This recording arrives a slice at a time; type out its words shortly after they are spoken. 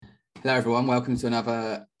Hello, everyone. Welcome to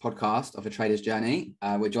another podcast of A Trader's Journey.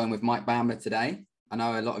 We're joined with Mike Bamber today. I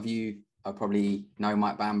know a lot of you probably know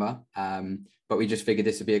Mike Bamber, but we just figured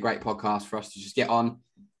this would be a great podcast for us to just get on,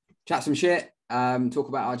 chat some shit, talk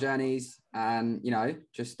about our journeys, and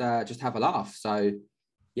just have a laugh. So,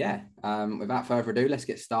 yeah. Without further ado, let's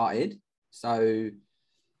get started. So,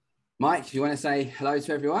 Mike, if you want to say hello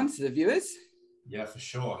to everyone, to the viewers. Yeah, for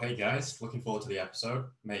sure. Hey guys, looking forward to the episode,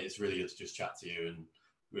 mate. It's really good to just chat to you, and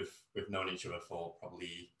we've known each other for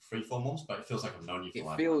probably 3-4 months, but it feels like I've known you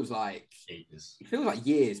for ages. It feels like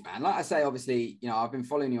years, man. Like I say, obviously, I've been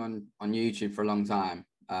following you on YouTube for a long time,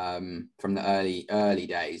 from the early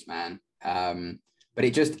days, man. But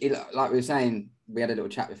like we were saying, we had a little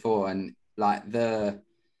chat before, and like the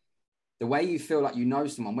way you feel like you know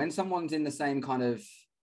someone when someone's in the same kind of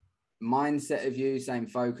mindset of you, same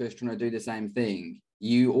focus, trying to do the same thing,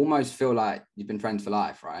 you almost feel like you've been friends for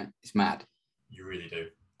life, right? It's mad. You really do.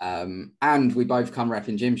 And we both come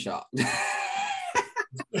repping Gymshark.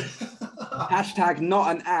 Hashtag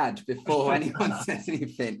not an ad before anyone says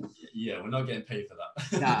anything. Yeah, we're not getting paid for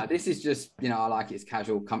that. Nah, this is just, I like it's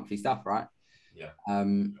casual, comfy stuff, right? Yeah.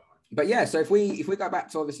 But yeah, so if we go back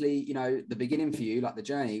to obviously, the beginning for you, like the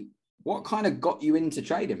journey, what kind of got you into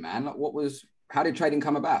trading, man? Like how did trading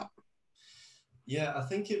come about? Yeah, I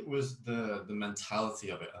think it was the mentality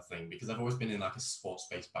of it, I think, because I've always been in like a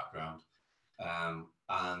sports-based background.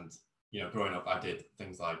 And growing up, I did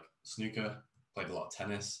things like snooker, played a lot of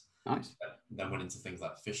tennis. Nice. Then went into things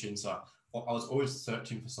like fishing. So I was always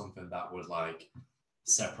searching for something that would like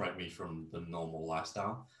separate me from the normal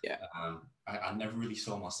lifestyle. Yeah. I never really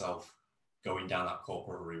saw myself going down that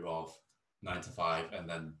corporate route of 9 to 5 and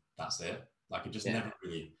then that's it. Like it just never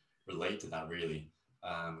really related to that really.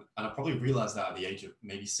 And I probably realized that at the age of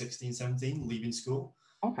maybe 16, 17, leaving school.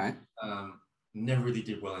 Okay. Never really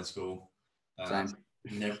did well in school. Same.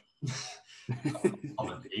 Never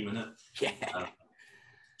common theme in it. Yeah.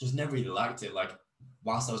 Just never really liked it. Like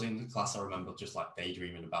whilst I was in class, I remember just like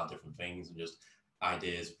daydreaming about different things and just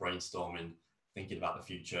ideas, brainstorming, thinking about the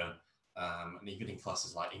future. And even in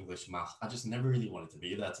classes like English, math, I just never really wanted to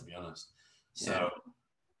be there, to be honest. So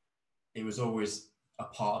it was always a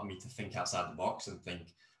part of me to think outside the box and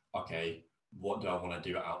think, okay, what do I want to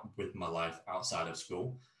do with my life outside of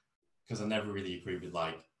school? Because I never really agreed with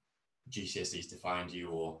like GCSEs to find you,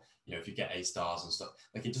 or if you get A stars and stuff,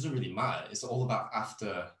 like it doesn't really matter. It's all about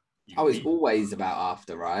after. It's always about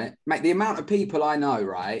after, right? Mate, the amount of people I know,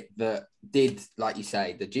 right, that did, like you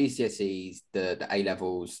say, the GCSEs, the A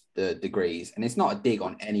levels, the degrees, and it's not a dig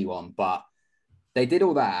on anyone, but they did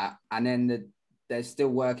all that, and then they're still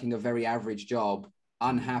working a very average job,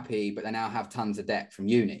 unhappy, but they now have tons of debt from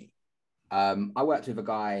uni. I worked with a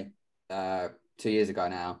guy 2 years ago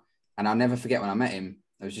now, and I'll never forget when I met him.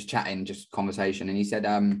 I was just chatting, just conversation, and he said,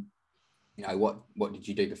 what did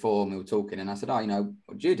you do before? And we were talking, and I said, what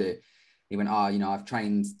did you do? He went, I've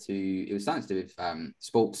trained it was something to do with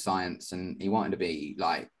sports science, and he wanted to be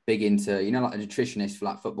like big into, like a nutritionist for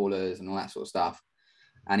like footballers and all that sort of stuff.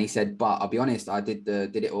 And he said, but I'll be honest, I did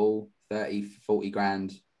it all, 30, 40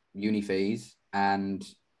 grand uni fees, and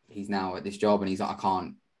he's now at this job, and he's like, I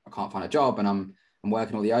can't find a job, and I'm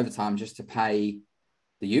working all the overtime just to pay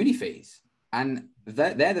the uni fees. And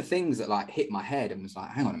they're the things that like hit my head and was like,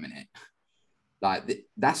 hang on a minute, like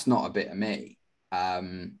that's not a bit of me.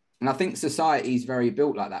 And I think society is very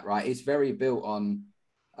built like that, right? It's very built on,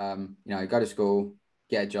 go to school,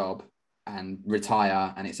 get a job, and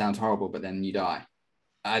retire. And it sounds horrible, but then you die.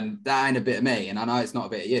 And that ain't a bit of me. And I know it's not a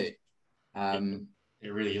bit of you.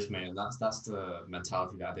 It really is, mate. And that's the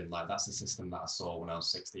mentality that I didn't like. That's the system that I saw when I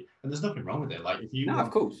was 60. And there's nothing wrong with it. Like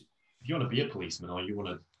of course. If you want to be a policeman or you want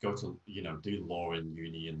to go to, do law in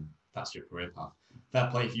uni and that's your career path, fair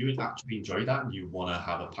play. If you actually enjoy that and you want to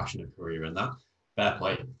have a passionate career in that, fair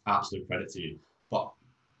play, absolute credit to you. But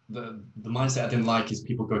the mindset I didn't like is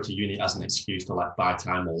people go to uni as an excuse to like buy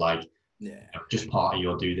time or like just party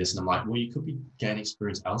or do this. And I'm like, well, you could be getting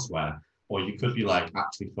experience elsewhere, or you could be like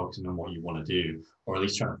actually focusing on what you want to do, or at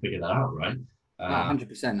least trying to figure that out, right?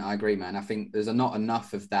 100%. I agree, man. I think there's not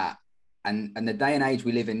enough of that. And the day and age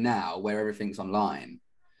we live in now, where everything's online,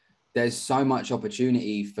 there's so much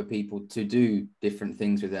opportunity for people to do different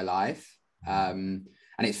things with their life. And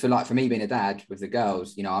it's for me being a dad with the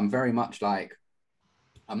girls, I'm very much like,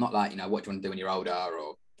 I'm not like, what do you want to do when you're older?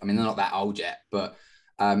 Or, I mean, they're not that old yet, but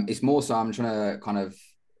it's more so I'm trying to kind of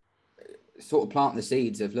sort of plant the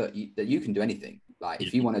seeds of, look, that you can do anything. Like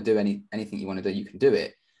if you want to do anything you want to do, you can do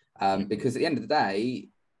it. Because at the end of the day,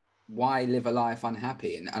 why live a life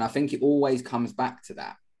unhappy? And I think it always comes back to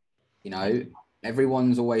that.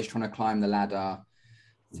 Everyone's always trying to climb the ladder,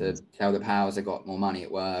 to tell the pals they got more money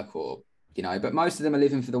at work, or, you know, but most of them are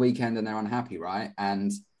living for the weekend and they're unhappy, right?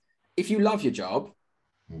 And if you love your job,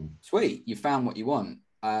 sweet, you found what you want.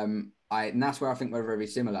 And that's where I think we're very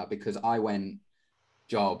similar, because I went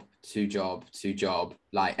job to job to job.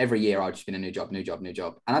 Like every year I'd just been a new job.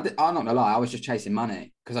 And I'm not gonna lie, I was just chasing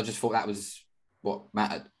money because I just thought that was what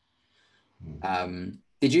mattered.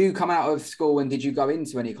 Did you come out of school and did you go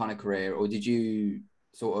into any kind of career, or did you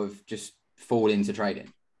sort of just fall into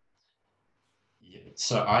trading? Yeah.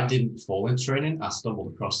 So I didn't fall into trading. I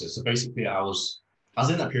stumbled across it. So basically I was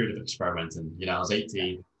in that period of experimenting. You know, I was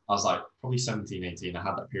 18. I was like probably 17, 18. I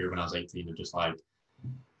had that period when I was 18 of just like,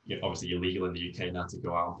 obviously you're legal in the UK now to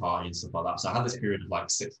go out and party and stuff like that. So I had this period of like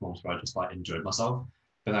 6 months where I just like enjoyed myself.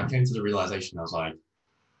 But then I came to the realization, I was like,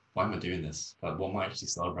 why am I doing this? Like, what am I actually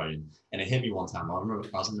celebrating? And it hit me one time. I remember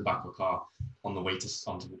I was in the back of a car on the way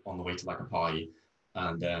to like a party,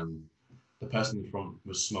 and the person in front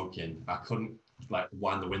was smoking. I couldn't like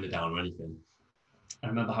wind the window down or anything. I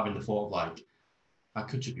remember having the thought of like, I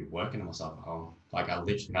could just be working on myself at home. Like I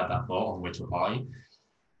literally had that thought on the way to a party,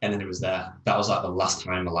 and then it was there. That was like the last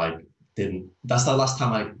time I like didn't. That's the last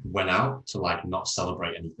time I went out to like not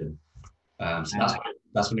celebrate anything. So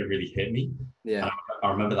that's when it really hit me. Yeah. And I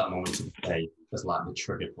remember that moment to the day as like the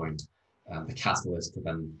trigger point, the catalyst to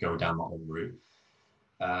then go down my own route.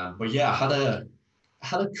 But yeah, I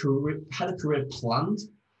had a career planned,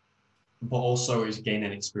 but also is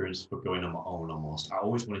gaining experience for going on my own almost. I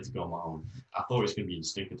always wanted to go on my own. I thought it was going to be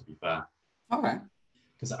instinctive, to be fair. Okay.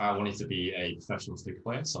 Because I wanted to be a professional snooker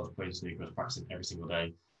player. So I was playing snooker, I was practicing every single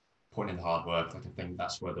day, putting in the hard work. Like I think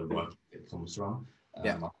that's where the work comes from.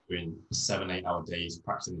 I was doing 7-8 hour days,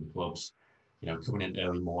 practicing in the clubs, you know, coming in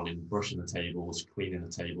early morning, brushing the tables, cleaning the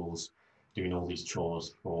tables, doing all these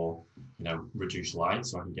chores for, you know, reduced light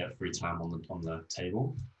so I can get free time on the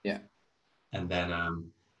table. Yeah. And then,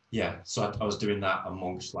 so I was doing that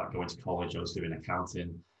amongst like going to college. I was doing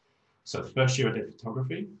accounting. So the first year I did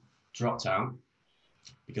photography, dropped out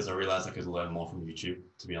because I realized I could learn more from YouTube,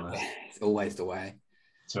 to be honest. It's always the way.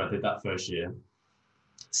 So I did that first year.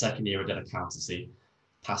 Second year I did accountancy,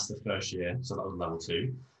 passed the first year, so that was level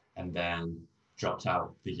 2, and then dropped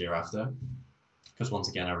out the year after because once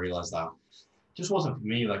again I realized that it just wasn't for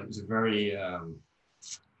me. Like it was a very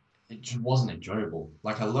it just wasn't enjoyable.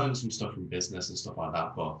 Like I learned some stuff from business and stuff like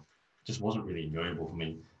that, but it just wasn't really enjoyable for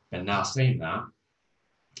me. And now saying that,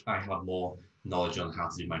 I have more knowledge on how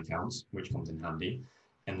to do my accounts, which comes in handy.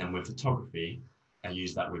 And then with photography, I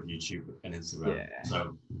use that with YouTube and Instagram. Yeah.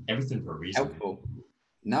 So everything for a reason. Helpful.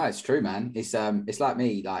 No, it's true, man. It's like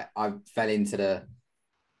me. Like I fell into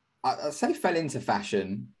I say fell into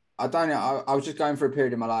fashion. I don't know. I was just going through a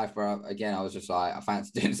period in my life where I was just like, I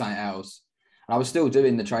fancy doing something else. And I was still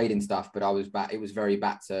doing the trading stuff, but I was back. It was very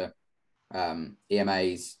back to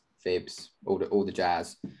EMAs, fibs, all the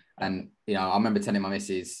jazz. And, you know, I remember telling my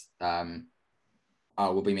missus,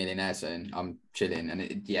 we'll be millionaire soon. I'm chilling. And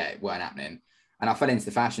it weren't happening. And I fell into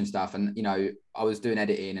the fashion stuff. And, you know, I was doing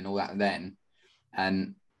editing and all that then.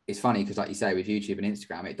 And it's funny because, like you say, with YouTube and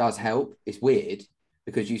Instagram, it does help. It's weird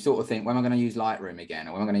because you sort of think, when am I going to use Lightroom again?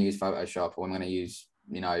 Or when am I going to use Photoshop? Or when am I going to use,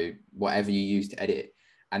 you know, whatever you use to edit?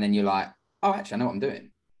 And then you're like, oh, actually, I know what I'm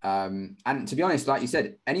doing. And to be honest, like you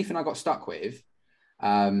said, anything I got stuck with,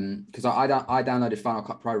 because I downloaded Final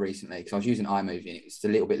Cut Pro recently because I was using iMovie and it's a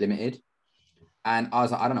little bit limited. And I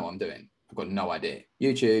was like, I don't know what I'm doing. I've got no idea.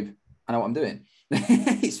 YouTube, I know what I'm doing.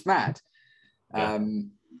 It's mad. Yeah.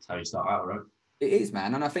 That's how you start out, right? It is,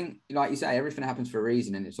 man. And I think, like you say, everything happens for a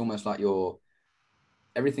reason. And it's almost like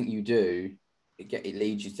everything you do, it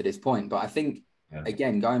leads you to this point. But I think,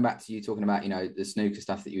 again, going back to you talking about, you know, the snooker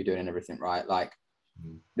stuff that you were doing and everything, right? Like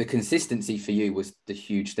the consistency for you was the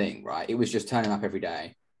huge thing, right? It was just turning up every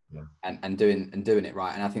day and doing it,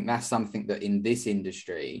 right? And I think that's something that in this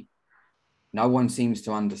industry, no one seems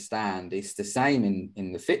to understand. It's the same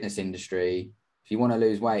in the fitness industry. If you want to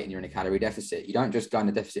lose weight and you're in a calorie deficit, you don't just go in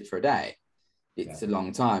a deficit for a day. It's a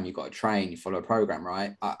long time. You've got to train, you follow a program,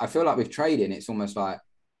 right? I feel like with trading, it's almost like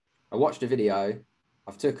I watched a video,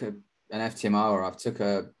 I've took an FTMO or I've took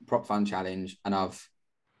a prop fund challenge and I've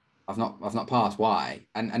not passed. Why?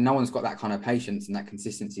 And no one's got that kind of patience and that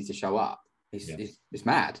consistency to show up. It's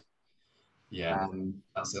mad. Yeah,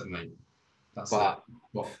 that's it, mate. That's it.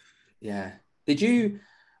 Well, yeah. Did you,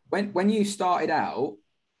 when you started out,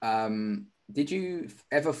 did you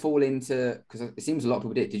ever fall into, because it seems a lot of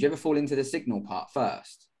people did you ever fall into the signal part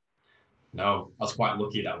first? No, I was quite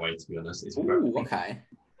lucky that way, to be honest. Okay.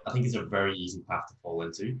 I think it's a very easy path to fall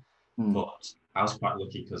into, but I was quite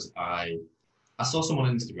lucky because I saw someone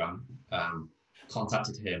on Instagram,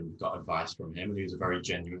 contacted him, got advice from him, and he was a very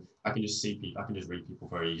genuine. I can just see people, I can just read people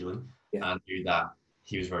very easily, Yeah. and knew that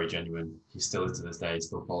he was very genuine. He still is to this day.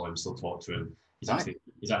 Still follow him, still talk to him. Right.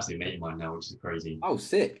 He's actually a mate of mine now, which is crazy. Oh,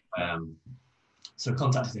 sick. So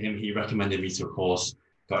contacted him. He recommended me to a course.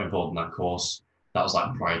 Got involved in that course. That was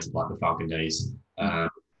like prior to like the Falcon days.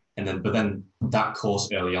 But then that course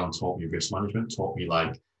early on taught me risk management. Taught me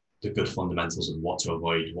like the good fundamentals of what to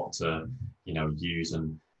avoid, what to use,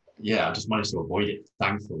 and yeah, I just managed to avoid it,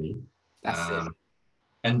 thankfully. That's sick.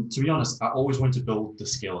 And to be honest, I always wanted to build the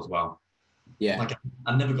skill as well. Yeah. Like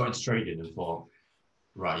I never got into trading and thought,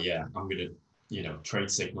 right, yeah, I'm gonna,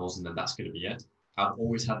 trade signals and then that's gonna be it. I've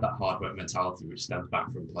always had that hard work mentality, which stems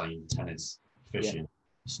back from playing tennis, fishing,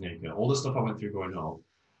 snooker, all the stuff I went through growing up.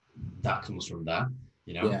 That comes from there,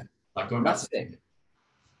 Yeah. Like going back That's to sick.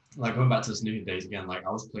 the snooker days again. Like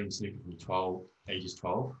I was playing snooker from ages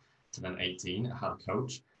 12 to then 18. I had a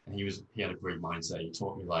coach, and he had a great mindset. He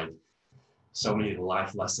taught me like so many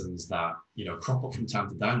life lessons that crop up from time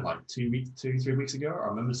to time. Like 3 weeks ago, I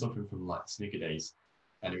remember something from like snooker days,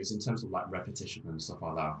 and it was in terms of like repetition and stuff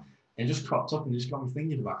like that. And it just cropped up and it just got me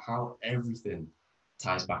thinking about how everything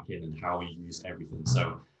ties back in and how we use everything.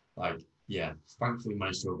 So like, yeah, thankfully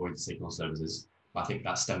managed to avoid the signal services. I think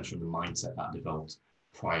that stems from the mindset that developed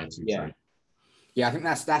prior to trade. Yeah, I think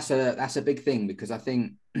that's a big thing, because I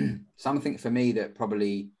think something for me that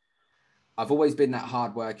probably, I've always been that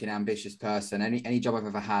hardworking, ambitious person. Any job I've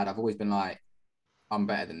ever had, I've always been like, I'm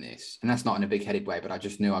better than this. And that's not in a big-headed way, but I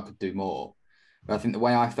just knew I could do more. But I think the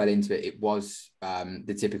way I fell into it, it was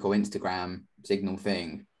the typical Instagram signal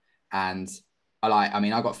thing. And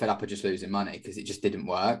I got fed up of just losing money because it just didn't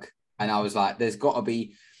work. And I was like, there's got to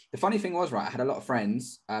be, the funny thing was, right, I had a lot of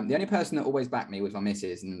friends. The only person that always backed me was my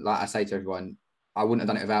missus. And like I say to everyone, I wouldn't have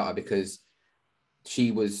done it without her, because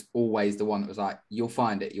she was always the one that was like, you'll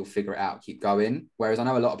find it, you'll figure it out, keep going. Whereas I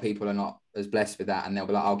know a lot of people are not as blessed with that, and they'll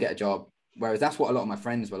be like, I'll get a job. Whereas that's what a lot of my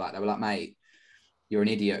friends were like. They were like, mate, you're an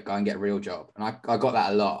idiot, go and get a real job. And I got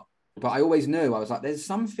that a lot. But I always knew, I was like, there's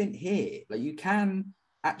something here. Like, you can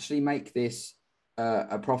actually make this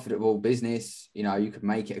a profitable business. You could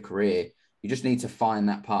make it a career. You just need to find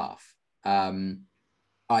that path.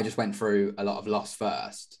 I just went through a lot of loss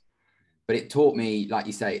first, but it taught me, like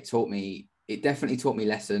you say, it definitely taught me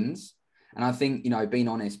lessons. And I think, being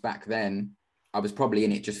honest, back then, I was probably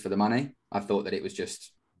in it just for the money. I thought that it was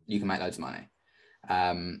just, you can make loads of money.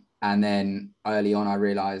 And then early on, I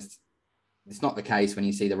realized it's not the case when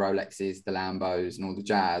you see the Rolexes, the Lambos, and all the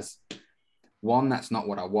jazz. One, that's not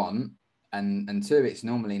what I want. And two, it's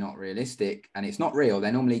normally not realistic and it's not real.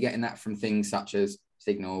 They're normally getting that from things such as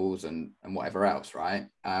signals and whatever else, right?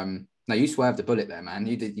 No, you swerved the bullet there, man.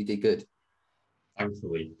 You did good.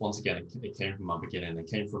 Thankfully, once again, it came from my beginning. It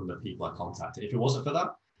came from the people I contacted. If it wasn't for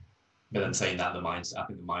that, but then saying that, I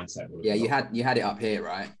think the mindset would have. Yeah, you had it up here,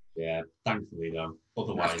 right? Yeah, thankfully though.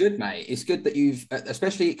 Otherwise, that's good, mate. It's good that you've,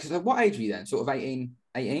 especially because what age were you then? Sort of 18?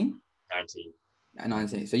 19.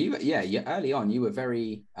 19. So you early on, you were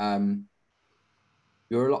very,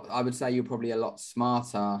 you were a lot, I would say you're probably a lot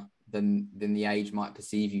smarter than the age might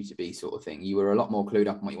perceive you to be, sort of thing. You were a lot more clued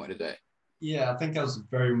up on what you wanted to do. Yeah, I think I was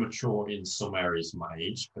very mature in some areas of my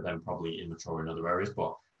age, but then probably immature in other areas.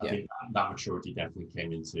 But I think that maturity definitely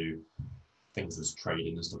came into things as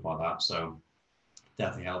trading and stuff like that. So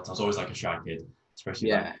definitely helped. I was always like a shy kid,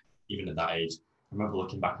 especially like, even at that age. I remember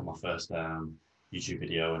looking back on my first YouTube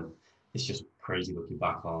video, and it's just crazy looking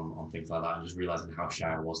back on things like that and just realizing how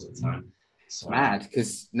shy I was at the time. So, mad,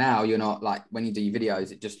 because now you're not like, when you do your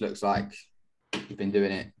videos, it just looks like you've been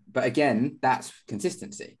doing it. But again, that's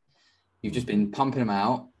consistency. You've just been pumping them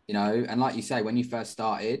out, and like you say, when you first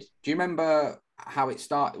started, do you remember how it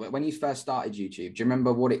started? When you first started YouTube, do you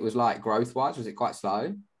remember what it was like growth-wise? Was it quite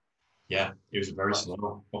slow? Yeah, it was very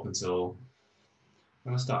slow up until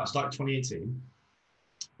when I started. I started 2018.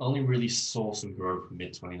 I only really saw some growth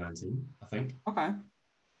mid 2019, I think. Okay.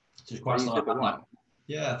 Just quite slow.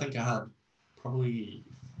 I think I had probably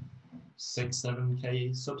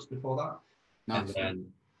 6-7K subs before that. Nice. And then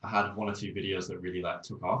I had 1 or 2 videos that really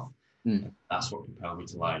took off. And that's what propelled me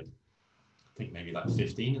to I think maybe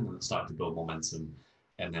 15, and then it started to build momentum,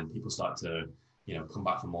 and then people start to come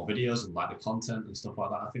back for more videos and like the content and stuff like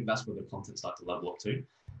that. I think that's where the content started to level up to.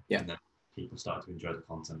 And then people start to enjoy the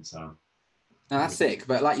content. So no, that's sick.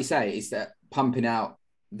 But like you say, it's that pumping out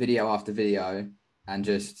video after video and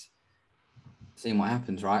just seeing what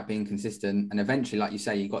happens, right? Being consistent, and eventually, like you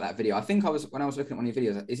say, you got that video. I think when I was looking at one of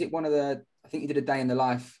your videos, is it one of the? I think you did a day in the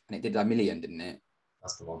life, and it did 1 million, didn't it?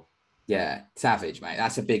 That's the one. Yeah, savage, mate.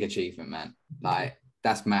 That's a big achievement, man. Like,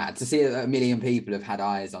 that's mad. To see 1 million people have had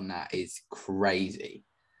eyes on that is crazy.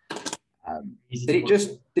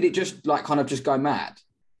 Did it just like kind of just go mad?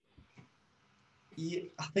 Yeah,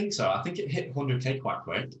 I think so. I think it hit 100K quite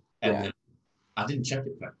quick, and then I didn't check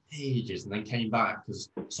it for ages, and then came back because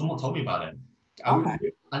someone told me about it.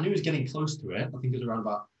 I knew it was getting close to it. I think it was around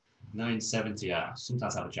about 970. I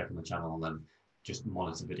sometimes have a check on the channel and then just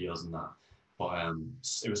monitor videos and that. But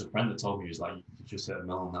it was a friend that told me, he was like, you could just hit a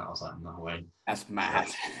mill on that. I was like, no way. That's mad.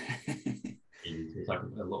 It's like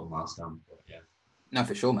a little milestone. But yeah. No,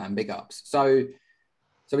 for sure, man. Big ups. So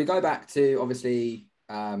we go back to obviously,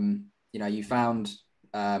 you found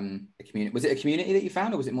a community. Was it a community that you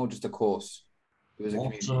found, or was it more just a course? It was a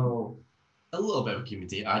community. So a little bit of a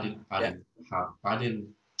community. I didn't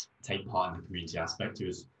take part in the community aspect.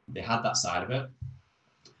 They had that side of it,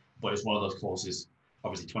 but it's one of those courses.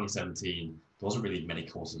 Obviously, 2017, there wasn't really many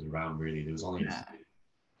courses around. Really, there was only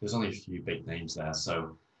a few big names there.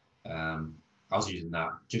 So I was using that,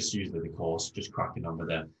 just using the course, just cracking on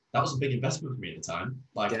with it. That was a big investment for me at the time.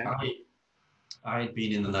 Like I had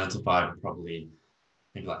been in the 9 to 5 probably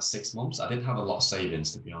maybe like 6 months. I didn't have a lot of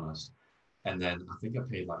savings, to be honest. And then I think I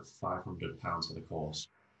paid like £500 for the course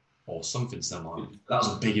or something similar. That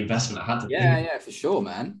was a big investment. I had to think. Yeah, for sure,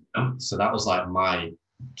 man. So that was like my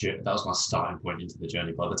starting point into the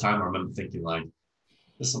journey. But at the time, I remember thinking like,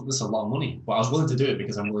 this is a lot of money. But I was willing to do it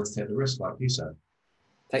because I'm willing to take the risk, like you said.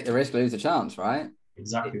 Take the risk, lose the chance, right?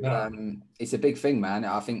 Exactly that. It's a big thing, man.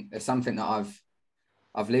 I think it's something that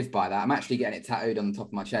I've lived by that. I'm actually getting it tattooed on the top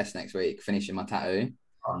of my chest next week, finishing my tattoo.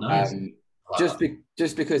 Oh, nice.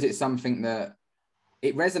 Just because it's something that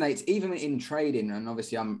it resonates even in trading, and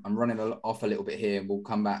obviously I'm running off a little bit here and we'll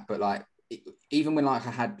come back, but like even when like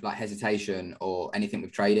I had like hesitation or anything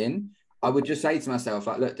with trading, I would just say to myself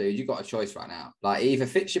like, look, dude, you've got a choice right now. Like either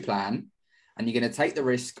fix your plan and you're going to take the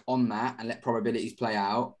risk on that and let probabilities play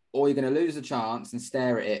out, or you're going to lose the chance and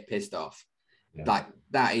stare at it pissed off. Yeah. Like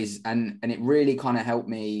that is, and it really kind of helped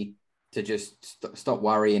me to just stop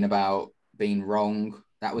worrying about being wrong.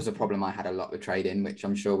 That was a problem I had a lot with trading, which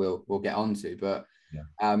I'm sure we'll get onto. But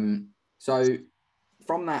so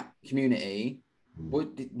from that community,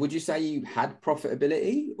 would you say you had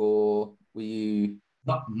profitability, or were you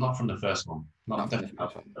not from the first one? Not from the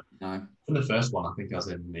first one. No. From the first one, I think I was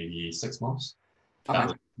in maybe 6 months.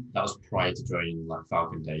 That was prior to joining like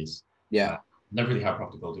Falcon days. Yeah. Never really had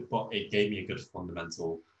profitability, but it gave me a good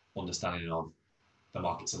fundamental understanding of the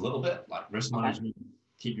markets a little bit, like risk management,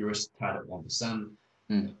 keep your risk tied at 1%,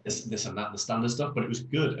 this and that, the standard stuff. But it was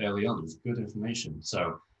good early on. It was good information.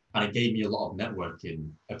 So, and it gave me a lot of networking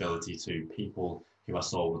ability to people who I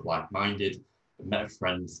saw were like-minded. I met a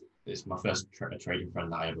friend. It's my first trading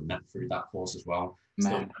friend that I ever met through that course as well.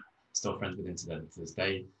 Still friends with him to this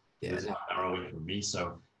day. He was an hour away from me.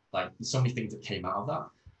 So like so many things that came out of that.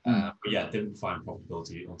 But yeah, didn't find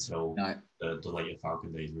profitability until the later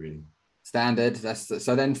Falcon days, really. Standard.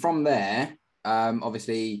 So then from there,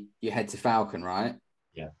 obviously you head to Falcon, right?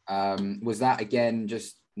 Yeah. Was that again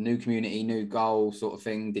just new community, new goal sort of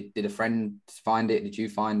thing? Did a friend find it? Did you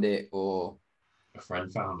find it, or a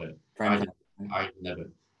friend found it?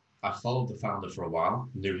 I followed the founder for a while,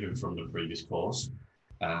 knew him from the previous course,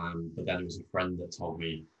 but then it was a friend that told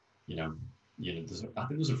me, I think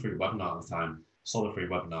there was a free webinar at the time. Saw the free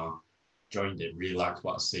webinar, joined it, really liked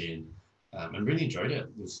what I was seeing, and really enjoyed it.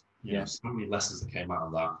 There's so many lessons that came out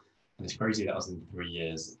of that, and it's crazy that was in 3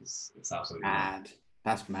 years. It's absolutely mad.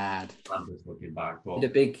 That's mad. I'm just looking back, but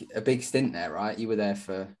a big stint there, right? You were there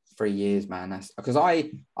for 3 years, man. That's because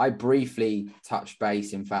I briefly touched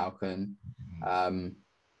base in Falcon, and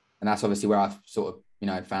that's obviously where I sort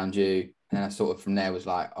of found you, and then I sort of from there was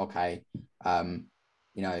like, okay, followed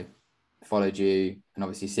you, and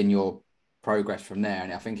obviously seen your progress from there.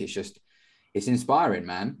 And I think it's inspiring,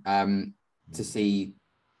 man, to see,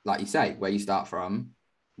 like you say, where you start from,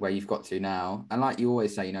 where you've got to now. And like you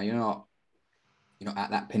always say, you're not at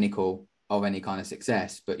that pinnacle of any kind of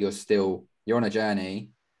success, but you're on a journey,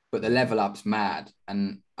 but the level up's mad.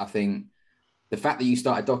 And I think the fact that you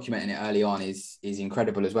started documenting it early on is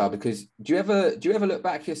incredible as well, because do you ever look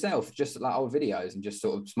back yourself, just like old videos, and just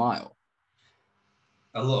sort of smile?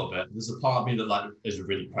 A little bit. There's a part of me that like is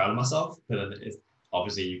really proud of myself, but then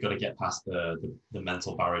obviously you've got to get past the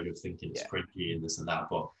mental barrier of thinking it's cringy and this and that.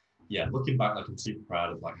 But yeah, looking back, like I'm super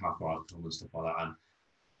proud of like how far I've come and stuff like that. And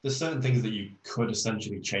there's certain things that you could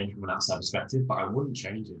essentially change from an outside perspective, but I wouldn't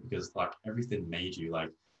change it because like everything made you.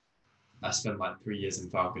 Like I spent like 3 years in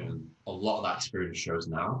Falcon, and a lot of that experience shows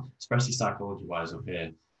now, especially psychology wise up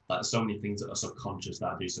here. Like so many things that are subconscious that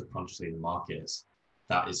I do subconsciously in the markets,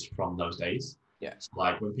 that is from those days. Yeah. So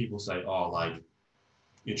like when people say, oh, like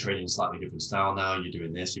you're trading a slightly different style now, you're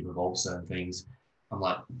doing this, you've evolved certain things. I'm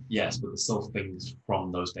like, yes, but there's still things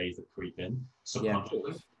from those days that creep in Yeah, of subconsciously.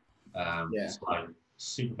 course. Yeah. It's like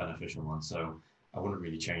super beneficial one. So I wouldn't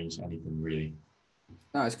really change anything really.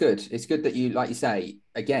 No, it's good. It's good that you, like you say,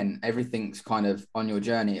 again, everything's kind of on your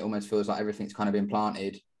journey. It almost feels like everything's kind of been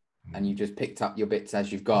planted and you just picked up your bits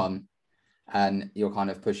as you've gone and you're kind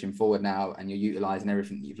of pushing forward now and you're utilizing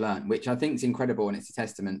everything that you've learned, which I think is incredible. And it's a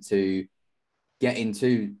testament to getting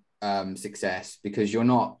to success because you're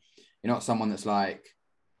not someone that's like,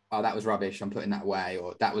 oh, that was rubbish, I'm putting that away,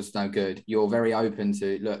 or that was no good. You're very open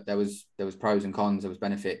to, look, there was pros and cons, there was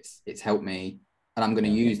benefits, it's helped me, and I'm going to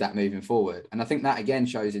use that moving forward. And I think that again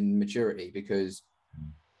shows in maturity because I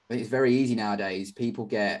think it's very easy nowadays. People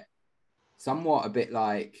get somewhat a bit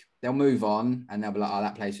like they'll move on and they'll be like, oh,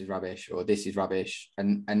 that place is rubbish or this is rubbish.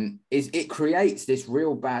 And it creates this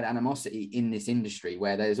real bad animosity in this industry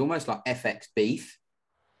where there's almost like FX beef.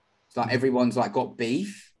 It's like everyone's like got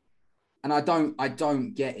beef and I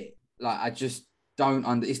don't get it. Like I just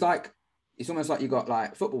don't it's like it's almost like you got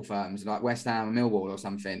like football firms like West Ham and Millwall or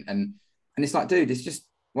something, and it's like, dude, it's just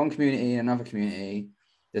one community, another community.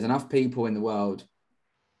 There's enough people in the world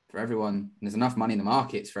for everyone, and there's enough money in the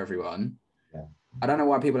markets for everyone. Yeah. I don't know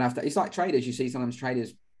why people have to. It's like traders. You see sometimes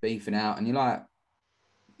traders beefing out, and you're like,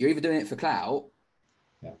 you're either doing it for clout,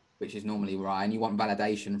 which is normally right, and you want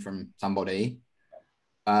validation from somebody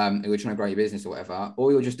who are trying to grow your business or whatever,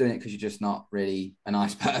 or you're just doing it because you're just not really a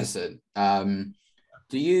nice person.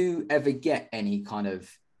 Do you ever get any kind of,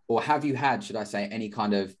 or have you had, should I say, any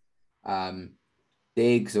kind of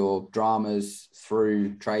digs or dramas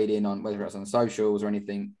through trading on whether it's on socials or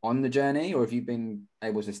anything on the journey, or have you been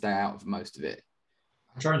able to stay out of most of it?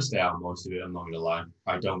 I try and stay out of most of it. I'm not going to lie.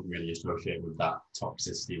 I don't really associate with that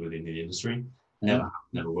toxicity within the industry. Never have,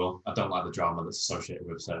 never will. I don't like the drama that's associated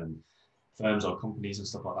with certain firms or companies and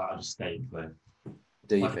stuff like that. I just stay clear.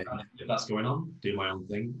 Do you Like think? if that's going on, do my own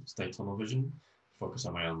thing, stay tunnel vision, focus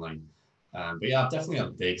on my own lane. But yeah, I've definitely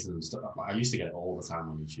had digs and stuff. I used to get it all the time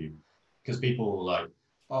on YouTube because people were like,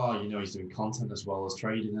 oh, he's doing content as well as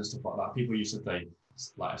trading and stuff like that. People used to think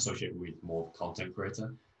like associate with more content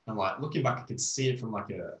creator. And like looking back, I could see it from like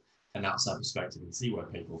an outside perspective and see where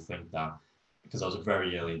people think that because I was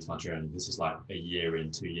very early into my journey. This is like a year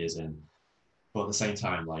in, 2 years in. But at the same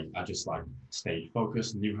time, like I just like stayed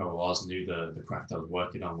focused, knew who I was, knew the craft I was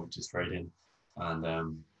working on, which is trading,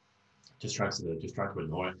 and just tried to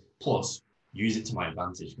ignore it. Plus, use it to my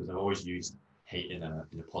advantage because I've always used hate in a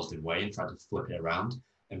positive way and tried to flip it around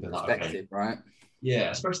and be like, okay, Right?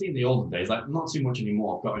 yeah, especially in the olden days, like not too much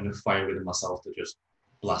anymore. I've got enough fire within myself to just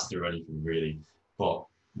blast through anything really. But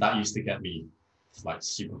that used to get me like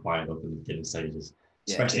super fired up in the beginning stages,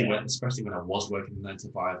 especially when I was working 9 to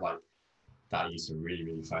 5, like that used to really,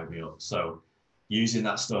 really fire me up. So using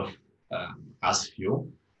that stuff as fuel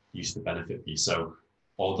used to benefit me. So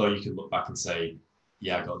although you can look back and say,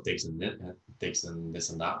 yeah, I got digs and this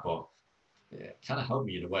and that, but it kind of helped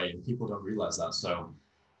me in a way, and people don't realize that. So,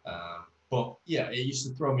 but yeah, it used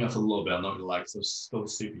to throw me off a little bit. I'm not gonna lie, because I was still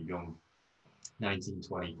super young, 19,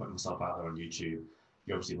 20, putting myself out there on YouTube.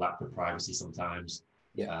 You obviously lack the privacy sometimes.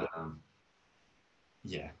 Yeah.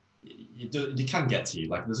 Yeah, you can get to you.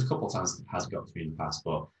 Like there's a couple of times it has got to me in the past,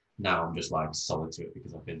 but now I'm just like solid to it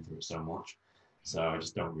because I've been through it so much. So I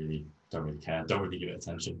just don't really care. Don't really give it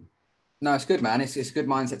attention. No, it's good, man. It's a good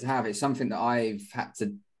mindset to have. It's something that I've had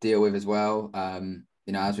to deal with as well.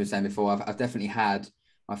 As we were saying before, I've definitely had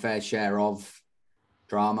my fair share of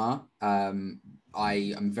drama.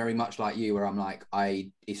 I am very much like you, where I'm like,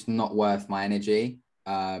 it's not worth my energy.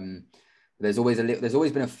 There's always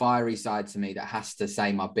been a fiery side to me that has to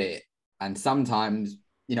say my bit, and sometimes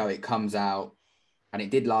it comes out, and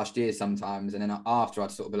it did last year sometimes, and then after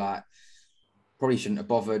I'd sort of be like, probably shouldn't have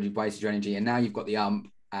bothered, you've wasted your energy, and now you've got the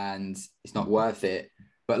and it's not worth it.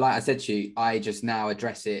 But like I said to you, I just now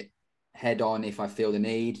address it head on if I feel the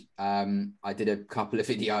need. I did a couple of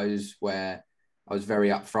videos where I was very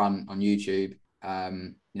upfront on YouTube.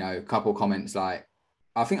 A couple of comments like,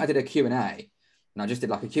 I think I did a Q&A, and I just did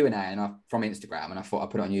like a Q&A from Instagram, and I thought I'd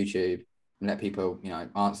put it on YouTube and let people,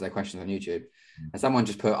 answer their questions on YouTube. And someone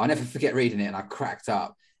just put, I'll never forget reading it, and I cracked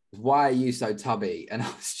up. Why are you so tubby? And I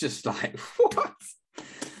was just like, what?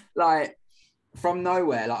 Like from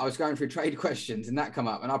nowhere, like I was going through trade questions and that come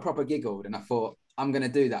up, and I proper giggled, and I thought, I'm going to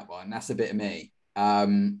do that one. That's a bit of me.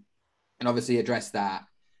 And obviously address that.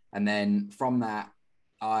 And then from that,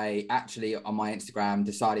 I actually on my Instagram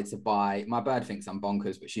decided to buy, my bird thinks I'm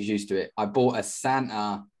bonkers, but she's used to it. I bought a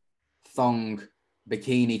Santa thong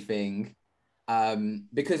bikini thing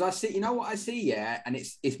because I see, what I see, yeah, and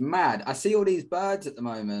it's mad. I see all these birds at the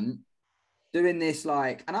moment doing this,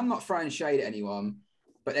 like, and I'm not throwing shade at anyone,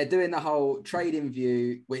 but they're doing the whole trading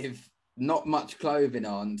view with not much clothing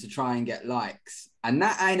on to try and get likes. And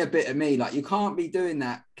that ain't a bit of me. Like, you can't be doing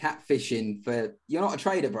that catfishing you're not a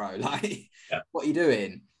trader, bro. Like, what are you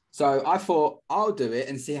doing? So I thought I'll do it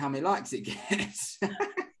and see how many likes it gets.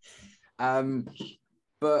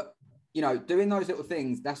 But, you know, doing those little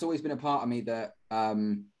things, that's always been a part of me that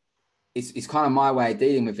it's kind of my way of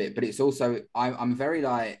dealing with it. But it's also, I'm very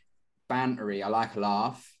like bantery. I like a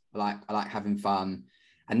laugh. I like having fun.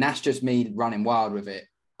 And that's just me running wild with it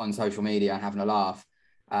on social media and having a laugh.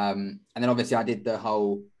 And then obviously I did the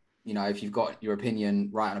whole, you know, if you've got your opinion,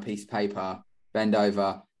 write on a piece of paper, bend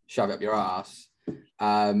over, shove it up your ass.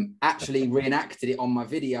 Actually reenacted it on my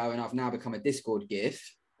video, and I've now become a Discord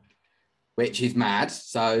GIF, which is mad.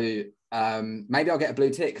 So maybe I'll get a blue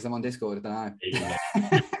tick because I'm on Discord. I don't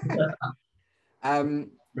know.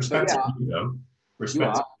 Respect to you, though.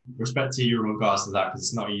 Respect to you in regards to that, because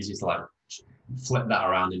it's not easy to like flip that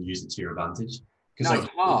around and use it to your advantage. No, it's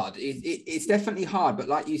hard. It's definitely hard. But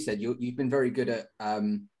like you said, you've been very good at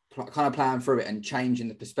kind of playing through it and changing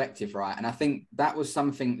the perspective, right? And I think that was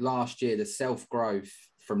something last year, the self-growth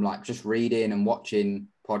from like just reading and watching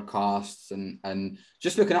podcasts and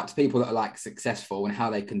just looking up to people that are like successful and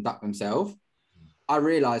how they conduct themselves. I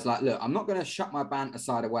realized, like, look, I'm not going to shut my banter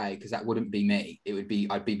side away because that wouldn't be me.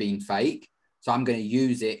 I'd be being fake. So I'm going to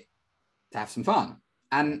use it to have some fun.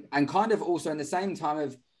 And kind of also in the same time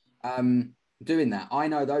of doing that, I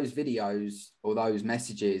know those videos or those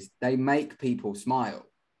messages, they make people smile.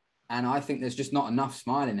 And I think there's just not enough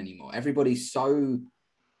smiling anymore. Everybody's so,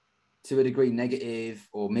 to a degree, negative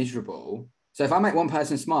or miserable. So if I make one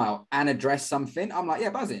person smile and address something, I'm like,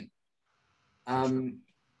 yeah, buzzing.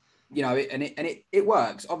 You know, it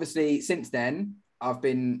works. Obviously, since then, I've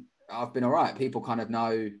been all right. People kind of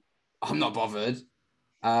know I'm not bothered.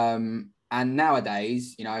 And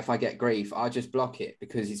nowadays, you know, if I get grief, I just block it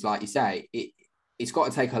because it's like you say, it's got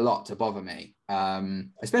to take a lot to bother me.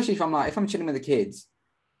 Especially if I'm chilling with the kids,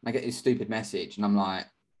 and I get this stupid message and I'm like,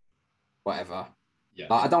 whatever. Yeah.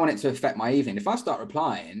 Like, I don't want it to affect my evening. If I start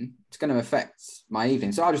replying, it's going to affect my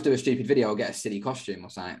evening. So I'll just do a stupid video or get a silly costume or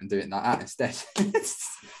something and do it like that instead.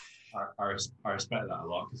 I respect that a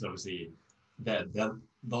lot, because obviously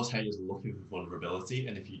those haters are looking for vulnerability,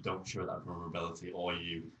 and if you don't show that vulnerability or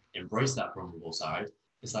you embrace that vulnerable side,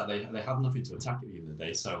 it's like they have nothing to attack at the end of the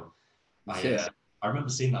day. So I remember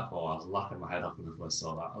seeing that before. I was laughing my head off when I first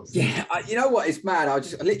saw that. You know what? It's mad. I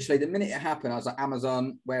just literally, the minute it happened, I was like,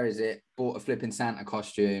 Amazon, where is it? Bought a flipping Santa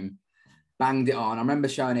costume, banged it on. I remember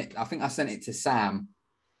showing it. I think I sent it to Sam,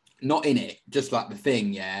 not in it, just like the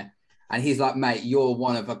thing, yeah. And he's like, mate, you're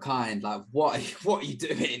one of a kind. Like, what are you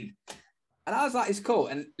doing? And I was like, it's cool.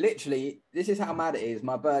 And literally, this is how mad it is.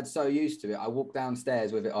 My bird's so used to it. I walked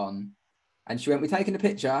downstairs with it on, and she went, "We taking a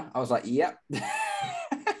picture?" I was like, "Yep."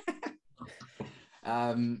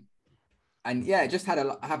 And yeah, just have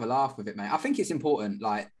a laugh with it, mate. I think it's important,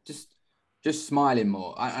 like just smiling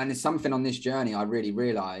more. And it's something on this journey I really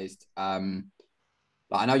realized. Like,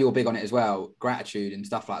 I know you're big on it as well. Gratitude and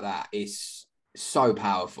stuff like that is so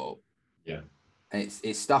powerful. Yeah. And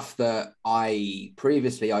it's stuff that I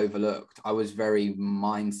previously overlooked. I was very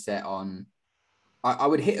mindset on. I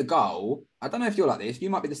would hit a goal. I don't know if you're like this. You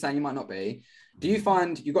might be the same. You might not be. Do you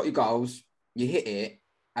find you've got your goals, you hit it,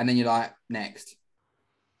 and then you're like, next?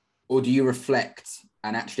 Or do you reflect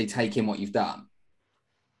and actually take in what you've done?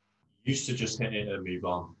 Used to just hit it and move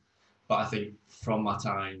on. But I think from my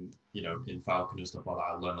time, you know, in Falcon and stuff like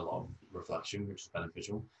that, I learned a lot of reflection, which is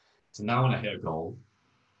beneficial. So now when I hit a goal,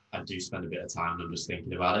 I do spend a bit of time and I'm just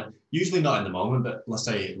thinking about it. Usually not in the moment, but let's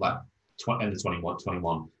say like end of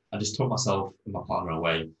 21, I just took myself and my partner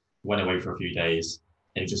away, went away for a few days.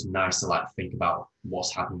 And it's just nice to like think about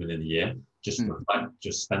what's happened within the year. Just reflect,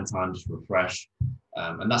 just spend time, just refresh.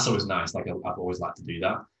 And that's always nice. Like I've always liked to do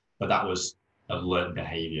that. But that was a learned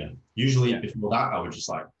behavior. Usually before that, I would just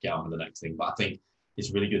like get on with the next thing. But I think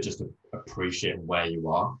it's really good just to appreciate where you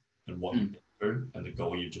are and what you've been through and the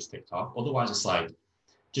goal you've just ticked off. Otherwise, it's like,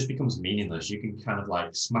 just becomes meaningless. You can kind of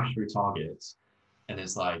like smash through targets and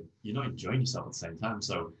it's like you're not enjoying yourself at the same time.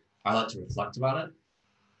 So I like to reflect about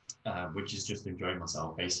it, which is just enjoying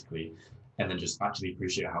myself basically, and then just actually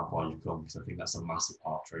appreciate how far you've come, because I think that's a massive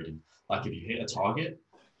part of trading. Like if you hit a target,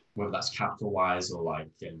 whether that's capital wise or like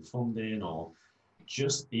getting funding or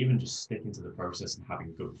just sticking to the process and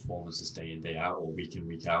having good performances day in, day out or week in,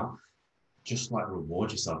 week out, just like reward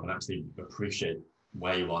yourself and actually appreciate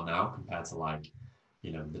where you are now compared to like,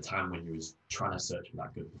 you know, the time when you was trying to search for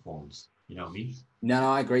that good performance. You know what I mean? No,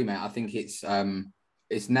 I agree, mate. I think it's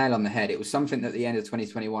nail on the head. It was something that at the end of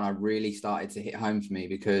 2021, I really started to hit home for me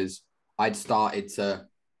because I'd started to,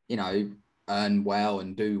 you know, earn well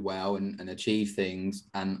and do well and achieve things.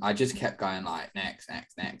 And I just kept going like next.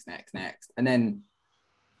 And then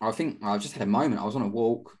I think I just had a moment. I was on a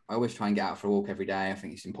walk. I always try and get out for a walk every day. I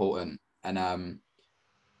think it's important. And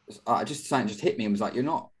I just, something just hit me and was like,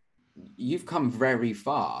 you've come very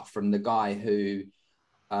far from the guy who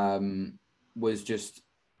was just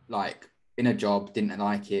like in a job, didn't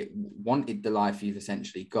like it, wanted the life you've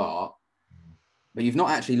essentially got, but you've not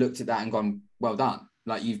actually looked at that and gone, well done.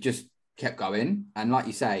 Like you've just kept going. And like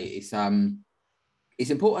you say, it's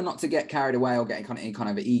important not to get carried away or get any kind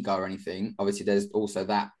of ego or anything. Obviously, there's also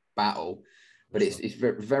that battle, but it's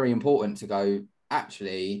very important to go,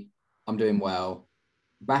 actually, I'm doing well,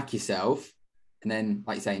 back yourself, and then,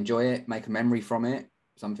 like you say, enjoy it, make a memory from it,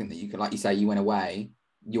 something that you can, like you say, you went away,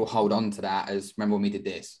 you'll hold on to that as, remember when we did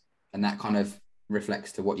this, and that kind of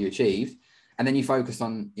reflects to what you achieved, and then you focus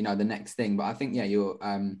on, the next thing. But I think, yeah, you're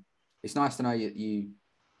it's nice to know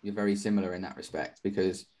you're very similar in that respect,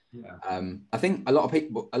 because I think a lot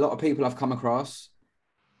of people I've come across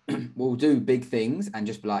will do big things and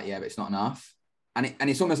just be like, yeah, but it's not enough, and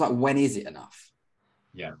it's almost like, when is it enough?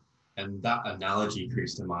 Yeah. And that analogy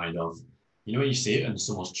creeps to mind of, when you see it and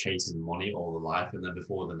someone's chasing money all their life, and then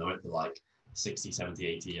before they know it, they're like 60, 70,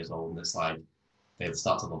 80 years old, and it's like they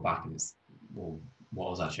start to look back and it's, well, what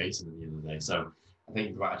was I chasing at the end of the day? So I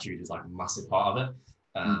think gratitude is like a massive part of it.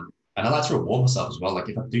 And I like to reward myself as well. Like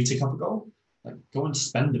if I do tick up a goal, like go and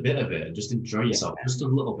spend a bit of it and just enjoy yourself just a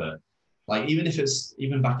little bit. Like even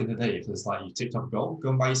back in the day, if it's like you ticked up a goal, go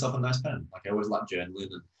and buy yourself a nice pen. Like I always like journaling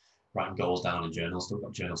and writing goals down in journals. Still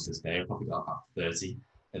got journals to this day. I've probably got about 30.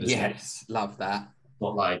 Yes, love that.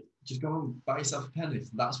 But like, just go and buy yourself a pen if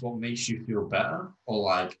that's what makes you feel better, or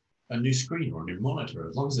like a new screen or a new monitor.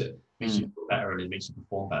 As long as it makes you feel better and it makes you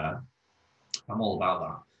perform better, I'm all about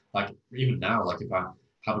that. Like even now, like if I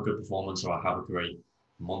have a good performance or I have a great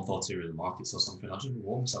month or two in the markets or something, I'll just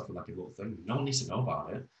reward myself with like a little thing. No one needs to know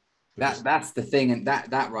about it. That's the thing, and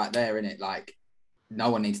that right there, in it, like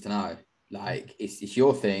no one needs to know. Like it's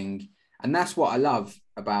your thing, and that's what I love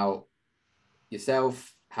about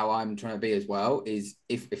yourself. How I'm trying to be as well is,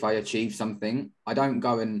 if I achieve something, I don't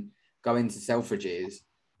go into Selfridges,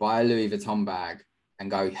 buy a Louis Vuitton bag, and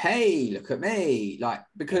go, hey, look at me, like,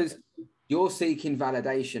 because you're seeking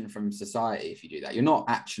validation from society. If you do that, you're not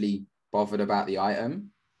actually bothered about the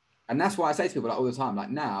item. And that's why I say to people like all the time, like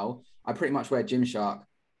now I pretty much wear Gymshark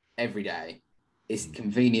every day. It's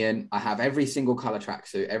convenient. I have every single color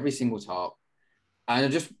tracksuit, every single top. And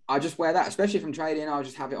I just wear that, especially if I'm trading. I'll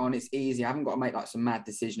just have it on. It's easy. I haven't got to make like some mad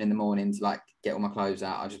decision in the morning to like get all my clothes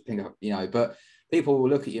out. I just pick up, but people will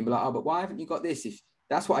look at you and be like, oh, but why haven't you got this? If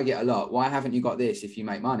that's what I get a lot. Why haven't you got this if you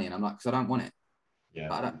make money? And I'm like, because I don't want it.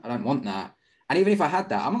 Yeah. I don't want that. And even if I had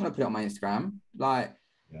that, I'm not going to put it on my Instagram. Like,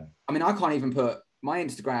 I mean, I can't even put, my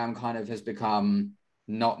Instagram kind of has become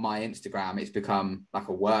not my Instagram. It's become like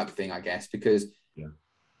a work thing, I guess, because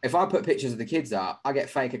if I put pictures of the kids up, I get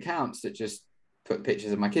fake accounts that just put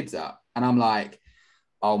pictures of my kids up. And I'm like,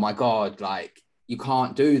 oh my God, like you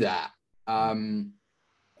can't do that.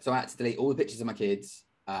 So I had to delete all the pictures of my kids.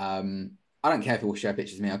 I don't care if people share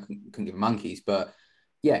pictures of me. I couldn't give monkeys, but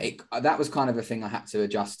yeah, that was kind of a thing I had to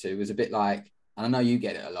adjust to. It was a bit like, and I know you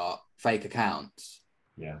get it a lot, fake accounts.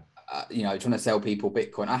 Yeah. Trying to sell people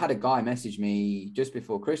Bitcoin. I had a guy message me just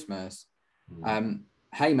before Christmas.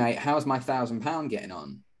 Hey mate, how's my £1,000 getting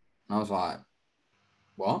on? And I was like,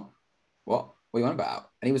 what are you on about?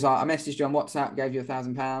 And he was like, I messaged you on WhatsApp, gave you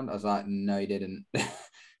 £1,000. I was like, no, you didn't.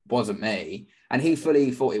 Wasn't me. And he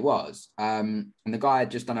fully thought it was. And the guy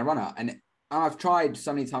had just done a run-up. And I've tried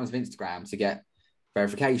so many times with Instagram to get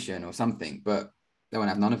verification or something, but they won't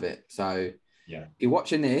have none of it. So if you're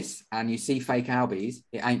watching this and you see fake Albies,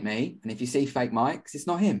 it ain't me. And if you see fake Mikes, it's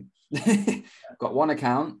not him. Got one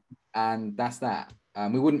account and that's that.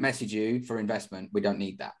 We wouldn't message you for investment. We don't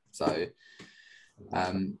need that. So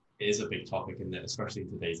it is a big topic, in it, especially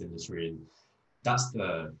in today's industry. And that's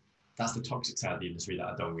the toxic side of the industry that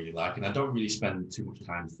I don't really like. And I don't really spend too much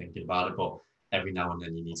time thinking about it, but every now and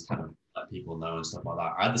then you need to kind of let people know and stuff like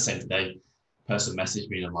that. I had the same today. Person messaged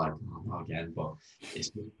me and I'm like, oh, not again. But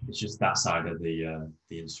it's just that side of the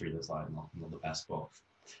industry that's like not the best, but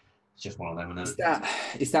it's just one of them. And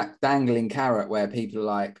it's that dangling carrot where people are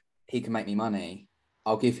like, he can make me money,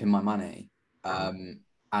 I'll give him my money.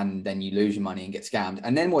 And then you lose your money and get scammed.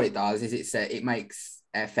 And then what it does is it makes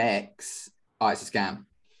FX, it's a scam.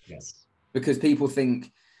 Yes. Because people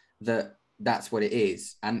think that that's what it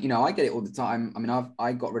is. And, I get it all the time. I mean,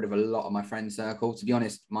 I got rid of a lot of my friend circle. To be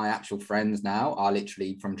honest, my actual friends now are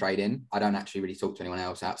literally from trading. I don't actually really talk to anyone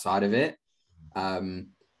else outside of it.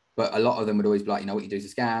 But a lot of them would always be like, what you do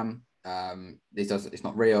is a scam. It's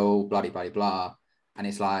not real, bloody, bloody, blah. And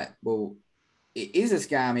it's like, well, it is a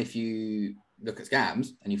scam if you look at scams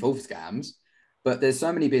and you fall for scams, but there's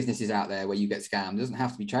so many businesses out there where you get scammed. It doesn't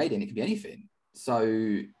have to be trading. It could be anything. So,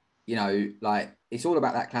 you know, like it's all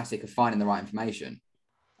about that classic of finding the right information.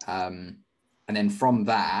 And then from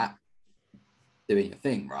that, doing your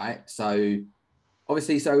thing, right? So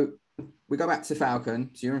obviously, so we go back to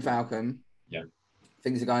Falcon. So you're in Falcon. Yeah.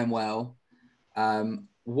 Things are going well.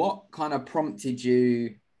 What kind of prompted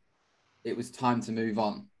you? It was time to move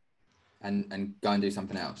on and go and do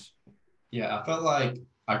something else. Yeah, I felt like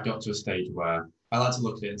I got to a stage where I like to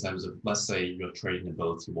look at it in terms of, let's say your trading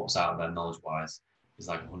ability, what's out there knowledge-wise, is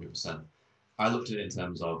like 100%. I looked at it in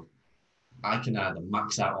terms of, I can either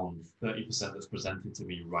max out on 30% that's presented to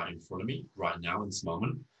me right in front of me, right now in this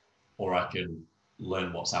moment, or I can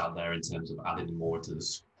learn what's out there in terms of adding more to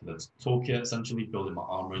the toolkit, essentially building my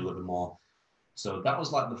armory a little bit more. So that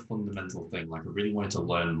was like the fundamental thing. Like I really wanted to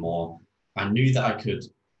learn more. I knew that I could,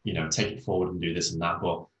 you know, take it forward and do this and that,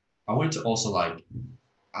 but I wanted to also like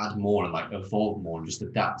add more and like evolve more and just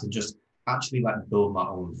adapt and just actually like build my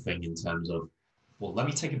own thing in terms of, well, let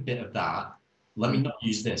me take a bit of that. Let me not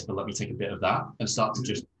use this, but let me take a bit of that and start to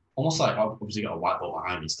just almost like I've obviously got a whiteboard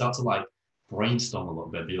behind me, start to like brainstorm a little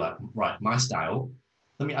bit, be like, right, my style,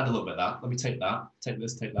 let me add a little bit of that. Let me take that, take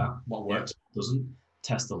this, take that. What works, what doesn't,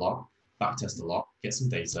 test a lot, back test a lot, get some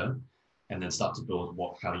data, and then start to build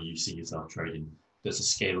how you see yourself trading. There's a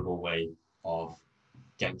scalable way of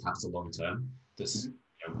getting capital long term. That's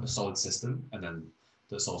a solid system, and then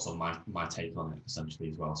that's also my take on it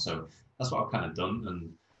essentially as well. So that's what I've kind of done,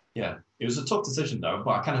 and yeah, it was a tough decision though,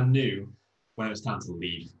 but I kind of knew when it was time to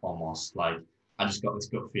leave almost. Like I just got this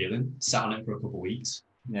gut feeling, sat on it for a couple of weeks.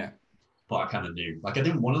 Yeah. But I kind of knew, like I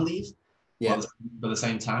didn't want to leave, yeah. but at the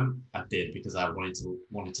same time I did because I wanted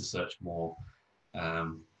to search more,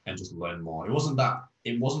 and just learn more. It wasn't that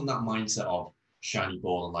mindset of shiny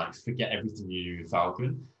ball and like forget everything you knew in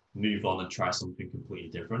Falcon, move on and try something completely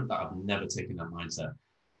different. That I've never taken that mindset,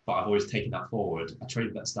 but I've always taken that forward. I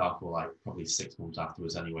traded that style for like probably 6 months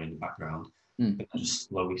afterwards anyway in the background. And I just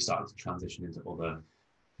slowly started to transition into other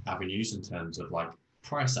avenues in terms of like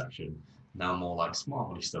price action, now more like smart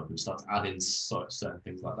money stuff, and start to add in certain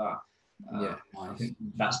things like that. Nice. I think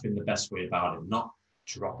that's been the best way about it. Not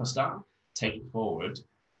drop a style, take it forward,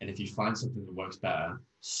 and if you find something that works better,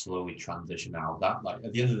 slowly transition out of that. Like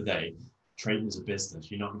at the end of the day, trading is a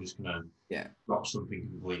business. You're not just gonna drop something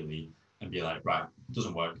completely and be like, right, it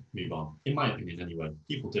doesn't work, move on. In my opinion, anyway,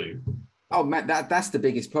 people do. Oh, Matt, that's the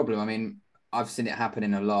biggest problem. I mean, I've seen it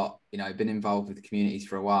happening a lot. You know, been involved with the communities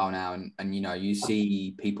for a while now, and you know, you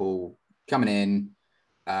see people coming in,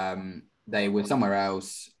 they were somewhere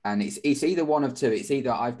else, and it's either one of two. It's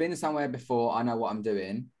either I've been somewhere before, I know what I'm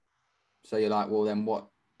doing, so you're like, well, then what?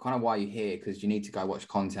 Kind of why you're here, because you need to go watch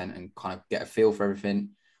content and kind of get a feel for everything,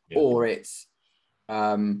 or it's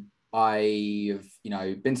I've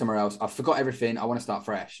been somewhere else, I've forgot everything, I want to start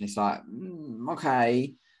fresh, and it's like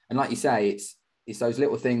okay. And like you say, it's those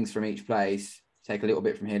little things from each place. Take a little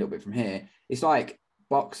bit from here, a little bit from here. It's like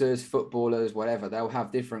boxers, footballers, whatever. They'll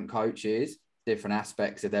have different coaches, different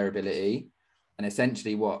aspects of their ability, and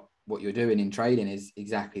essentially what you're doing in trading is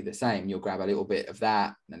exactly the same. You'll grab a little bit of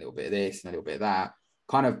that, and a little bit of this, and a little bit of that.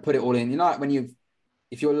 Kind of put it all in. You know, like when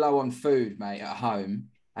if you're low on food, mate, at home,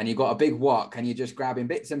 and you've got a big wok, and you're just grabbing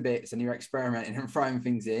bits and bits, and you're experimenting and throwing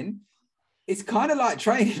things in. It's kind of like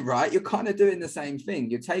training, right? You're kind of doing the same thing.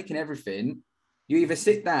 You're taking everything. You either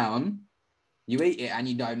sit down, you eat it, and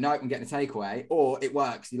you know, no, I'm getting a takeaway, or it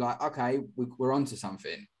works. You're like, okay, we're onto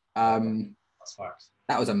something. That's facts.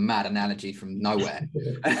 That was a mad analogy from nowhere.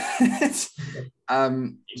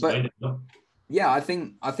 But yeah, I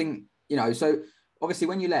think so obviously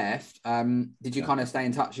when you left, did you kind of stay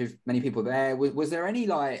in touch with many people there? Was there any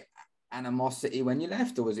like animosity when you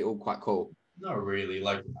left, or was it all quite cool? Not really.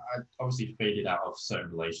 Like I obviously faded out of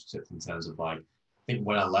certain relationships in terms of like, I think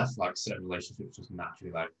when I left, like certain relationships just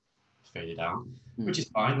naturally like faded out, which is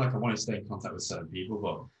fine. Like I want to stay in contact with certain people,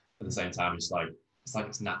 but at the same time, it's like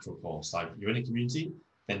natural course. Like you're in a community,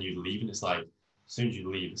 then you leave, and it's like as soon as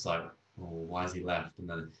you leave, it's like, oh, why has he left? And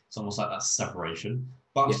then it's almost like that separation.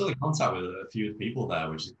 But I'm still in contact with a few people there,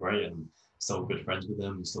 which is great, and still good friends with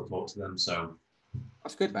them, and still talk to them. So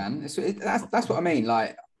that's good, man. That's what I mean.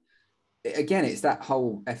 Like again, it's that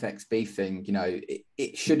whole FXB thing. You know,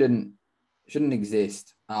 it shouldn't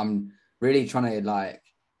exist. I'm really trying to like.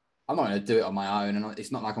 I'm not going to do it on my own, and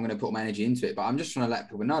it's not like I'm going to put my energy into it. But I'm just trying to let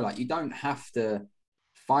people know, like, you don't have to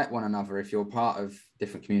fight one another if you're part of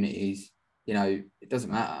different communities. You know, it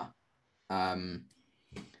doesn't matter. I'm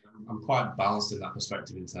quite balanced in that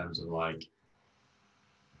perspective in terms of like,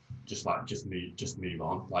 just move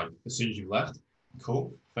on. Like as soon as you left,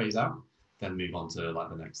 cool, phase out, then move on to like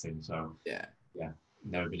the next thing. So Yeah. yeah,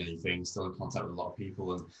 never been anything. Still in contact with a lot of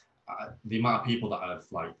people, and the amount of people that I've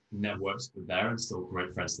like networked with there and still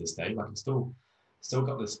great friends to this day. Like I'm still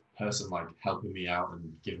got this person like helping me out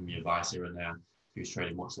and giving me advice here and there who's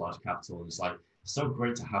trading much larger capital. And it's like so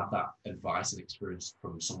great to have that advice and experience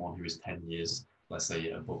from someone who is 10 years, let's say,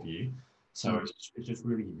 above you. So it's just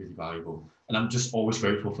really, really valuable. And I'm just always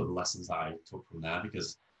grateful for the lessons that I took from there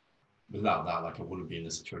because without that, like I wouldn't be in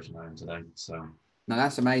the situation I am today. So No,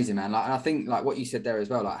 that's amazing, man. Like, and I think like what you said there as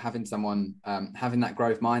well, like having someone, having that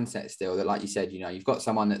growth mindset still that, like you said, you've got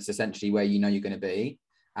someone that's essentially where you're going to be,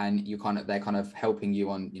 and they're kind of helping you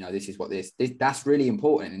on, this is what this that's really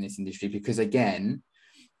important in this industry because again,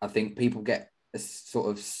 I think people get a sort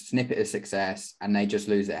of snippet of success and they just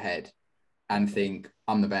lose their head and think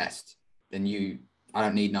I'm the best, and I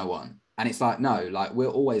don't need no one. And it's like, no, like we're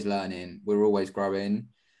always learning, we're always growing.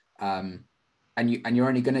 And you're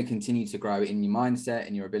only going to continue to grow in your mindset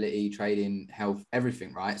and your ability, trading, health,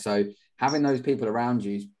 everything, right? So having those people around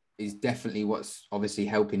you is definitely what's obviously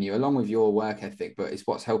helping you, along with your work ethic, but it's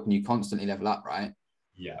what's helping you constantly level up, right?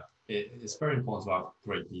 yeah, it's very important to have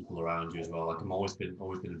great people around you as well. Like I'm always been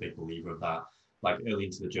a big believer of that. Like early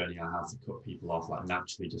into the journey, I had to cut people off, like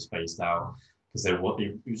naturally just spaced out because it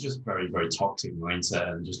was just very, very toxic mindset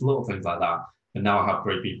and just little things like that. And now I have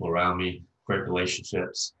great people around me, great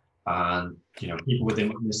relationships, and people within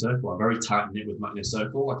my inner circle. I'm very tight knit with my inner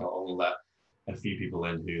circle. Like I'll only let a few people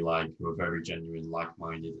in who are very genuine,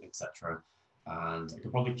 like-minded, etc. And I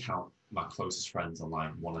could probably count my closest friends on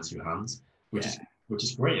like one or two hands, which Yeah. is which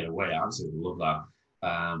is great in a way. I absolutely love that.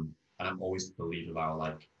 And I'm always a believer about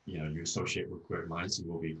like, you associate with great minds,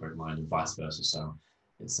 you will be a great mind and vice versa. So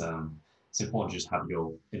it's important to just have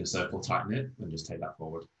your inner circle tight knit and just take that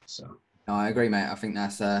forward. So No, I agree, mate. I think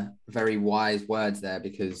that's very wise words there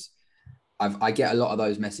because I get a lot of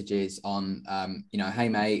those messages on, hey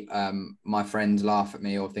mate, my friends laugh at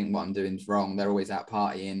me or think what I'm doing is wrong. They're always out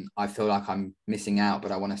partying. I feel like I'm missing out,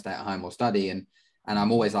 but I want to stay at home or study. And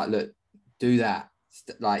I'm always like, look, do that.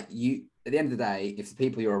 Like you, at the end of the day, if the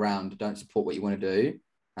people you're around don't support what you want to do,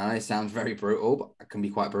 I know it sounds very brutal, but it can be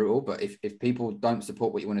quite brutal. But if people don't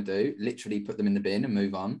support what you want to do, literally put them in the bin and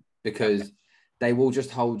move on because they will just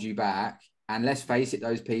hold you back. And let's face it,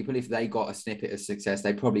 those people, if they got a snippet of success,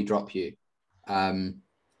 they probably drop you. So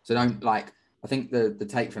don't like. I think the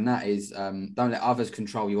take from that is don't let others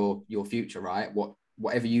control your future. Right?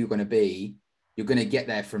 Whatever you're going to be, you're going to get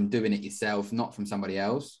there from doing it yourself, not from somebody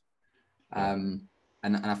else. And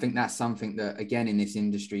I think that's something that again in this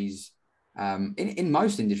industry's in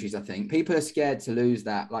most industries, I think people are scared to lose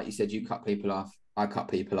that. Like you said, you cut people off, I cut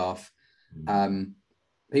people off.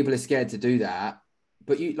 People are scared to do that,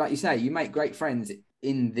 but like you say, you make great friends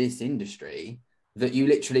in this industry that you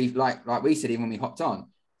literally like we said even when we hopped on,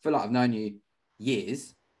 I feel like I've known you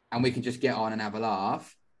years and we can just get on and have a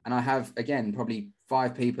laugh. And I have again probably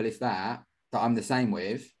 5 people, if that I'm the same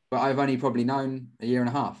with, but I've only probably known a year and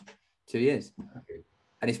a half, 2 years,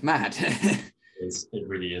 and it's mad. it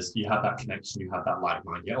really is. You have that connection, you have that like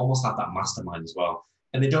mind, you almost have that mastermind as well.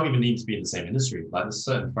 And they don't even need to be in the same industry. Like there's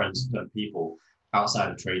certain friends, certain people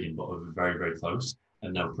outside of trading, but are very, very close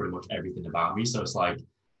and know pretty much everything about me. So it's like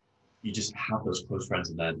you just have those close friends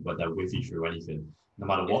in there where they're with you through anything. No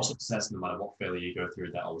matter what success, no matter what failure you go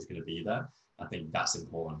through, they're always going to be there. I think that's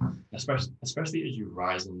important, especially as you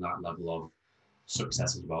rise on that level of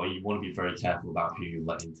success as well. You want to be very careful about who you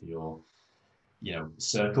let into your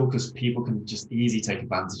circle because people can just easily take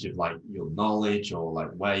advantage of like your knowledge or like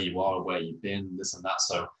where you are, where you've been, this and that.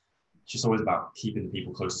 So it's just always about keeping the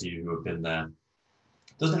people close to you who have been there.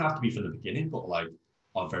 Doesn't have to be from the beginning, but like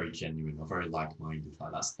are very genuine or very like-minded.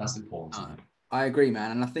 Like that's important to me. I agree,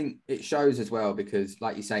 man. And I think it shows as well because,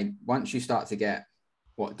 like you say, once you start to get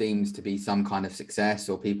what deems to be some kind of success,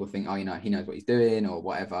 or people think, oh, he knows what he's doing or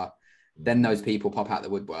whatever, then those people pop out the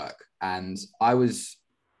woodwork. And I was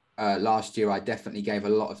last year, I definitely gave a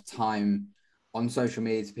lot of time on social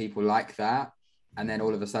media to people like that. And then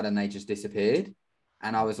all of a sudden they just disappeared.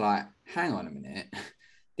 And I was like, hang on a minute,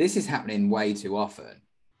 this is happening way too often.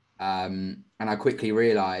 And I quickly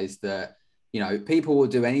realized that, people will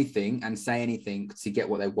do anything and say anything to get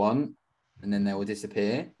what they want, and then they will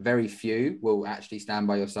disappear. Very few will actually stand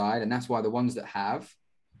by your side. And that's why the ones that have,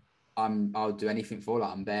 I'll do anything for.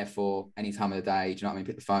 Like I'm there for any time of the day. Do you know what I mean?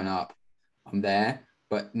 Pick the phone up, I'm there.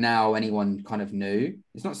 But now anyone kind of new,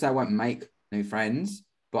 it's not to say I won't make new friends,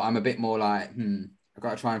 but I'm a bit more like, I've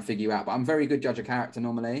got to try and figure you out. But I'm a very good judge of character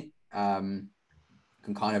normally. Can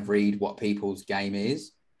kind of read what people's game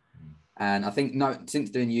is. And I think since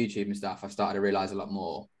doing YouTube and stuff, I've started to realize a lot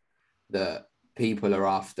more. that people are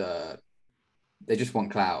after, they just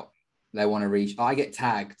want clout. They want to reach. I get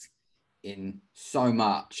tagged in so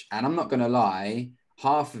much, and I'm not going to lie,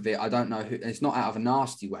 half of it, I don't know who, it's not out of a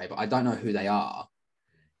nasty way, but I don't know who they are.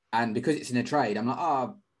 And because it's in a trade, I'm like,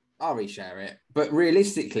 oh, I'll reshare it. But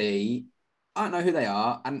realistically, I don't know who they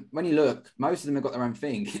are. And when you look, most of them have got their own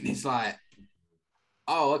thing. And it's like,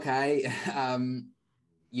 oh, okay.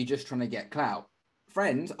 You're just trying to get clout.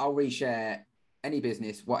 Friends, I'll reshare any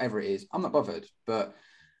business, whatever it is. I'm not bothered. But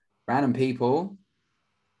random people,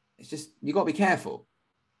 it's just, you got to be careful.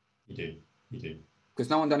 You do. Because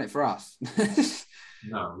no one done it for us.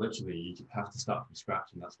 No, literally, you have to start from scratch,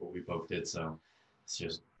 and that's what we both did. So it's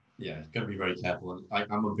just, yeah, you've got to be very careful. And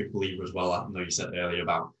I'm a big believer as well. I know you said earlier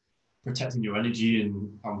about protecting your energy,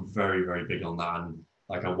 and I'm very, very big on that. And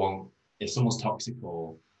like, if someone's toxic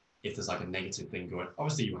or if there's like a negative thing going,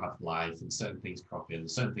 obviously you have life and certain things crop in,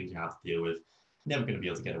 certain things you have to deal with. You're never going to be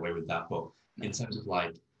able to get away with that. But in terms of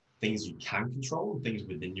like things you can control, things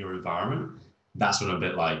within your environment, that's when I'm a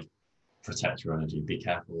bit like, protect your energy. Be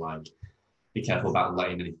careful about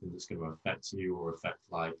letting anything that's going to affect you or affect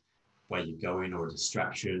like where you're going or a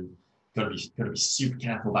distraction. Got to be super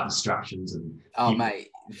careful about distractions and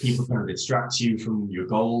people trying to distract you from your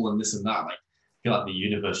goal and this and that. Like, I feel like the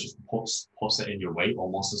universe just puts it in your way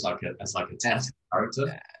almost as like a test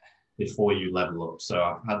character before you level up. So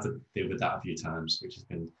I've had to deal with that a few times, which has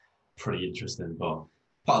been pretty interesting, but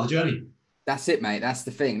part of the journey. That's it, mate. That's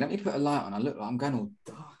the thing. Let me put a light on. I look like I'm going all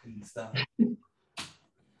dark and stuff.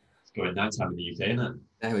 It's going nighttime in the UK, isn't it?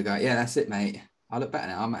 There we go. Yeah, that's it, mate. I look better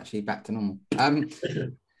now. I'm actually back to normal.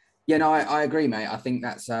 Yeah, no, I agree, mate. I think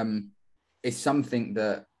that's it's something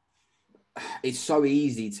that it's so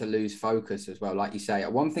easy to lose focus as well. Like you say,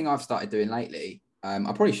 one thing I've started doing lately,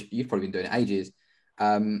 you've probably been doing it ages.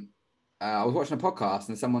 I was watching a podcast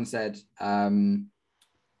and someone said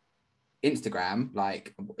Instagram,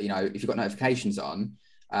 like, you know, if you've got notifications on,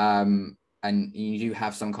 and you do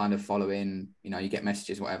have some kind of following, you know, you get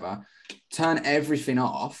messages, whatever, turn everything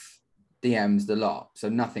off, DMs, the lot, so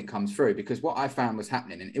nothing comes through. Because what I found was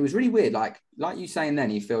happening, and it was really weird, like you saying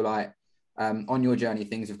then, you feel like on your journey,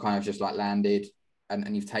 things have kind of just like landed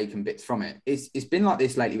and you've taken bits from it. It's been like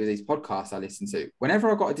this lately with these podcasts I listen to.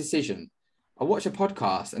 Whenever I've got a decision, I watch a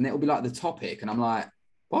podcast and it'll be like the topic, and I'm like,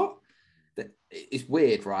 what? It's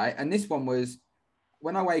weird, right? And this one was,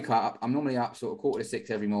 when I wake up, I'm normally up sort of 5:45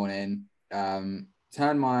 every morning,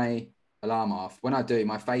 turn my alarm off. When I do,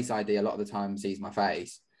 my Face ID a lot of the time sees my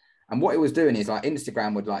face. And what it was doing is like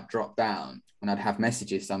Instagram would like drop down and I'd have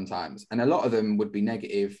messages sometimes. And a lot of them would be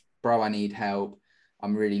negative. Bro, I need help.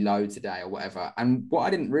 I'm really low today or whatever. And what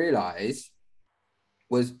I didn't realize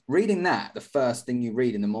was reading that, the first thing you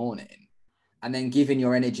read in the morning, and then giving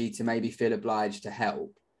your energy to maybe feel obliged to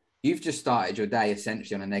help. You've just started your day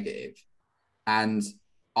essentially on a negative. And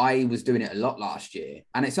I was doing it a lot last year,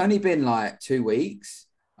 and it's only been like 2 weeks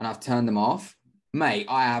and I've turned them off. Mate,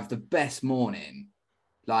 I have the best morning.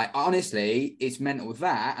 Like, honestly, it's mental with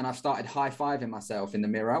that. And I've started high-fiving myself in the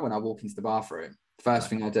mirror when I walk into the bathroom. First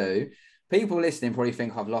thing I do. People listening probably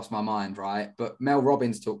think I've lost my mind, right? But Mel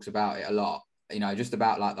Robbins talks about it a lot, you know, just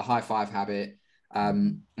about like the high five habit,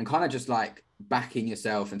 and kind of just like backing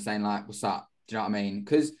yourself and saying like, what's up? Do you know what I mean?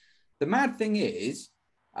 Because the mad thing is,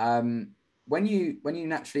 when you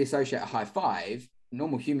naturally associate a high five,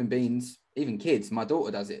 normal human beings, even kids, my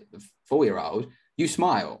daughter does it, the 4-year-old, you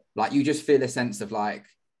smile, like you just feel a sense of like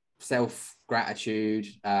self-gratitude.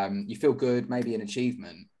 You feel good, maybe an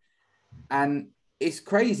achievement. And it's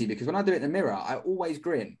crazy because when I do it in the mirror, I always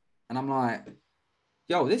grin and I'm like,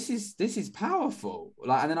 yo, this is powerful.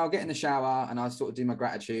 Like, and then I'll get in the shower and I'll sort of do my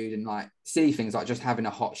gratitude and like see things like just having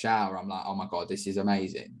a hot shower. I'm like, oh my God, this is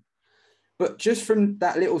amazing. But just from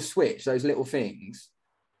that little switch, those little things,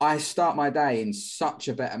 I start my day in such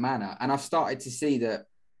a better manner. And I've started to see that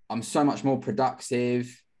I'm so much more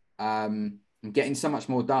productive. I'm getting so much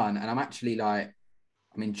more done. And I'm actually like,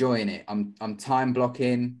 I'm enjoying it. I'm time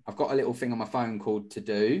blocking. I've got a little thing on my phone called To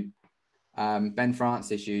Do. Ben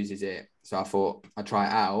Francis uses it. So I thought I'd try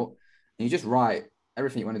it out. And you just write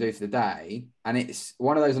everything you want to do for the day. And it's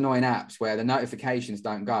one of those annoying apps where the notifications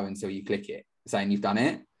don't go until you click it, saying you've done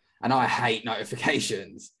it. And I hate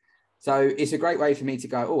notifications. So it's a great way for me to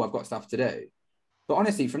go, oh, I've got stuff to do. But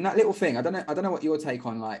honestly, from that little thing, I don't know what your take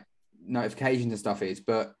on like notifications and stuff is,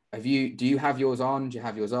 but do you have yours on? Do you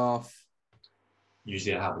have yours off?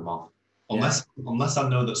 Usually I have them off. Unless I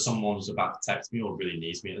know that someone's about to text me or really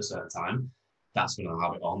needs me at a certain time, that's when I'll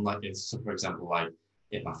have it on. Like, so for example, like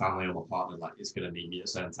if my family or my partner like is going to need me at a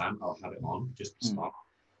certain time, I'll have it on, just be smart.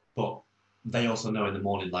 But they also know in the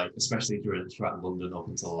morning, like especially throughout London up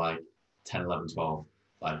until like 10, 11, 12,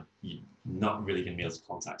 like you're not really going to be able to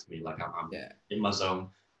contact me. Like I'm Yeah. in my zone,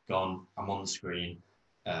 gone, I'm on the screen,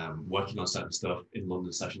 working on certain stuff in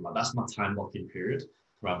London session. Like that's my time blocking period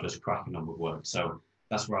where I'm just cracking on with work. So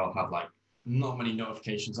that's where I'll have like not many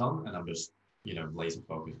notifications on, and I'm just, you know, laser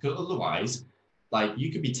focused. Because otherwise, like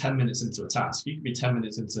you could be 10 minutes into a task, you could be 10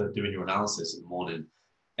 minutes into doing your analysis in the morning,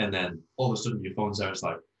 and then all of a sudden your phone's there, it's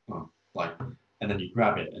like, oh, like, and then you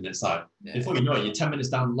grab it, and it's like, before you know it, you're 10 minutes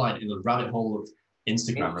down the line in the rabbit hole of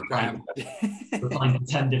Instagram, replying to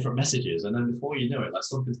 10 different messages. And then before you know it, like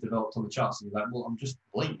something's developed on the charts, and you're like, well, I'm just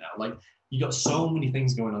late now. Like, you got so many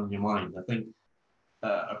things going on in your mind. I think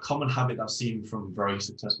a common habit I've seen from very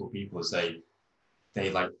successful people is they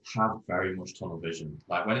like have very much tunnel vision.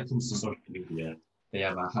 Like when it comes to social media, they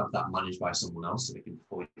either have that managed by someone else so they can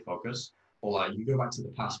fully focus, or like you go back to the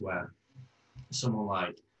past where someone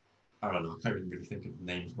like, I don't know, I can't even really think of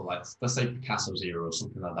names, but like let's say Picasso's era or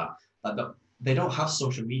something like that. Like they don't have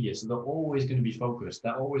social media, so they're always going to be focused.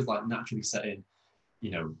 They're always like naturally setting, you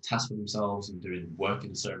know, tasks for themselves and doing work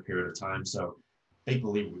in a certain period of time. So they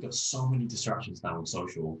believe we've got so many distractions now on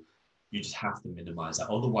social. You just have to minimize that.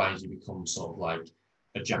 Otherwise, you become sort of like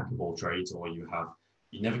a jack of all trades, or you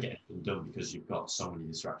never get anything done because you've got so many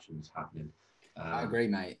distractions happening. I agree,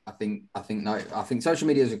 mate. I think social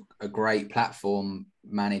media is a great platform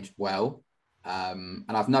managed well. And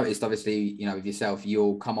I've noticed, obviously, you know, with yourself,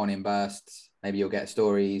 you'll come on in bursts. Maybe you'll get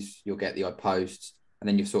stories, you'll get the odd posts, and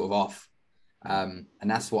then you're sort of off. And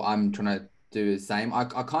that's what I'm trying to do the same. I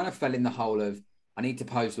kind of fell in the hole of I need to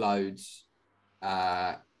post loads,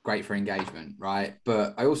 great for engagement, right?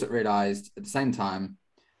 But I also realized at the same time,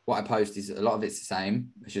 what I post is a lot of it's the same.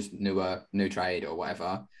 It's just new trade or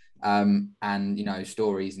whatever. And you know,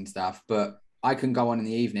 stories and stuff. But I can go on in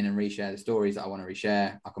the evening and reshare the stories that I want to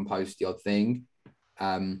reshare. I can post the odd thing.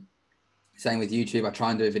 Same with YouTube. I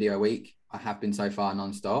try and do a video a week. I have been so far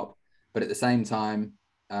non-stop, but at the same time,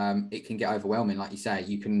 it can get overwhelming. Like you say,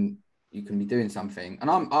 you can be doing something, and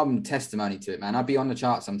I'm testimony to it, man. I'd be on the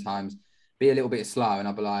chart sometimes, be a little bit slow, and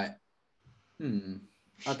I'll be like,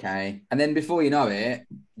 okay. And then before you know it,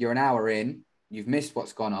 you're an hour in, you've missed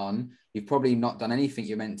what's gone on, you've probably not done anything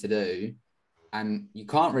you're meant to do, and you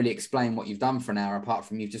can't really explain what you've done for an hour apart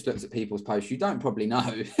from you've just looked at people's posts you don't probably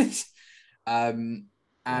know.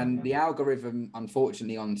 And the algorithm,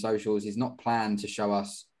 unfortunately, on socials is not planned to show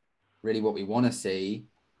us really what we want to see.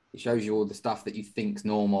 It shows you all the stuff that you think's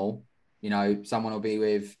normal. You know, someone will be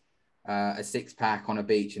with a 6-pack on a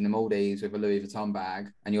beach in the Maldives with a Louis Vuitton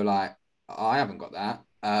bag, and you're like, I haven't got that.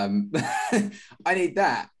 I need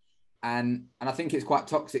that. And I think it's quite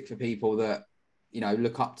toxic for people that, you know,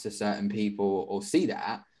 look up to certain people or see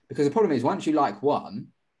that, because the problem is once you like one,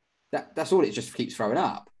 that's all it just keeps throwing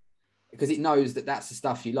up, because it knows that that's the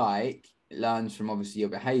stuff you like. It learns from obviously your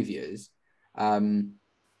behaviors.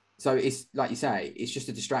 So it's like you say, it's just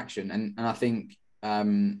a distraction. And I think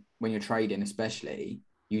when you're trading, especially,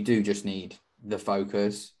 you do just need the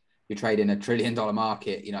focus. You're trading $1 trillion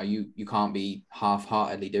market. You know, you can't be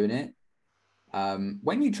half-heartedly doing it.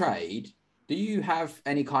 When you trade, do you have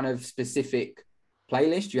any kind of specific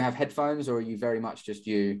playlist? Do you have headphones, or are you very much just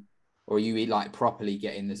you, or you like properly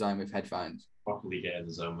get in the zone with headphones? Properly get in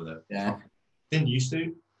the zone with it. Yeah. Didn't used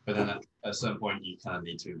to, but then at a certain point you kind of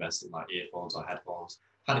need to invest in like earphones or headphones.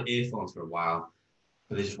 Had earphones for a while,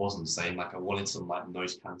 but it just wasn't the same. Like I wanted some like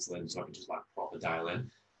noise cancelling so I could just like proper dial in.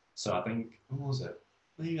 So I think, what was it?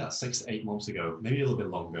 Maybe about 6 to 8 months ago, maybe a little bit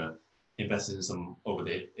longer, invested in some over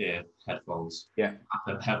the ear headphones. Yeah.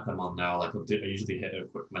 I have them on now. Like I usually hit a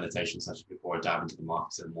quick meditation session before I dive into the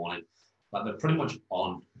markets in the morning. Like they're pretty much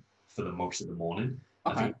on for the most of the morning.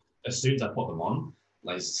 Okay. I think as soon as I put them on,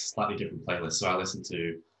 like it's a slightly different playlist. So I listen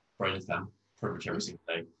to Brain FM pretty much every single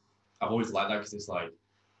day. I've always liked that because it's like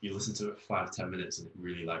you listen to it for 5 to 10 minutes and it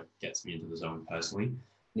really like gets me into the zone personally.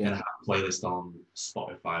 Yeah. And I have a playlist on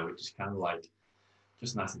Spotify, which is kind of like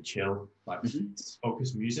just nice and chill, like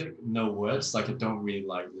focused music, no words. Like I don't really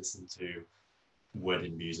like listen to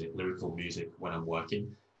worded music, lyrical music when I'm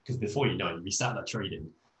working, because before you know it, you sat there trading,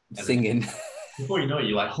 singing. Before you know it,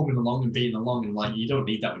 you're like humming along and beating along, and like you don't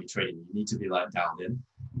need that when you're trading. You need to be like dialed in,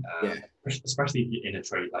 especially if you're in a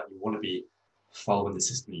trade. Like you want to be following the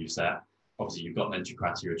system you've set. Obviously, you've got an entry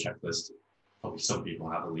criteria checklist. Probably some people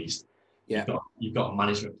have at least. Yeah. You've got a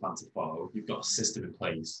management plan to follow. You've got a system in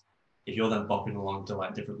place. If you're then bopping along to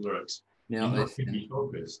like different lyrics, you're not going to be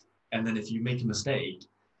focused. And then if you make a mistake,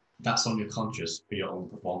 that's on your conscious for your own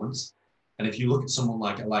performance. And if you look at someone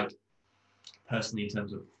like personally in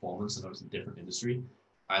terms of performance, and obviously different industry,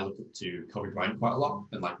 I look up to Kobe Bryant quite a lot,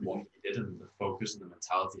 and like what he did and the focus and the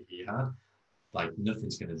mentality he had. Like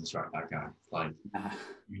nothing's going to distract that guy. Like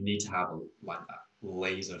you need to have like that.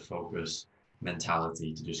 laser focus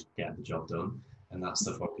mentality to just get the job done. And that's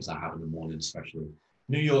the focus I have in the morning, especially.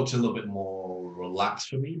 New York's a little bit more relaxed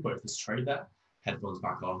for me, but if there's trade there, headphones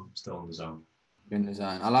back on, still in the zone. In the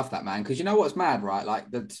zone. I love that, man. Because you know what's mad, right? Like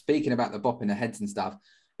speaking about the bopping the heads and stuff.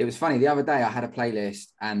 It was funny. The other day I had a playlist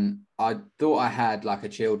and I thought I had like a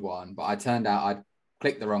chilled one, but I turned out I'd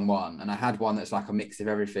clicked the wrong one. And I had one that's like a mix of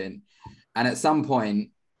everything. And at some point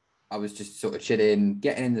I was just sort of chilling,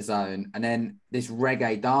 getting in the zone. And then this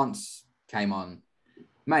reggae dance came on.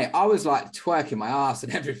 Mate, I was like twerking my ass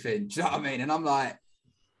and everything. Do you know what I mean? And I'm like,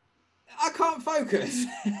 I can't focus.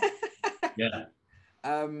 Yeah.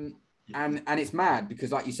 And it's mad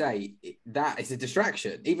because, like you say, that is a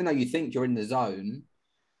distraction. Even though you think you're in the zone,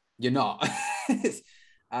 you're not.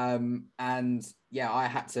 And yeah, I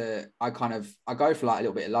go for like a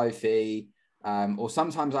little bit of lo-fi, or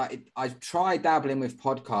sometimes I try dabbling with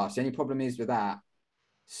podcasts. The only problem is with that,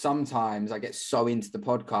 sometimes I get so into the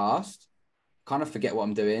podcast, kind of forget what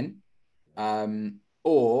I'm doing.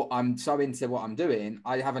 Or I'm so into what I'm doing,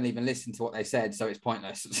 I haven't even listened to what they said, so it's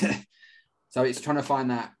pointless. So it's trying to find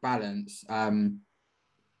that balance.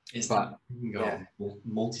 It's but that yeah,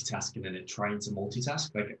 multitasking and trying to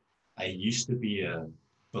multitask. Like I used to be a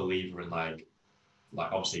believer in like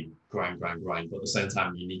obviously grind, but at the same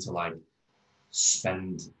time you need to like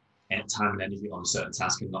spend time and energy on a certain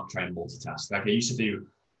task and not try and multitask. Like I used to do,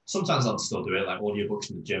 sometimes I'll still do it, like audiobooks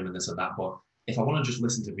in the gym and this and that. But if I want to just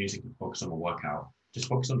listen to music and focus on my workout, just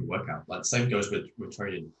focus on your workout. Like the same goes with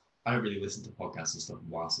trading. I don't really listen to podcasts and stuff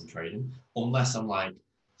whilst I'm trading, unless I'm like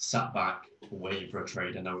sat back waiting for a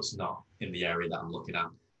trade. I know it's not in the area that I'm looking at.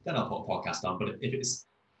 Then I'll put a podcast on. But if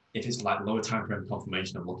it's like lower time frame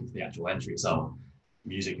confirmation, I'm looking for the actual entry itself.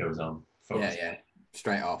 Music goes on. Focus. yeah,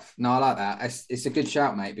 straight off. No, I like that. It's a good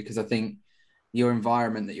shout, mate, because I think your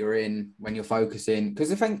environment that you're in when you're focusing, because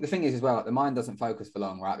the thing is as well, like the mind doesn't focus for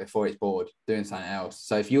long, right? Before it's bored doing something else.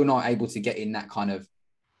 So if you're not able to get in that kind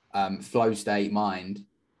of flow state mind,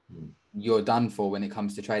 you're done for when it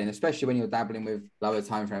comes to trading, especially when you're dabbling with lower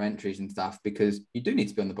time frame entries and stuff, because you do need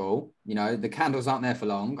to be on the ball. You know, the candles aren't there for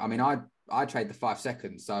long. I mean, I trade the 5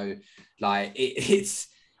 seconds, so like it's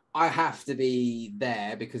I have to be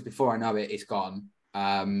there because before I know it, it's gone.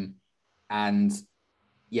 And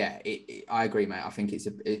yeah, I agree, mate. I think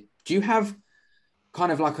do you have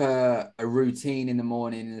kind of like a routine in the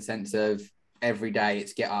morning in the sense of every day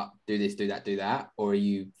it's get up, do this, do that, do that, or are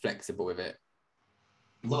you flexible with it?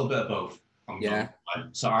 A little bit of both. Yeah.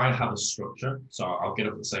 So I have a structure. So I'll get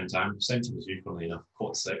up at the same time as you, funnily enough,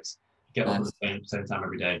 5:45. Get up at Nice. the same time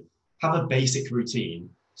every day. Have a basic routine.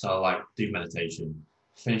 So I like do meditation,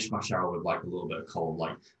 finish my shower with like a little bit of cold,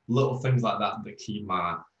 like little things like that that keep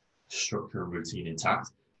my structure and routine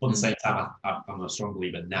intact. But at the same time, I'm a strong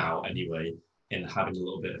believer now anyway in having a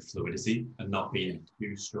little bit of fluidity and not being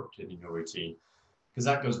too structured in your routine, because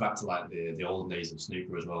that goes back to like the olden days of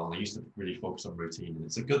snooker as well. And I used to really focus on routine, and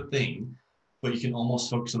it's a good thing, but you can almost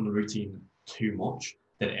focus on the routine too much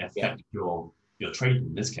that it affects your trading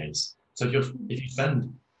in this case. So if you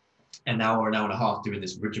spend an hour and a half doing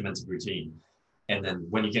this regimented routine, and then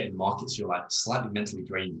when you get in markets, you're like slightly mentally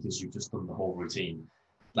drained because you've just done the whole routine.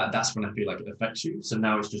 Like that's when I feel like it affects you. So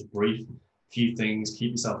now it's just brief, few things,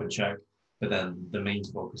 keep yourself in check, but then the main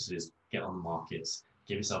focus is get on the markets,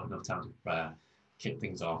 give yourself enough time to prepare, kick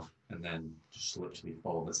things off, and then just literally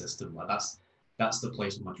follow the system. Like that's the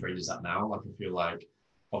place where my trade is at now. Like I feel like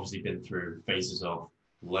obviously been through phases of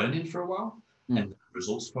learning for a while and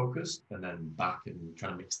results focused, and then back and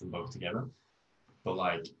trying to mix them both together. But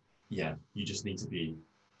like, yeah, you just need to be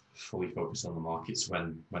fully focused on the markets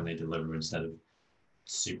when they deliver instead of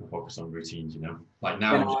super focused on routines. You know, like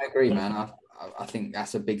now. Yeah, no, I agree, man. I think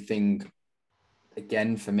that's a big thing.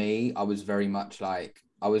 Again, for me, I was very much like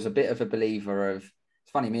I was a bit of a believer of.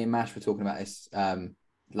 It's funny, me and Mash were talking about this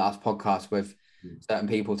last podcast with certain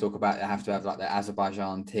people talk about they have to have like the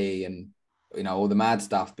Azerbaijan tea and all the mad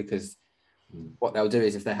stuff because what they'll do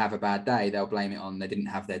is if they have a bad day, they'll blame it on they didn't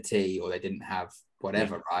have their tea or they didn't have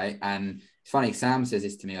whatever, right? And it's funny, Sam says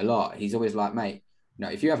this to me a lot. He's always like, mate,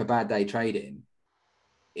 if you have a bad day trading,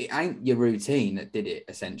 it ain't your routine that did it,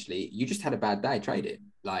 essentially. You just had a bad day trading.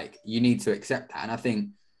 Like, you need to accept that. And I think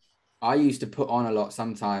I used to put on a lot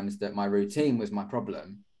sometimes that my routine was my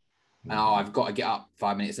problem. And I've got to get up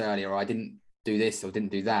 5 minutes earlier, or I didn't do this or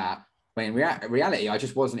didn't do that. But in reality, I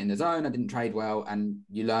just wasn't in the zone. I didn't trade well. And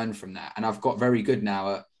you learn from that. And I've got very good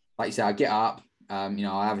now at, like you say, I get up, I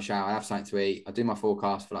have a shower, I have something to eat. I do my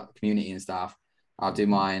forecast for like the community and stuff. I'll do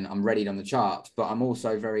mine. I'm ready on the charts, but I'm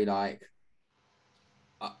also very like,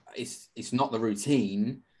 it's not the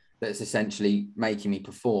routine that's essentially making me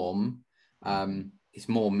perform. It's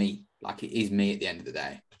more me. Like it is me at the end of the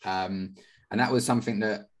day. And that was something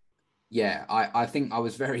that, yeah, I think I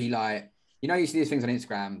was very like, you know, you see these things on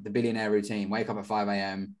Instagram, the billionaire routine, wake up at 5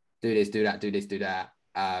 a.m., do this, do that, do this, do that.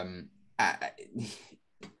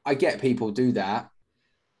 I get people do that,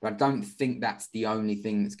 but I don't think that's the only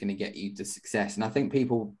thing that's going to get you to success. And I think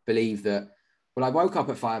people believe that, well, I woke up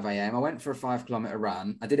at 5 a.m., I went for a 5 kilometer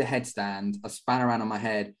run, I did a headstand, I span around on my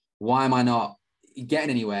head. Why am I not getting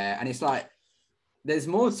anywhere? And it's like, there's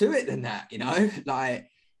more to it than that, you know, like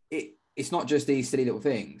it's not just these silly little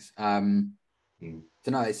things. So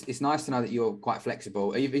no, it's nice to know that you're quite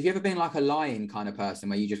flexible. Have you ever been like a lying kind of person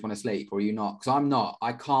where you just want to sleep, or are you not? Because I'm not.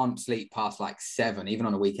 I can't sleep past like 7, even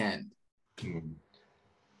on a weekend.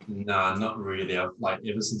 Nah, not really. Like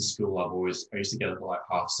ever since school, I used to get up at like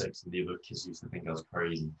 6:30, and the other kids used to think I was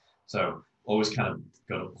crazy. So always kind of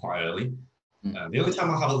got up quite early. The only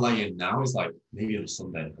time I have a lay-in now is like maybe on a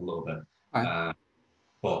Sunday, a little bit. Right.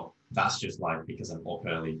 But that's just like because I'm up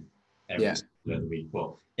early every Yeah. day of the week.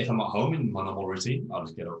 But if I'm at home in my normal routine, I'll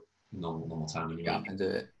just get up normal time in the week. And do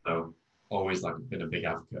it. So always like been a big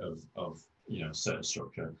advocate of certain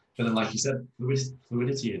structure. But then like you said,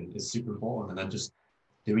 fluidity is super important, and then just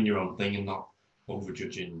doing your own thing and not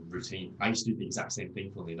overjudging routine. I used to do the exact same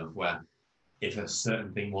thing, funnily enough, where if a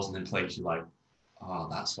certain thing wasn't in place, you're like, oh,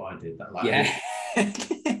 that's why I did that. Like, Yeah.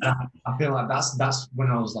 I feel like that's when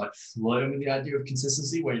I was like flirting with the idea of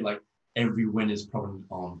consistency, where you're like every win is probably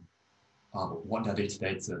on, oh, but what did I do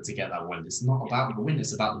today to get that win? It's not about the win,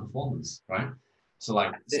 it's about the performance, right? So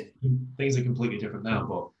like things are completely different now,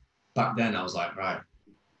 but back then I was like, right,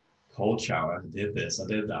 cold shower, I did this, I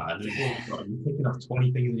did that. And you're picking up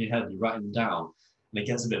 20 things in your head, you're writing them down, and it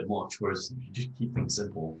gets a bit much, whereas if you just keep things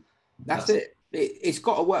simple. That's it. It's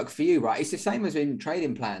got to work for you, right? It's the same as in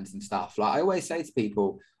trading plans and stuff. Like I always say to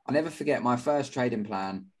people, I'll never forget my first trading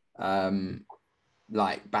plan,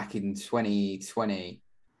 like back in 2020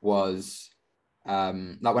 was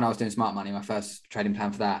like when I was doing smart money, my first trading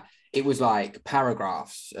plan for that, it was like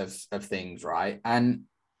paragraphs of things, right? And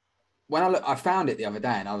when I found it the other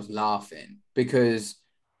day and I was laughing because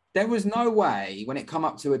there was no way when it come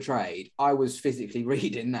up to a trade, I was physically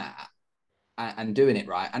reading that and doing it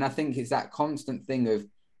right. And I think it's that constant thing of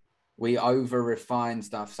we over refine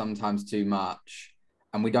stuff sometimes too much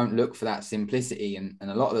and we don't look for that simplicity. And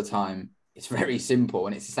a lot of the time it's very simple,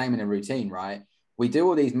 and it's the same in a routine, right? We do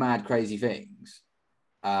all these mad, crazy things.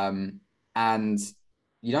 And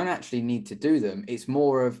you don't actually need to do them. It's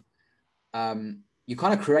more of you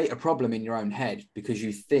kind of create a problem in your own head because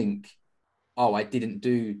you think, oh, I didn't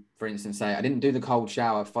do, for instance, say I didn't do the cold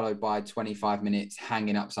shower followed by 25 minutes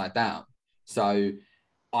hanging upside down. So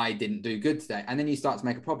I didn't do good today. And then you start to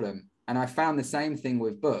make a problem. And I found the same thing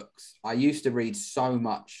with books. I used to read so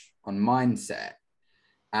much on mindset.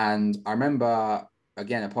 And I remember,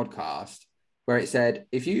 again, a podcast where it said,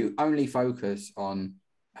 if you only focus on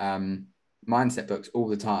mindset books all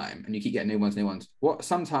the time and you keep getting new ones, what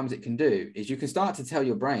sometimes it can do is you can start to tell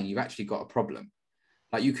your brain you've actually got a problem.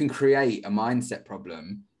 Like you can create a mindset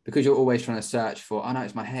problem because you're always trying to search for, oh no,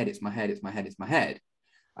 it's my head, it's my head, it's my head, it's my head.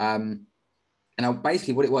 And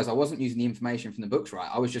basically what it was, I wasn't using the information from the books right.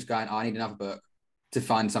 I was just going, oh, I need another book to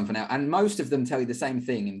find something else. And most of them tell you the same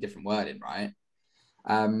thing in different wording, right?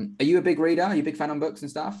 Are you a big reader? Are you a big fan on books and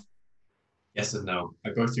stuff? Yes and no. I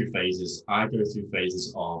go through phases. I go through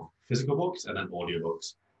phases of physical books and then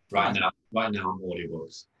audiobooks. Right now I'm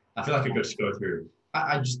audiobooks. I feel like I could just go through.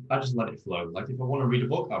 I just let it flow. Like if I want to read a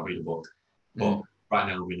book, I'll read a book. But right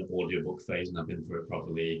now I'm in an audiobook phase, and I've been through it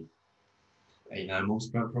probably 8-9 months,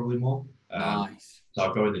 probably more. Nice. So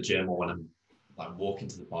I'll go in the gym, or when I'm like walking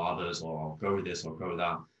to the barbers, or I'll go with this or go with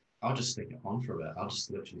that. I'll just stick it on for a bit. I'll just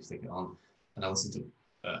literally stick it on, and I listen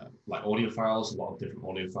to like audio files, a lot of different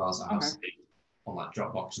audio files I have on like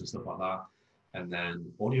Dropbox and stuff like that, and then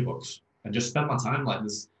audiobooks, and just spend my time. Like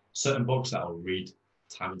there's certain books that I'll read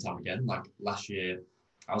time and time again. Like last year,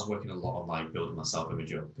 I was working a lot on like building my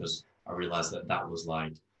self-image up because I realized that was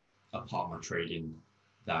like a part of my trading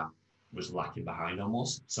that was lacking behind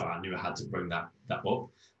almost. So I knew I had to bring that up.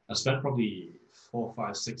 I spent probably 4,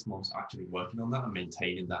 5, 6 months actually working on that and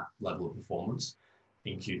maintaining that level of performance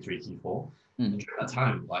in Q3, Q4. And during that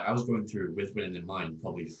time, like I was going through with winning in mind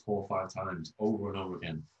probably 4 or 5 times over and over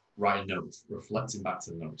again, writing notes, reflecting back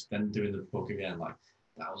to the notes, then doing the book again. Like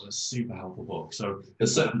that was a super helpful book. So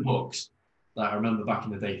there's certain books that I remember back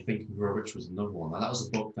in the day, Think and Grow Rich was another one. And that was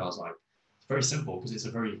a book that I was like, it's very simple because it's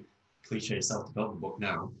a very cliche self-development book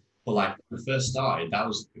now. But like when I first started, that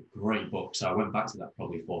was a great book. So I went back to that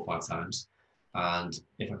probably 4 or 5 times. And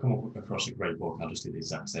if I come up across a great book, I'll just do the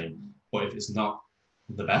exact same. But if it's not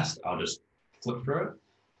the best, I'll just flip through it.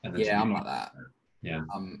 And then I'm like that. Yeah.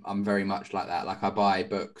 I'm very much like that. Like I buy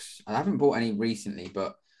books. I haven't bought any recently,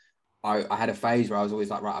 but I had a phase where I was always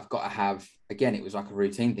like, right, I've got to have, again, it was like a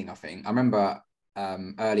routine thing, I think. I remember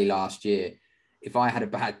early last year, if I had a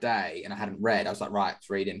bad day and I hadn't read, I was like, right, it's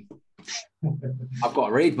reading. I've got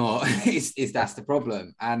to read more. That's the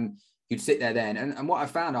problem. And you'd sit there then. And what I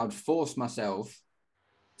found, I would force myself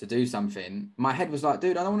to do something. My head was like,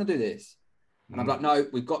 dude, I don't want to do this. And I'm like, no,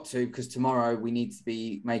 we've got to, because tomorrow we need to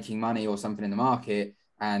be making money or something in the market.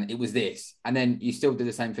 And it was this. And then you still do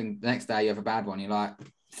the same thing the next day. You have a bad one. You're like,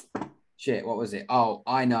 shit, what was it? Oh,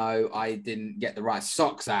 I know, I didn't get the right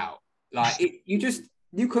socks out. Like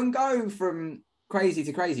you can go from crazy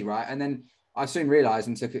to crazy, right? And then I soon realized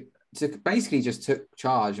and basically just took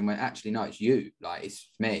charge and went, actually, no, it's you. Like it's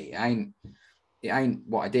me. It ain't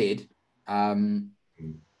what I did.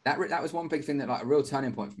 That was one big thing, that like a real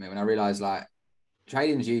turning point for me, when I realized like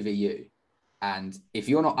trading is UVU. And if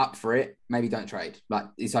you're not up for it, maybe don't trade. Like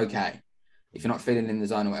it's okay if you're not feeling in the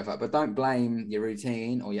zone or whatever, but don't blame your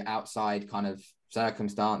routine or your outside kind of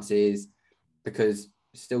circumstances, because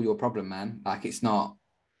it's still your problem, man. Like it's not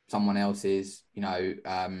someone else's, yeah,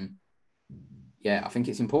 I think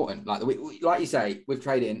it's important. Like you say, with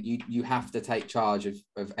trading, you have to take charge of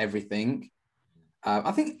everything.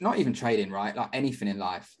 I think not even trading, right? Like anything in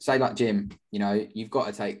life, say like gym, you've got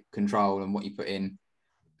to take control on what you put in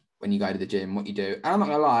when you go to the gym, what you do. And I'm not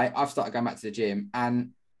gonna lie, I've started going back to the gym, and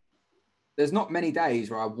there's not many days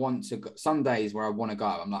where I want to go. Some days where I want to go,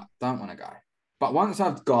 I'm like, don't want to go. But once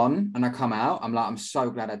I've gone and I come out, I'm like, I'm so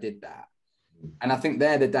glad I did that. And I think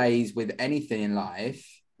they're the days with anything in life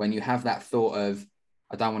when you have that thought of,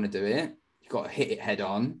 I don't want to do it. You've got to hit it head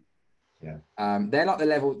on. Yeah. They're like the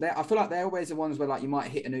level. I feel like they're always the ones where like you might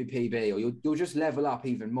hit a new PB, or you'll just level up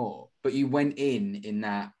even more. But you went in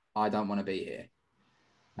that I don't want to be here.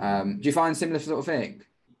 Do you find similar sort of thing?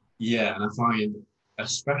 Yeah, and I find,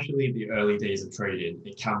 especially in the early days of trading,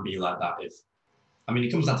 it can be like that. I mean,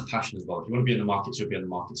 it comes down to passion as well. If you want to be in the markets, you'll be in the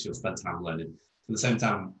markets, you'll spend time learning. At the same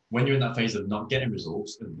time, when you're in that phase of not getting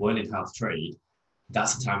results and learning how to trade,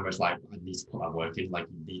 that's the time where it's like, I need to put that work in. Like,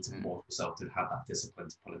 you need to force yourself to have that discipline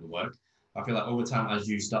to put in the work. I feel like over time, as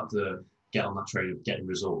you start to get on that trade of getting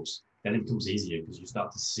results, then it becomes easier because you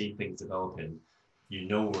start to see things developing. You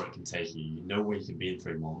know where it can take you. You know where you can be in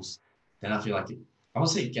 3 months. Then I feel like I won't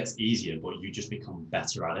say it gets easier, but you just become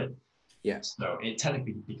better at it. Yeah. So it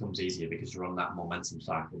technically becomes easier because you're on that momentum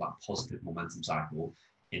cycle, that positive momentum cycle,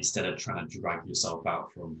 instead of trying to drag yourself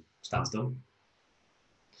out from standstill.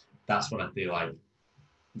 That's when I feel like,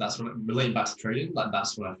 relating back to trading, like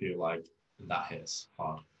that's when I feel like that hits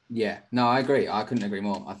hard. Yeah. No, I agree. I couldn't agree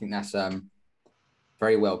more. I think that's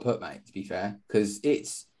very well put, mate, to be fair, because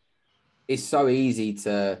it's so easy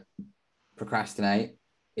to procrastinate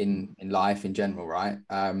in life in general, right?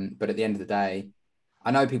 But at the end of the day,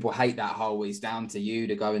 I know people hate that whole it's down to you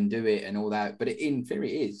to go and do it and all that, but in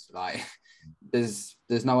theory it is. Like there's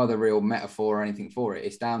no other real metaphor or anything for it.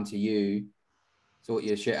 It's down to you, sort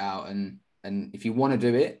your shit out, and if you want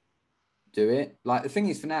to do it, do it. Like the thing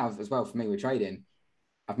is, for now as well, for me with trading,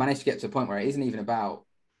 I've managed to get to a point where it isn't even about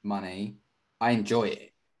money. I enjoy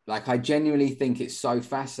it. Like I genuinely think it's so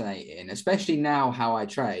fascinating, especially now how I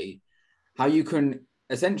trade, how you can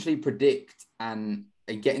essentially predict and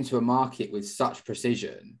get into a market with such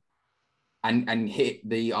precision and hit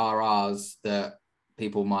the RRs that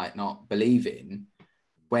people might not believe in.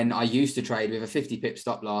 When I used to trade with a 50 pip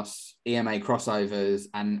stop loss, EMA crossovers,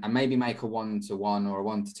 and maybe make a 1-to-1 or a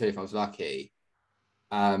 1-to-2 if I was lucky.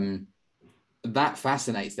 That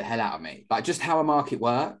fascinates the hell out of me. Like just how a market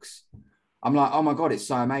works. I'm like, oh my God, it's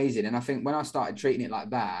so amazing. And I think when I started treating it like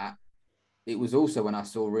that, it was also when I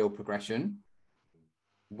saw real progression.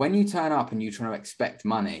 When you turn up and you try to expect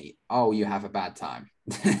money, oh, you have a bad time.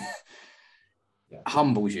 Yeah.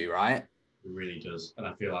 Humbles you, right? It really does. And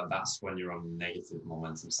I feel like that's when you're on a negative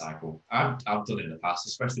momentum cycle. I've done it in the past,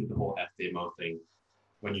 especially with the whole FDMO thing.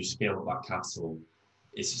 When you scale up that capital,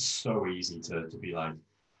 it's so easy to be like,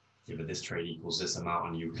 yeah, but this trade equals this amount,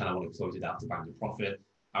 and you kind of want to close it out to bank a profit.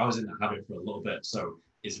 I was in that habit for a little bit, so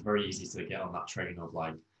it's very easy to get on that train of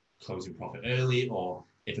like closing profit early, or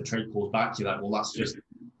if a trade pulls back, you're like, well, that's just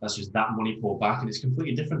that money pulled back, and it's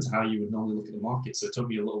completely different to how you would normally look at the market. So it took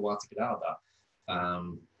me a little while to get out of that.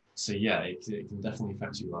 So yeah, it can definitely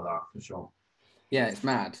affect you like that for sure. Yeah, it's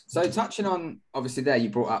mad. So touching on, obviously there you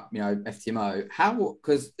brought up, FTMO,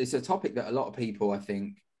 because it's a topic that a lot of people, I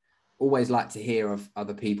think, always like to hear of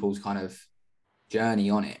other people's kind of journey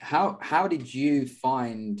on it. How did you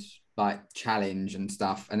find like challenge and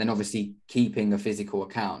stuff? And then obviously keeping a physical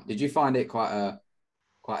account. Did you find it quite a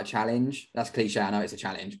challenge? That's cliche. I know it's a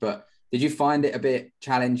challenge, but did you find it a bit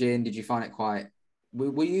challenging? Did you find it quite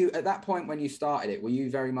were you at that point when you started it? Were you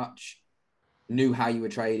very much knew how you were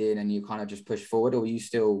trading and you kind of just pushed forward, or were you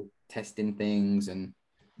still testing things? And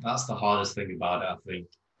That's the hardest thing about it, I think,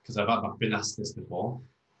 because I've been asked this before.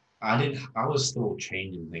 I was still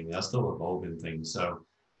changing things. I was still evolving things. So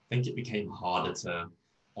I think it became harder to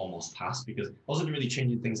almost pass because I wasn't really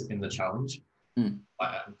changing things in the challenge.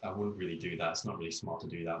 I wouldn't really do that. It's not really smart to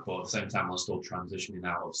do that. But at the same time, I was still transitioning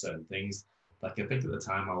out of certain things. Like I think at the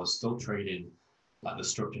time, I was still trading like the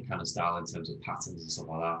structured kind of style in terms of patterns and stuff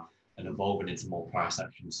like that, and evolving into more price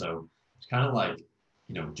action. So it's kind of like,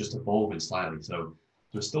 just evolving slightly. So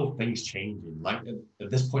there's still things changing. Like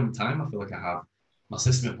at this point in time, I feel like I have my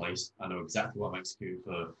system in place. I know exactly what I'm executing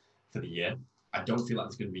for the year. I don't feel like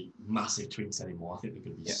there's going to be massive tweaks anymore. I think there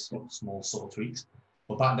could be small sort of tweaks.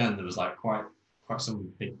 But back then there was like quite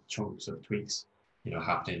some big chunks of tweaks,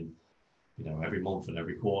 happening, every month and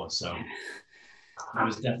every quarter. So there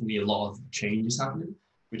was definitely a lot of changes happening,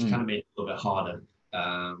 which kind of made it a little bit harder.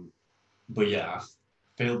 But yeah, I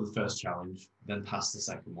failed the first challenge, then passed the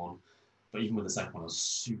second one. But even with the second one, I was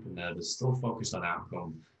super nervous, still focused on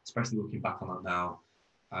outcome, especially looking back on it now.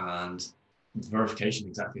 And verification,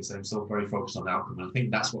 exactly the same, still very focused on outcome. And I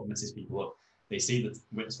think that's what messes people up. They see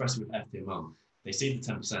that, especially with FTMO, they see the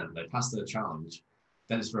 10%, they pass the challenge,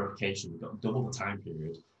 then it's verification, we've got double the time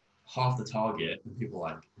period, half the target, and people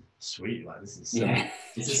are like, sweet, like this is silly.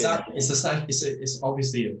 It's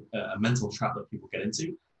obviously a mental trap that people get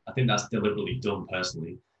into. I think that's deliberately done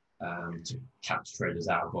personally to catch traders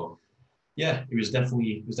out. But yeah, it was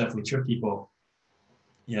definitely tricky. But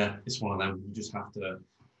yeah, it's one of them. You just have to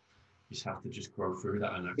just grow through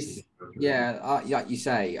that and actually go through it. Like you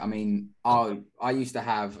say, I mean, I used to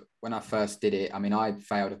have, when I first did it, I mean, I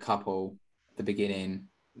failed a couple at the beginning.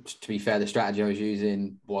 To be fair, the strategy I was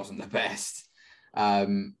using wasn't the best.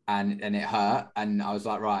 And it hurt. And I was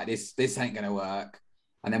like, right, this ain't gonna work.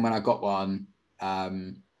 And then when I got one,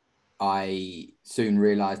 I soon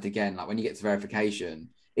realized again, like when you get to verification,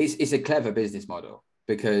 it's a clever business model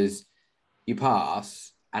because you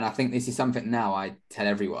pass. And I think this is something now I tell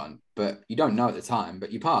everyone, but you don't know at the time,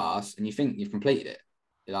 but you pass and you think you've completed it.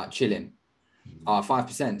 You're like chilling.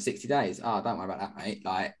 5%, 60 days. Don't worry about that, mate.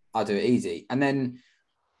 Like I'll do it easy. And then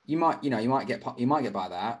you might get by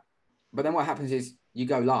that. But then what happens is you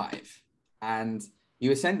go live and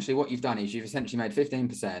what you've done is you've essentially made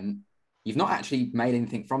 15%. You've not actually made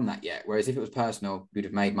anything from that yet. Whereas if it was personal, you'd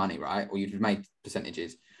have made money, right? Or you'd have made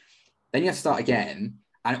percentages. Then you have to start again.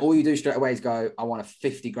 And all you do straight away is go, I want a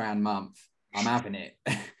 50 grand month. I'm having it.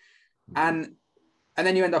 and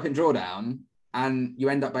then you end up in drawdown and you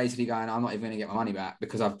end up basically going, I'm not even going to get my money back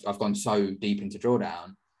because I've gone so deep into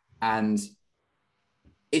drawdown. And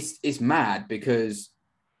it's mad because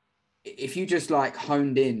if you just like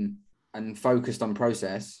honed in and focused on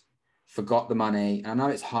process, forgot the money, and I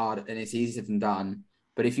know it's hard and it's easier than done,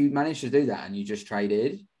 but if you manage to do that and you just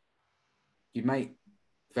traded, you'd make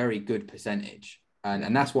very good percentage.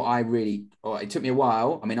 And that's what I really, it took me a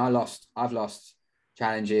while. I mean, I've lost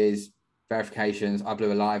challenges, verifications. I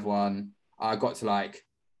blew a live one. I got to like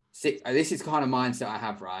 6. This is the kind of mindset I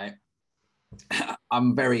have, right?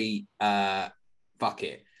 I'm very, fuck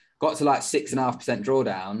it. Got to like 6.5%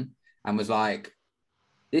 drawdown and was like,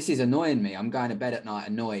 this is annoying me. I'm going to bed at night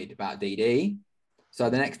annoyed about DD. So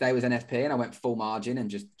the next day was NFP and I went full margin and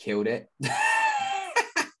just killed it.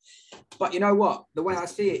 But you know what? The way I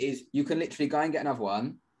see it is you can literally go and get another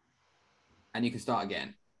one and you can start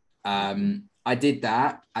again. I did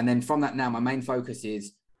that. And then from that now, my main focus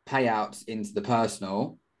is payouts into the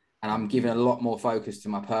personal. And I'm giving a lot more focus to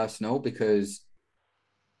my personal because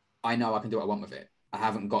I know I can do what I want with it. I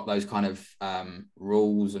haven't got those kind of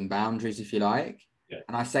rules and boundaries, if you like. Yeah.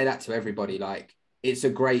 And I say that to everybody, like it's a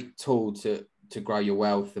great tool to grow your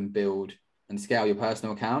wealth and build and scale your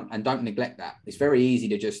personal account. And don't neglect that. It's very easy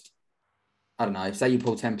to just, I don't know, say you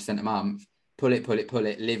pull 10% a month, pull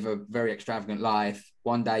it, live a very extravagant life.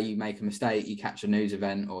 One day you make a mistake, you catch a news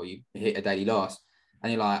event or you hit a daily loss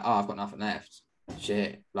and you're like, I've got nothing left.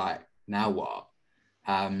 Shit, like now what?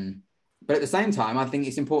 But at the same time, I think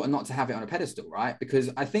it's important not to have it on a pedestal, right?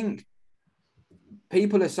 Because I think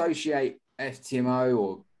people associate FTMO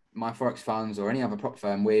or my Forex funds or any other prop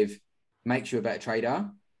firm with makes you a better trader.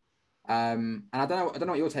 And I don't know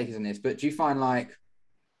what your take is on this, but do you find like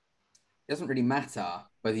it doesn't really matter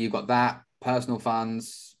whether you've got that, personal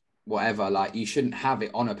funds, whatever, like you shouldn't have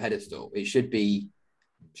it on a pedestal. It should be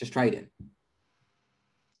just trading.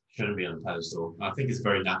 Shouldn't be on a pedestal. I think it's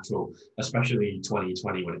very natural, especially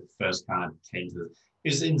 2020 when it first kind of came to it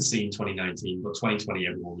was in the scene 2019, but 2020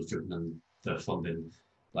 everyone was driven on the funding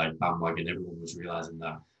like bandwagon. Everyone was realizing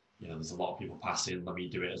that there's a lot of people passing. Let me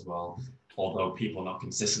do it as well. although people are not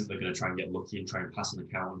consistent, they're going to try and get lucky and try and pass an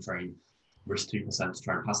account and try and risk 2% to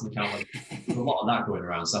try and pass an account. Like, there's a lot of that going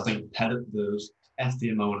around. So I think there's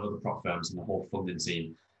FDMO and other prop firms and the whole funding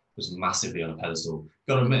scene was massively on a pedestal.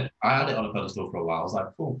 Got to admit, I had it on a pedestal for a while. I was like,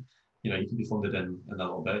 cool, you can be funded in a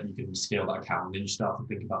little bit. You can scale that account, and then you start to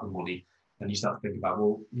think about the money. Then you start to think about,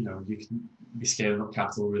 well, you can be scaling up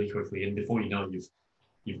capital really quickly, and before you know it,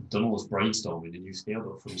 you've done all this brainstorming and you scaled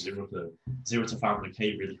up from zero to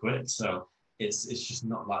 500k really quick. So it's just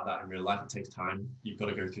not like that in real life. It takes time. You've got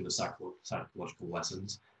to go through the psychological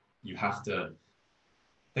lessons. You have to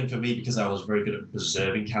think, for me, because I was very good at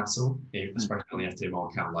preserving capital, especially on the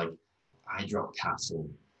FDMO account, like I dropped capital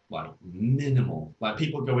like minimal. Like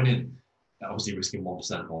people going in, obviously risking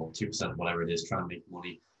 1% or 2%, whatever it is, trying to make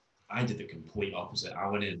money. I did the complete opposite. I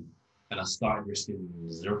went in and I started risking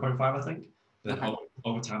 0.5, I think. Then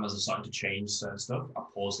over time, as I started to change certain stuff, I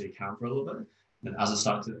paused the account for a little bit. Then as I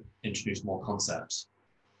started to introduce more concepts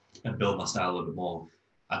and build my style a little bit more,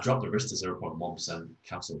 I dropped the risk to 0.1%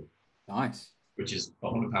 capital. Nice. Which is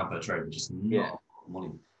 £100 per trade, which is not a lot of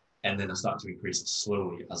money. And then I started to increase it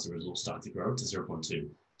slowly as the results started to grow to 0.2,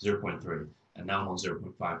 0.3, and now I'm on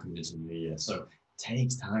 0.5 coming into the new year. So it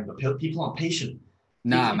takes time, but people aren't patient.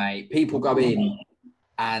 Nah, mate. People go in,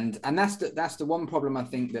 and that's the one problem I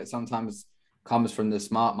think that sometimes comes from the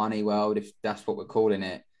smart money world, if that's what we're calling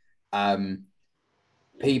it.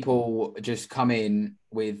 People just come in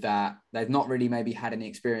with that. They've not really maybe had any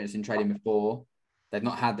experience in trading before. They've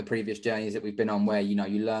not had the previous journeys that we've been on where,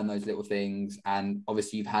 you learn those little things. And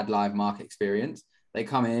obviously you've had live market experience. They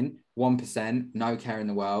come in 1%, no care in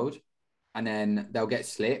the world. And then they'll get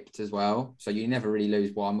slipped as well. So you never really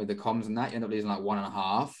lose one with the comms and that. You end up losing like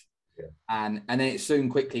 1.5. Yeah. And then it soon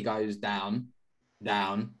quickly goes down.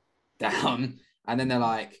 And then they're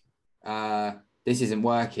like, this isn't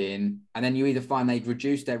working. And then you either find they've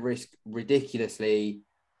reduced their risk ridiculously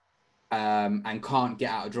and can't get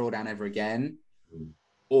out of drawdown ever again,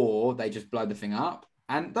 or they just blow the thing up.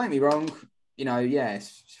 And don't be wrong,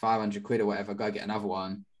 it's 500 quid or whatever, go get another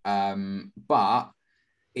one. But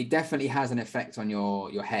it definitely has an effect on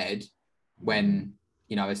your head when,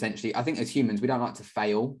 essentially, I think as humans, we don't like to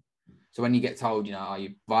fail. So when you get told, oh,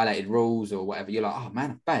 you violated rules or whatever, you're like, oh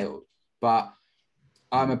man, I failed. But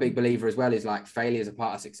I'm a big believer as well, is like failure is a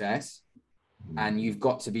part of success, and you've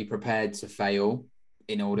got to be prepared to fail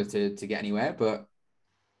in order to get anywhere. But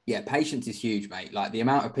yeah, patience is huge, mate. Like the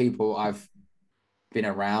amount of people I've been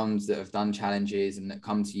around that have done challenges and that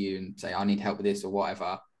come to you and say, I need help with this or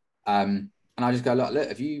whatever. And I just go, look,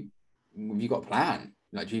 have you got a plan?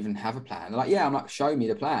 Like, do you even have a plan? They're like, yeah. I'm like, show me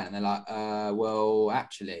the plan. And they're like, well,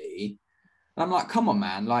 actually. And I'm like, come on,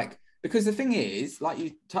 man. Like, because the thing is, like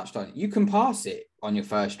you touched on, you can pass it on your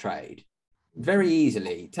first trade very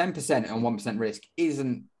easily. 10% and 1% risk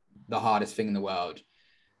isn't the hardest thing in the world.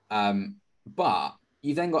 But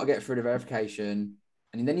you've then got to get through the verification,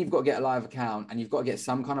 and then you've got to get a live account, and you've got to get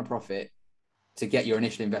some kind of profit to get your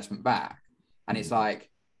initial investment back. And it's like,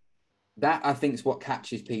 that I think is what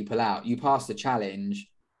catches people out. You pass the challenge,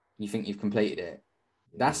 you think you've completed it.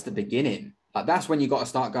 That's the beginning. Like, that's when you got to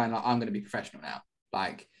start going like, I'm going to be professional now.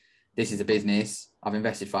 Like, this is a business. I've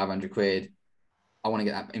invested 500 quid. I want to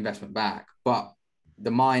get that investment back. But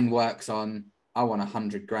the mind works on, I want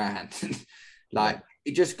 100 grand. Like,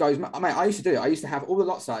 it just goes, I used to do it. I used to have all the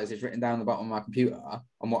lot sizes written down on the bottom of my computer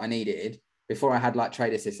on what I needed before I had like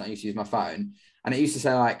Trade Assistant. I used to use my phone, and it used to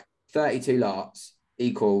say like 32 lots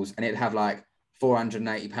equals, and it'd have like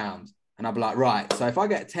 £480. And I'd be like, right, so if I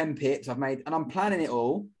get 10 pips I've made, and I'm planning it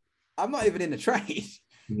all, I'm not even in the trade.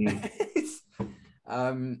 Dangerous,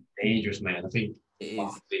 man. I think it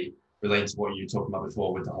is related to what you were talking about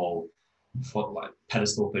before with the whole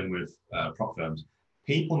pedestal thing with prop firms.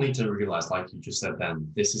 People need to realize, like you just said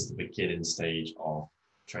then, this is the beginning stage of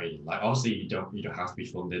trading. Like, obviously you don't have to be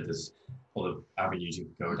funded. There's other avenues you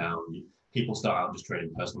can go down. People start out just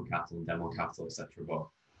trading personal capital and demo capital, etc. But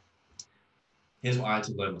here's what I had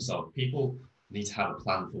to learn myself. People need to have a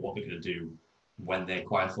plan for what they're going to do when they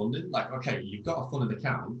acquire funding. Like, okay, you've got a funded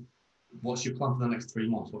account. What's your plan for the next 3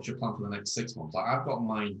 months? What's your plan for the next 6 months? Like, I've got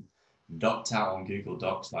mine docked out on Google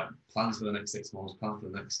Docs, like plans for the next 6 months, plan for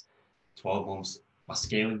the next 12 months, my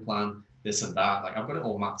scaling plan, this and that. Like, I've got it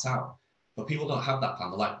all mapped out. But people don't have that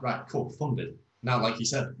plan. They're like, right, cool, funded. Now, like you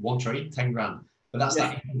said, one trade, 10 grand. But that's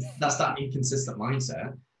that inconsistent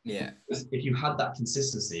mindset. Yeah. If you had that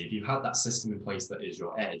consistency, if you had that system in place that is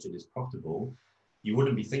your edge and is profitable, you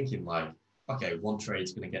wouldn't be thinking like, okay, one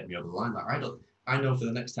trade's going to get me over the line. Like, I know for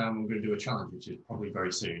the next time I'm going to do a challenge, which is probably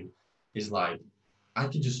very soon, is like, I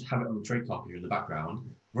can just have it on the trade copier in the background,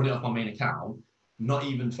 run it off my main account, not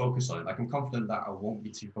even focus on it. Like I'm confident that I won't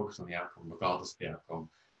be too focused on the outcome, regardless of the outcome.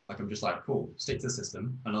 Like I'm just like, cool, stick to the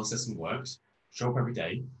system. I know the system works. Show up every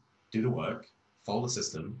day, do the work, follow the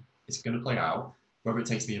system. It's going to play out. Whether it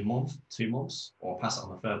takes me a month, 2 months, or pass it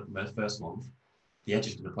on the first month, the edge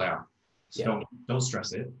is going to play out. So don't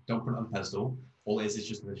stress it. Don't put it on the pedestal. All it is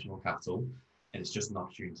just additional capital, and it's just an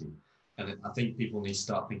opportunity. And I think people need to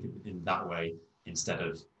start thinking in that way instead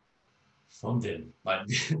of funding. Like,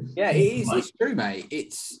 yeah, it is. Like, it's true, mate.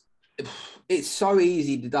 It's so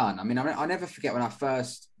easy to done. I mean, I never forget when I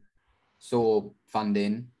first saw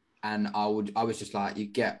funding, and I was just like, you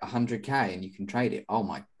get 100K and you can trade it. Oh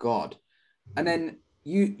my god! And then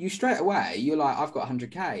you straight away you're like, I've got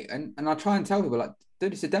 100K, and I try and tell people like,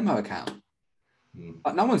 dude, it's a demo account.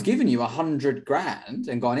 Like no one's giving you 100 grand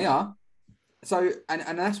and gone here. So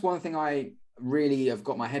and that's one thing I really have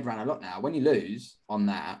got my head around a lot now. When you lose on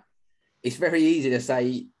that, it's very easy to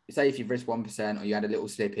say if you've risked 1% or you had a little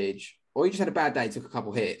slippage or you just had a bad day, took a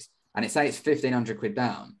couple hits, and it's 1,500 quid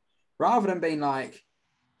down, rather than being like,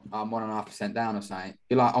 I'm 1.5% down or something,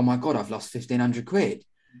 you're like, oh my god, I've lost 1,500 quid.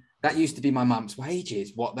 That used to be my month's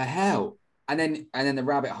wages. What the hell? And then the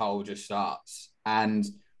rabbit hole just starts. And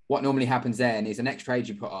what normally happens then is the next trade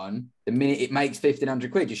you put on, the minute it makes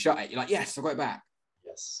 1,500 quid, you shut it. You're like, yes, I got it back.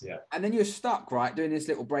 Yes, yeah. And then you're stuck, right, doing this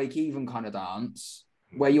little break-even kind of dance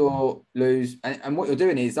where you'll lose. And what you're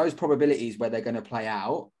doing is those probabilities where they're going to play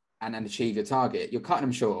out and achieve your target, you're cutting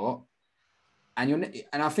them short. And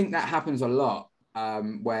I think that happens a lot,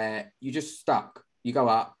 where you're just stuck. You go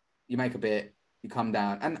up, you make a bit, you come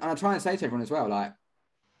down. And I try and say to everyone as well, like,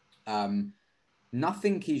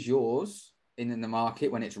 nothing is yours in the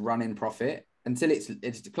market when it's running profit until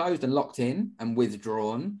it's closed and locked in and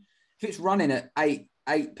withdrawn. If it's running at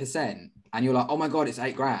 8% and you're like, oh my God, it's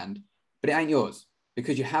 8 grand, but it ain't yours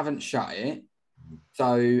because you haven't shut it.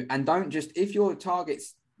 So, and don't just, if your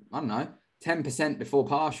target's, I don't know, 10% before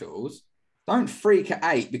partials, don't freak at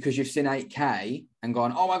 8 because you've seen 8K and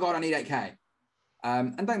gone, oh my God, I need 8K.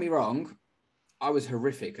 And don't get me wrong, I was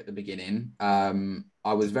horrific at the beginning.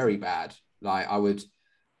 I was very bad. Like I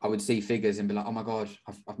would see figures and be like, oh my God,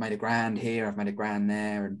 I've made a grand here, I've made a grand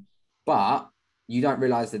there. But you don't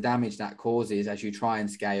realize the damage that causes as you try and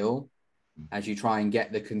scale, as you try and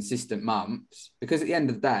get the consistent months, because at the end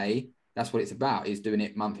of the day, that's what it's about, is doing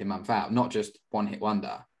it month in, month out, not just one hit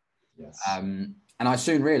wonder. Yes. And I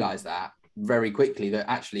soon realized that very quickly, that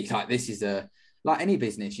actually, like, this is like any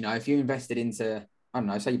business, you know, if you invested into, I don't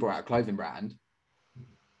know, say you brought out a clothing brand,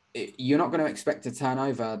 you're not going to expect to turn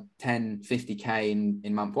over 10, 50K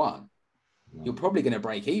in month one. No. You're probably going to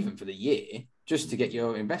break even for the year just to get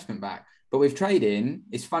your investment back. But with trading,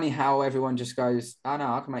 it's funny how everyone just goes, oh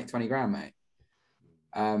no, I can make 20 grand, mate.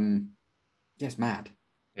 It's mad.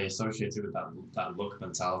 They associated with that luck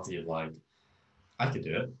mentality of like, I could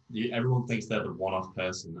do it. Everyone thinks they're the one-off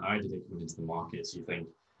person. I did it coming into the market. So you think,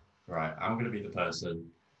 right, I'm going to be the person.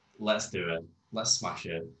 Let's do it. Let's smash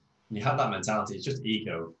it. And you have that mentality. It's just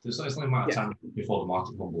ego. There's only a amount of time before the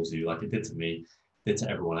market humbles you, like it did to me, did to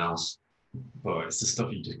everyone else. But it's the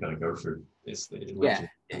stuff you just got to go through. You've got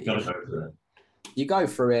to go through it. You go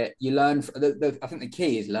through it. You learn. I think the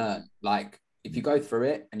key is learn. Like if you go through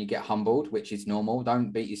it and you get humbled, which is normal,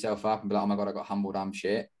 don't beat yourself up and be like, oh my God, I got humbled, dumb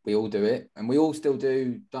shit. We all do it. And we all still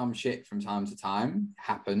do dumb shit from time to time. It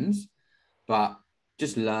happens. But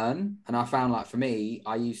just learn. And I found, like, for me,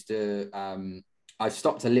 I used to, I've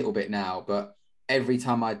stopped a little bit now, but every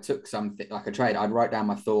time I took something like a trade, I'd write down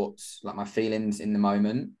my thoughts, like my feelings in the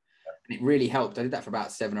moment. And it really helped. I did that for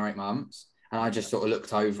about 7 or 8 months. And I just sort of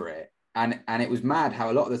looked over it. And it was mad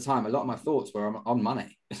how a lot of the time, a lot of my thoughts were on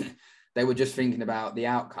money. They were just thinking about the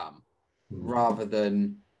outcome rather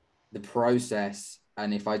than the process.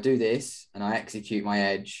 And if I do this and I execute my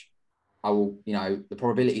edge, I will, you know, the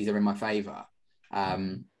probabilities are in my favor.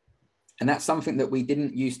 And that's something that we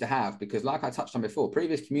didn't used to have, because like I touched on before,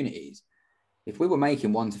 previous communities, if we were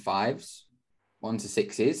making 1 to 5s, 1 to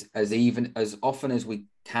 6s, as often as we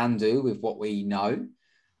can do with what we know,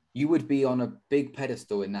 you would be on a big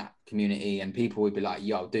pedestal in that community and people would be like,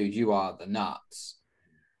 yo, dude, you are the nuts.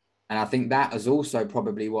 And I think that is also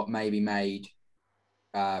probably what maybe made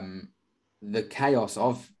the chaos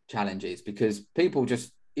of challenges, because people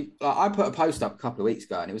just, I put a post up a couple of weeks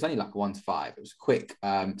ago and it was only like a 1 to 5. It was quick.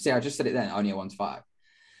 See, I just said it then, only a 1 to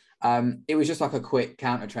 5. It was just like a quick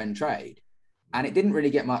counter trend trade and it didn't really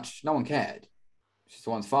get much. No one cared. It's just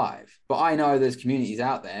a 1 to 5. But I know there's communities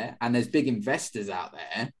out there and there's big investors out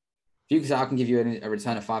there. If you can say, I can give you a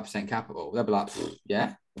return of 5% capital, they'll be like,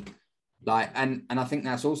 yeah. Like, and I think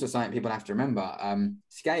that's also something people have to remember.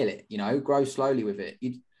 Scale it, you know, grow slowly with it.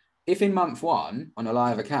 if in month one on a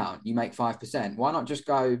live account you make 5%, why not just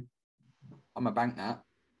go, I'm a bank that?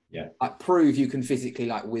 Yeah. Like prove you can physically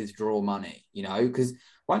like withdraw money, you know, because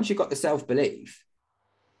once you've got the self-belief,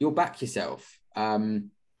 you'll back yourself.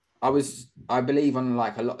 I believe on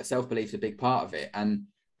like a lot of self-belief is a big part of it. And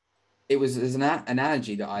there's an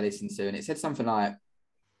analogy that I listened to, and it said something like,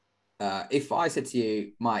 if I said to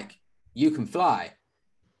you, Mike, you can fly,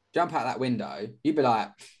 jump out that window, you'd be like,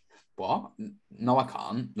 what? No, I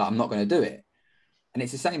can't. Like, I'm not going to do it. And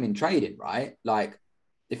it's the same in trading, right? Like,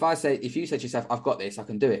 if you say to yourself, I've got this, I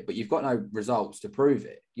can do it, but you've got no results to prove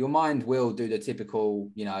it, your mind will do the typical,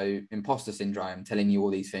 you know, imposter syndrome, telling you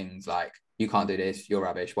all these things like, you can't do this, you're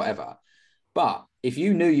rubbish, whatever. But if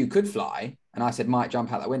you knew you could fly, and I said, Mike,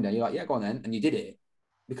 jump out that window, you're like, yeah, go on then. And you did it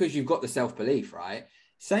because you've got the self-belief, right?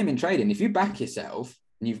 Same in trading. If you back yourself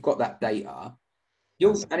and you've got that data,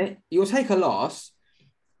 you'll take a loss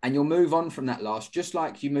and you'll move on from that loss, just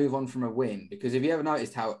like you move on from a win. Because if you ever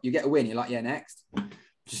noticed how you get a win, you're like, yeah, next,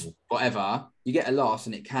 just whatever. You get a loss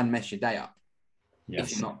and it can mess your day up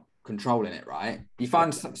if you're not controlling it, right? You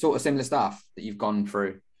find sort of similar stuff that you've gone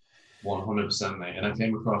through. 100%, mate. And I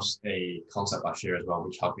came across a concept last year as well,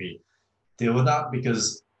 which helped me deal with that,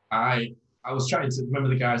 because I was trying to remember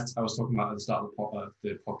the guys I was talking about at the start of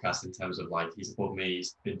the podcast in terms of like, he's above me,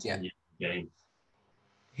 he's been 10 years in the game.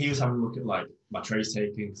 He was having a look at like my trades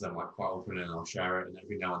taken, because I'm like quite open and I'll share it, and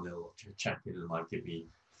every now and then they'll check in and like give me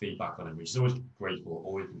feedback on it, which is always grateful,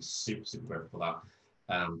 always been super, super grateful for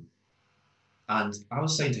that. And I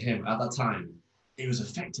was saying to him at that time, it was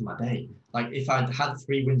affecting my day. Like if I'd had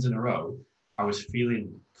 3 wins in a row, I was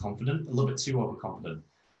feeling confident, a little bit too overconfident.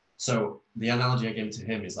 So the analogy I gave to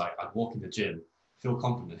him is like, I'd walk in the gym, feel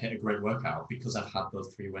confident, hit a great workout because I've had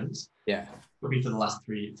those 3 wins. Yeah. Could be for the last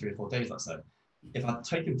three or 4 days, let's say. If I'd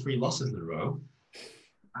taken 3 losses in a row,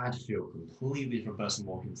 I'd feel completely different person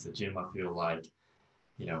walking to the gym. I feel like,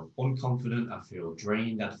 you know, unconfident. I feel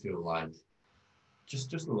drained. I'd feel like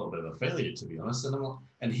just a little bit of a failure, to be honest. And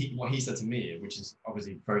what he said to me, which is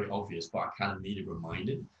obviously very obvious, but I kind of needed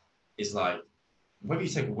reminded, is like, whether you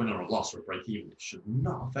take a win or a loss or a break even, it should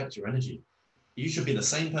not affect your energy. You should be the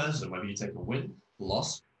same person whether you take a win,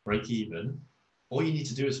 loss, break even. All you need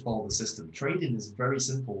to do is follow the system. Trading is very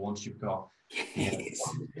simple once you've got,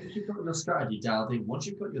 once you've got your strategy dialed in, once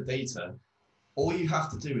you've got your data, all you have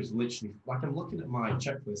to do is literally, like I'm looking at my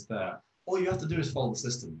checklist there, all you have to do is follow the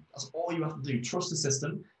system. That's all you have to do. Trust the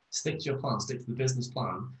system, stick to your plan, stick to the business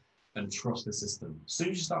plan, and trust the system. As soon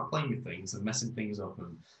as you start playing with things and messing things up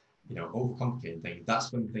and, you know, overcomplicating things,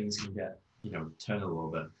 that's when things can get, you know, turn a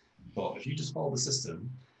little bit. But if you just follow the system,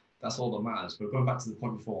 that's all that matters. But going back to the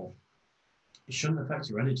point before, it shouldn't affect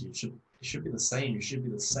your energy. It should be the same. You should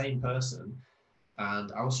be the same person.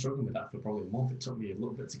 And I was struggling with that for probably a month. It took me a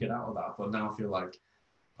little bit to get out of that, but now I feel like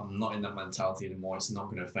I'm not in that mentality anymore. It's not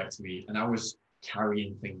going to affect me. And I was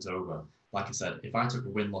carrying things over. Like I said, if I took a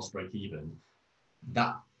win, loss, break even,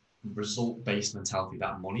 that result-based mentality,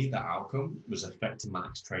 that money, that outcome was affecting my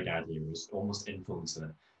next trade idea. It was almost influencing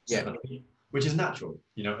it. So Yeah. which is natural.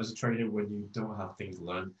 You know, as a trader, when you don't have things to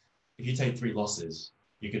learn, if you take 3 losses,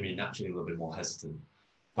 you're going to be naturally a little bit more hesitant.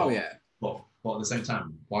 But, Oh, yeah. But at the same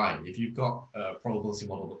time, why? If you've got a probability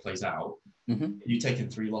model that plays out, if you've taken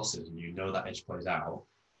 3 losses and you know that edge plays out,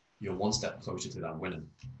 you're one step closer to that winner.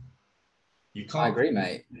 I agree,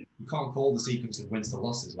 mate. You can't call the sequence of wins to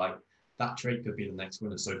losses. Like that trade could be the next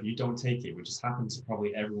winner. So if you don't take it, which has happened to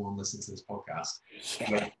probably everyone listening to this podcast,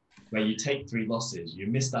 where you take 3 losses, you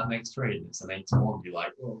miss that next trade, and it's an 8-1. You're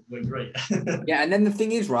like, oh, we're great. Yeah, and then the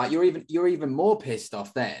thing is, right, you're even more pissed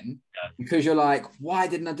off then because you're like, why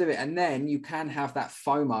didn't I do it? And then you can have that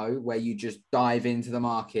FOMO where you just dive into the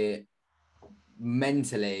market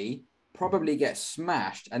mentally, probably get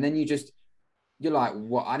smashed, and then you're like,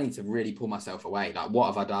 what? I need to really pull myself away. Like, what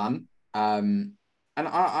have I done? And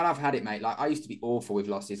I've had it, mate. Like, I used to be awful with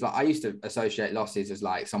losses. Like, I used to associate losses as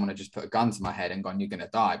like someone had just put a gun to my head and gone, "You're gonna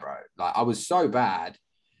die, bro." Like, I was so bad.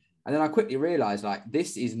 And then I quickly realized, like,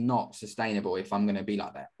 this is not sustainable if I'm gonna be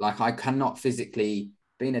like that. Like, I cannot physically,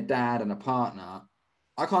 being a dad and a partner,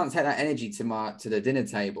 I can't take that energy to the dinner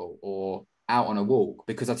table or out on a walk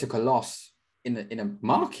because I took a loss in a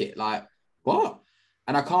market. Like, what?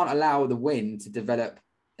 And I can't allow the win to develop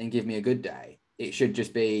and give me a good day. It should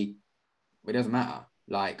just be, it doesn't matter.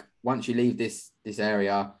 Like once you leave this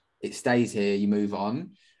area, it stays here. You move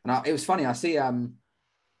on. And it was funny. I see there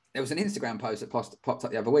was an Instagram post that popped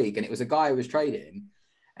up the other week, and it was a guy who was trading,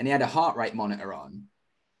 and he had a heart rate monitor on,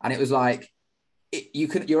 and it was like,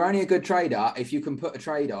 you're only a good trader if you can put a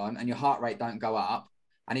trade on and your heart rate don't go up,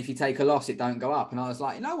 and if you take a loss, it don't go up. And I was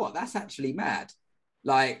like, you know what? That's actually mad.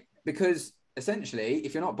 Like because essentially,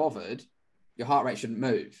 if you're not bothered, your heart rate shouldn't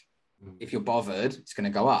move. If you're bothered, it's going to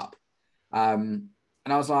go up. And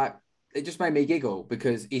I was like, it just made me giggle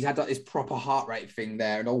because he's had like this proper heart rate thing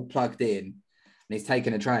there and all plugged in, and he's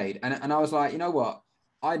taken a trade. And I was like, you know what?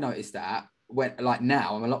 I noticed that when, like,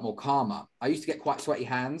 now I'm a lot more calmer. I used to get quite sweaty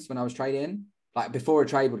hands when I was trading. Like, before a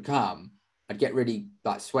trade would come, I'd get really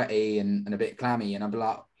like sweaty and a bit clammy, and I'd be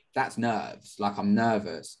like, that's nerves. Like, I'm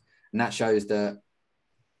nervous. And that shows that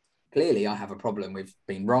clearly I have a problem with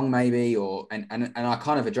being wrong, maybe, and I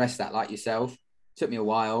kind of addressed that like yourself. It took me a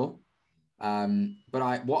while.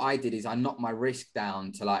 But what I did is I knocked my risk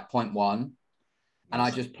down to like 0.1, and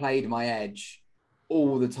I just played my edge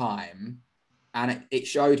all the time. And it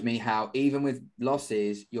showed me how even with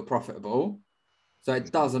losses, you're profitable. So it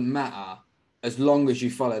doesn't matter as long as you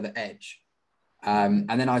follow the edge. And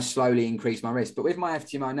then I slowly increased my risk. But with my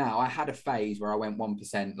FTMO now, I had a phase where I went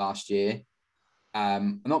 1% last year.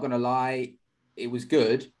 I'm not going to lie, it was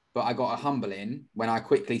good, but I got a humbling when I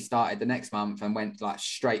quickly started the next month and went like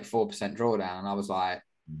straight 4% drawdown. And I was like,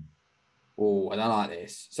 oh, I don't like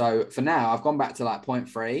this. So for now, I've gone back to like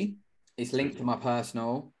 0.3. It's linked to my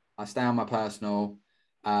personal. I stay on my personal.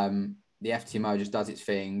 The FTMO just does its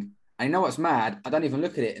thing. And you know what's mad? I don't even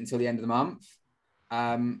look at it until the end of the month.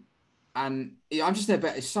 And I'm just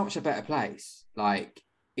it's such a better place. Like,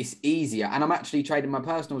 it's easier. And I'm actually trading, my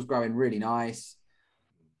personals growing really nice.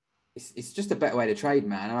 It's just a better way to trade,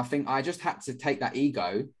 man. And I think I just had to take that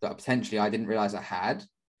ego that potentially I didn't realize I had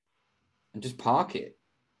and just park it.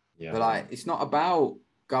 Yeah. But like, it's not about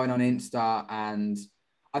going on Insta. And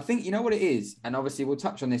I think, you know what it is? And obviously we'll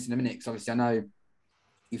touch on this in a minute, because obviously I know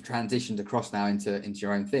you've transitioned across now into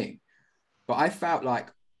your own thing. But I felt like,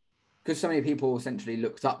 because so many people essentially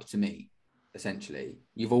looked up to me, essentially,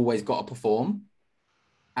 you've always got to perform.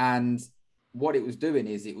 And what it was doing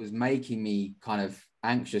is it was making me kind of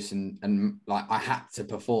anxious and like I had to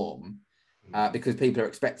perform because people are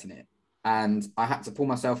expecting it. And I had to pull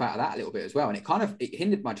myself out of that a little bit as well. And it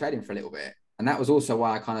hindered my trading for a little bit. And that was also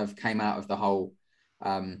why I kind of came out of the whole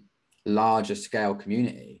larger scale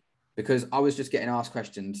community, because I was just getting asked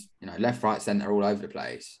questions, left, right, center, all over the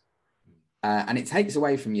place. And it takes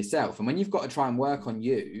away from yourself. And when you've got to try and work on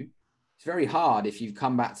you, it's very hard if you've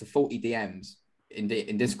come back to 40 DMs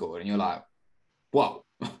in Discord and you're like, whoa.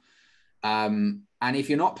 And if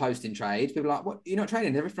you're not posting trades, people are like, what, you're not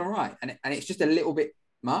trading, everything all right? And it's just a little bit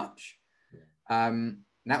much. And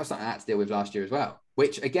that was something I had to deal with last year as well,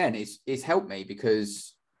 which again is helped me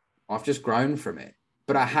because I've just grown from it,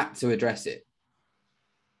 but I had to address it.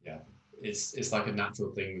 Yeah, it's like a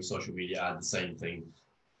natural thing with social media. I had the same thing.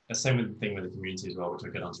 The same thing with the community as well, which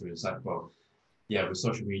I'll get onto in a sec. But yeah, with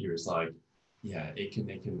social media, it's like, yeah, it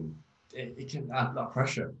can add that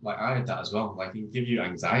pressure. Like, I had that as well. Like, it can give you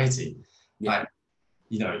anxiety. Yeah. Like,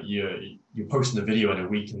 you're posting a video in a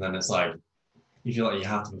week, and then it's like you feel like you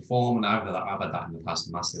have to perform. And I've had that in the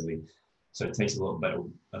past massively. So it takes a little bit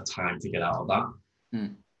of time to get out of that.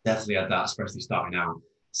 Definitely had that, especially starting out.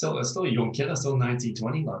 Still a young kid. I'm still 19,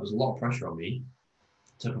 20. Like, there's a lot of pressure on me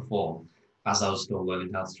to perform as I was still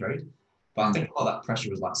learning how to trade. But I think a lot of that pressure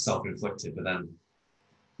was like self-inflicted. But then,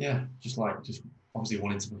 yeah, just obviously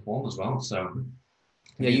wanting to perform as well. So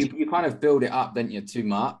yeah, you kind of build it up, don't you, too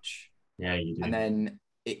much? Yeah, you do. And then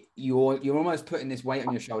you're almost putting this weight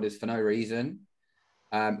on your shoulders for no reason,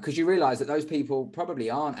 because you realize that those people probably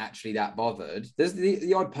aren't actually that bothered. There's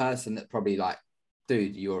the odd person that probably like,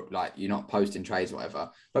 dude, you're not posting trades or whatever.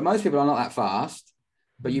 But most people are not that fast.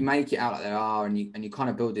 But you make it out like they are, and you kind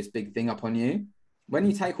of build this big thing up on you. When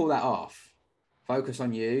you take all that off, focus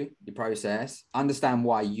on you, your process, understand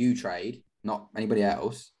why you trade, not anybody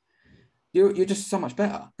else, you're just so much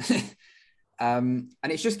better. And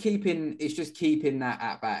it's just keeping that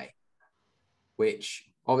at bay, which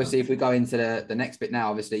obviously, if we go into the next bit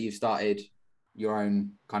now, obviously you've started your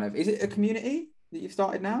own kind of, is it a community that you've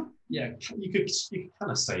started now? Yeah, you could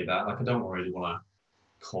kind of say that. Like, I don't really want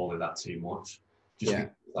to call it that too much. Just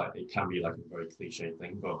because, like, it can be like a very cliche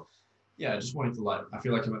thing, but yeah, I just wanted to, like, I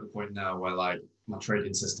feel like I'm at the point now where like my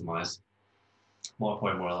trading systemized. I'm at a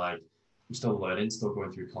point where like I'm still learning, still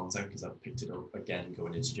going through content because I've picked it up again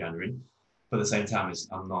going into January. But at the same time,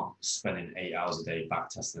 I'm not spending 8 hours a day back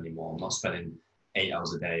testing anymore. I'm not spending 8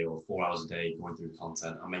 hours a day or 4 hours a day going through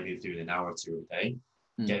content. I'm maybe doing an hour or two a day,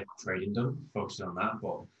 getting my trading done, focusing on that.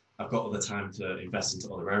 But I've got other time to invest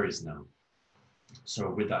into other areas now.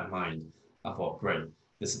 So with that in mind, I thought, great,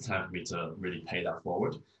 this is the time for me to really pay that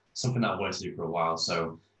forward. Something that I wanted to do for a while.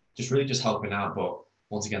 So just helping out. But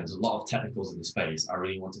once again, there's a lot of technicals in the space. I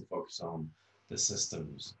really want to focus on the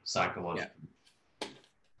systems, psychology,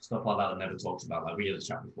 stuff like that I never talked about. Like, we had a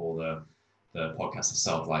chat before the podcast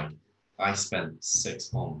itself. Like, I spent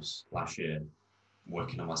 6 months last year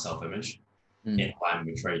working on my self-image Mm. in line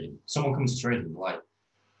with trading. Someone comes to trading, like,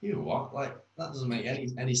 you what? Like, that doesn't make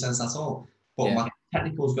any sense at all. But Yeah. my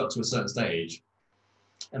technicals got to a certain stage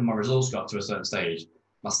and my results got to a certain stage.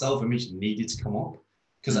 My self-image needed to come up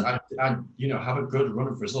because I, you know, have a good run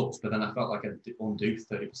of results, but then I felt like I undo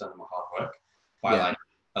 30% of my hard work by Yeah. like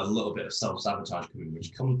a little bit of self-sabotage coming,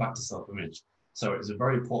 which comes back to self-image. So it was a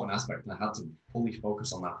very important aspect, and I had to fully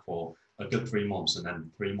focus on that for a good 3 months, and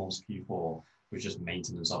then 3 months Q4 was just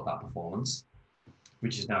maintenance of that performance,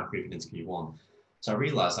 which is now creeping into Q1. So I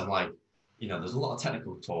realized I'm like, you know, there's a lot of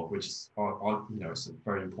technical talk, which is, you know, it's a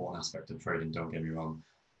very important aspect of trading, don't get me wrong.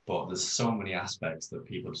 But there's so many aspects that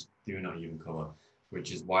people just do not even cover,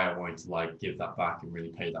 which is why I wanted to like give that back and really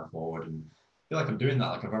pay that forward. And I feel like I'm doing that.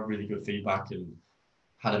 Like I've had really good feedback and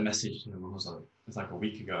had a message, you know, it was like a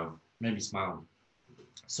week ago, made me smile.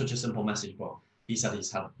 Such a simple message, but he said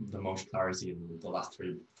he's had the most clarity in the last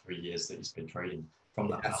three years that he's been trading from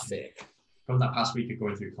that That's past sick. week of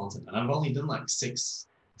going through content. And I've only done like six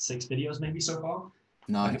videos maybe so far.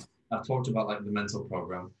 Like Nice. I've talked about like the mental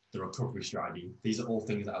program, the recovery strategy. These are all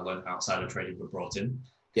things that I learned outside of trading but brought in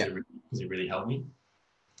Yeah. because it really helped me.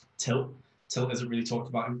 Tilt. Tilt isn't really talked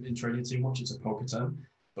about in trading too much. It's a poker term,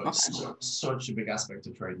 but it's such a big aspect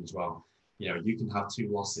of trading as well. You know, you can have 2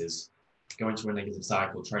 losses, go into a negative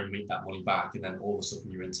cycle, try and make that money back, and then all of a sudden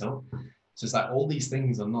you're in tilt. So it's like all these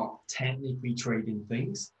things are not technically trading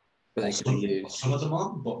things. But they can be Some used. of them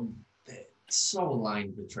are, but they're so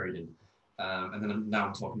aligned with trading. And then now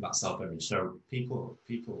I'm talking about self-image. So people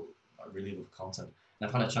really love content. And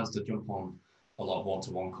I've had a chance to jump on a lot of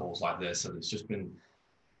one-to-one calls like this, and it's just been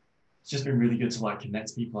really good to like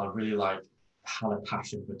connect people. I really like had a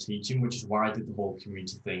passion for teaching, which is why I did the whole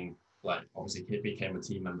community thing. Like obviously Kit became a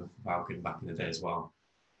team member for Falcon back in the day as well.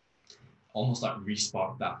 Almost like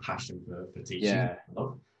re-sparked that passion for teaching. Yeah.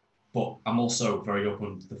 But I'm also very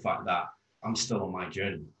open to the fact that I'm still on my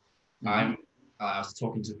journey. Mm-hmm. I was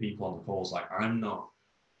talking to people on the calls, like I'm not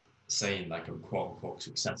saying like I'm quote unquote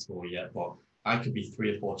successful yet, but I could be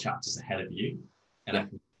 3 or 4 chapters ahead of you, and Yeah.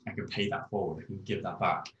 I can pay that forward. I can give that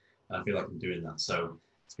back, and I feel like I'm doing that. So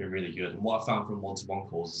it's been really good. And what I found from one-to-one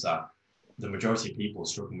calls is that the majority of people are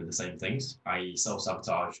struggling with the same things, i.e.,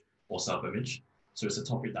 self-sabotage or self-image. So it's a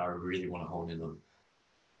topic that I really want to hone in on.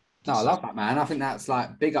 No, I So love that, man. I think that's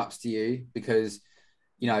like big ups to you because,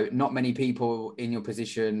 you know, not many people in your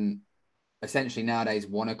position essentially nowadays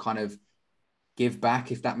want to kind of give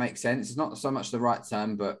back, if that makes sense. It's not so much the right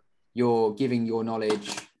term, but you're giving your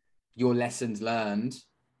knowledge, your lessons learned,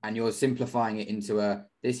 and you're simplifying it into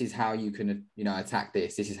this is how you can, you know, attack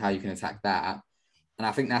this. This is how you can attack that. And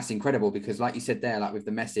I think that's incredible because, like you said there, like with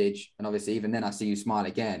the message, and obviously even then I see you smile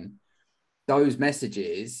again. Those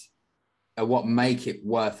messages are what make it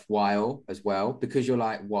worthwhile as well, because you're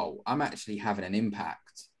like, whoa, I'm actually having an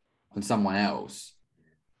impact on someone else.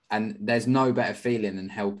 And there's no better feeling than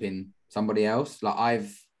helping somebody else. Like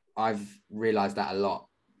I've realized that a lot.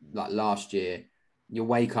 Like last year, you'll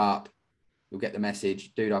wake up, you'll get the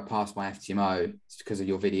message, dude, I passed my FTMO. It's because of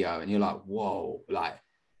your video. And you're like, whoa, like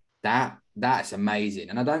that's amazing.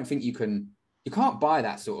 And I don't think you can't buy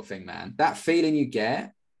that sort of thing, man. That feeling you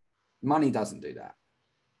get, money doesn't do that.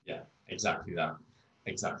 yeah, exactly that.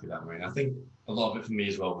 Exactly that, man. I think a lot of it for me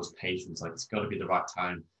as well was patience. Like it's got to be the right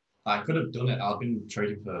time. I could have done it. I've been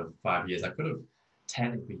trading for 5 years. I could have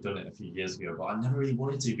technically done it a few years ago, but I never really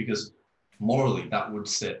wanted to because morally that wouldn't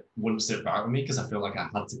sit right with me because I feel like I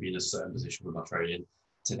had to be in a certain position with my trading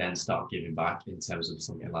to then start giving back in terms of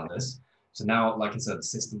something like this. So now, like I said, the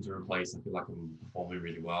systems are in place. I feel like I'm performing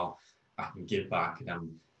really well. I can give back, and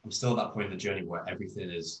I'm still at that point in the journey where everything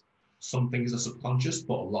is. Some things are subconscious,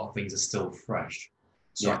 but a lot of things are still fresh.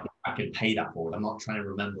 So Yeah. I can pay that forward. I'm not trying to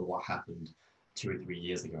remember what happened 2 or 3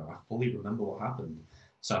 years ago. I fully remember what happened.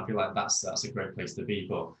 So I feel like that's a great place to be.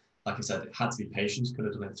 But like I said, it had to be patience. Could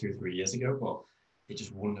have done it 2 or 3 years ago, but it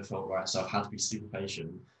just wouldn't have felt right. So I've had to be super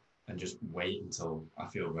patient and just wait until I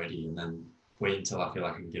feel ready, and then wait until I feel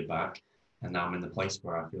like I can give back. And now I'm in the place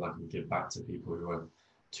where I feel like I can give back to people who are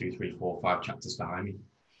 2, 3, 4, 5 chapters behind me.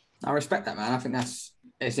 I respect that, man. I think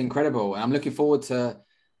it's incredible. And I'm looking forward to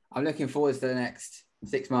the next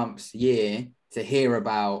 6 months, year to hear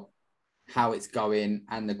about how it's going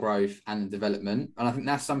and the growth and the development. And I think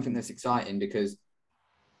that's something that's exciting because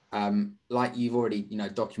like you've already, you know,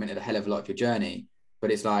 documented a hell of a lot of your journey,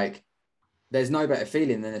 but it's like there's no better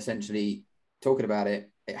feeling than essentially talking about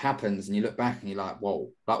it. It happens and you look back and you're like,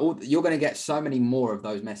 whoa, like you're going to get so many more of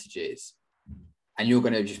those messages and you're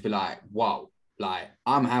going to just be like, whoa, like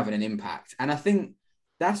I'm having an impact. And I think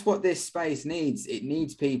that's what this space needs. It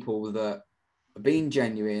needs people that being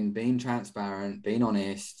genuine, being transparent, being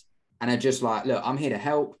honest, and are just like, look, I'm here to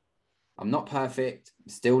help. I'm not perfect,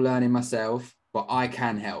 still learning myself, but I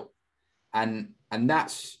can help. And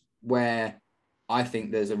that's where I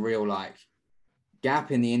think there's a real like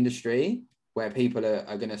gap in the industry where people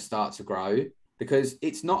are going to start to grow, because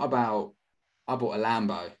it's not about, I bought a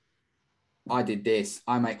Lambo, I did this,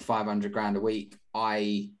 I make 500 grand a week,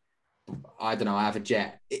 I don't know, I have a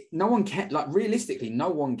jet. No one cares. Like realistically, no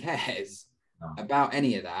one cares about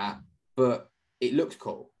any of that, but it looks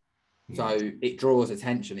cool. So it draws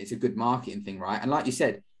attention. It's a good marketing thing, right? And like you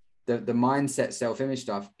said, the mindset, self-image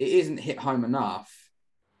stuff, it isn't hit home enough.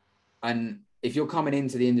 And if you're coming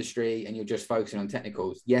into the industry and you're just focusing on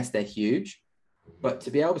technicals, yes, they're huge, but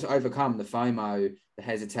to be able to overcome the FOMO, the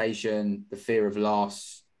hesitation, the fear of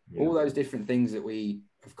loss, all those different things that we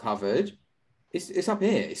have covered, it's up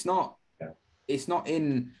here. It's not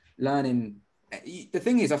in learning. The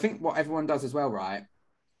thing is, I think what everyone does as well, right?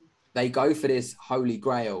 They go for this holy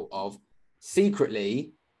grail of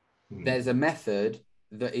secretly, there's a method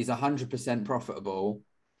that is 100% profitable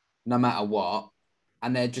no matter what.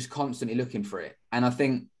 And they're just constantly looking for it. And I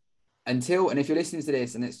think and if you're listening to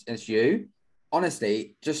this and it's you,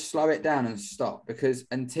 honestly, just slow it down and stop, because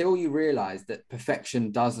until you realize that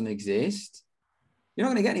perfection doesn't exist, you're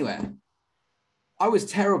not going to get anywhere. I was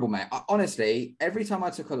terrible, mate. Honestly, every time I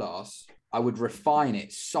took a loss, I would refine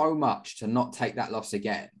it so much to not take that loss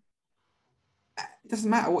again. It doesn't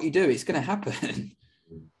matter what you do; it's going to happen.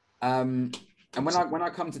 And when I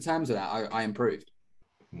come to terms with that, I improved.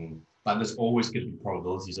 Like there's always going to be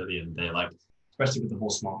probabilities at the end of the day. Like especially with the whole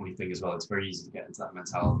smart money thing as well, it's very easy to get into that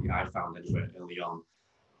mentality. I found anyway early on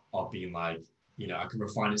of being like, I can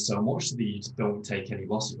refine it so much so that you just don't take any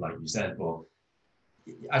losses, like you said, but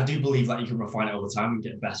I do believe that you can refine it over time and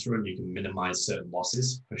get better, and you can minimize certain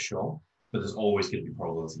losses for sure. But there's always going to be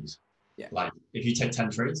probabilities. Yeah. Like if you take 10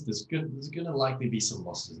 trades, there's going to likely be some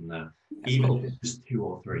losses in there, even if it's just 2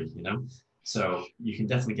 or 3. So you can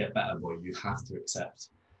definitely get better, but you have to accept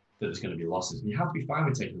that there's going to be losses, and you have to be fine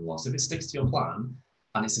with taking a loss. If it sticks to your plan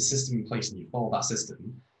and it's a system in place and you follow that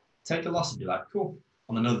system, take a loss and be like, cool.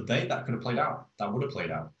 On another day, that could have played out. That would have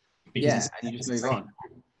played out. Because and you just move on.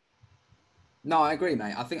 No, I agree,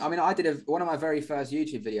 mate. I did one of my very first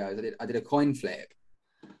YouTube videos. I did a coin flip,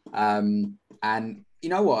 and you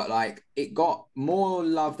know what? Like, it got more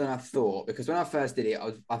love than I thought, because when I first did it,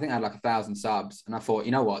 I think I had like 1,000 subs, and I thought,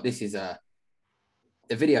 you know what? This is a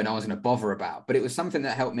video no one's going to bother about. But it was something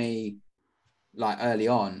that helped me. Like early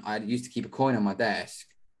on, I used to keep a coin on my desk,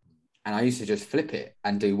 and I used to just flip it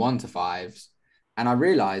and do 1 to 5s, and I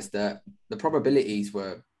realized that the probabilities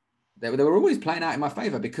were they were always playing out in my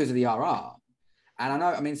favor because of the RR. And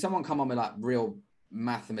I mean, someone come on with like real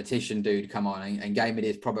mathematician dude come on and gave me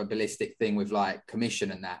this probabilistic thing with like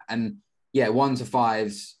commission and that. And yeah, 1 to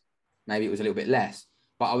 5s, maybe it was a little bit less.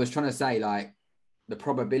 But I was trying to say, like, the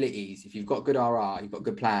probabilities, if you've got good RR, you've got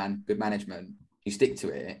good plan, good management, you stick to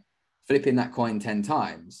it, flipping that coin 10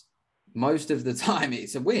 times, most of the time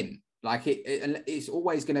it's a win. Like it's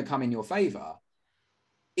always going to come in your favor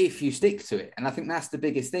if you stick to it. And I think that's the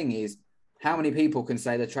biggest thing, is how many people can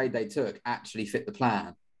say the trade they took actually fit the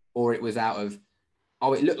plan, or it was out of,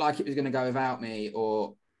 oh, it looked like it was going to go without me,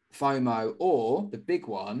 or FOMO, or the big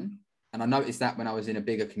one. And I noticed that when I was in a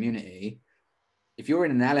bigger community, if you're in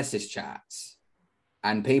analysis chats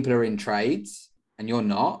and people are in trades and you're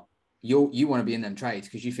not, you want to be in them trades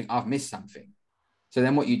because you think I've missed something. So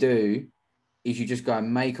then what you do is you just go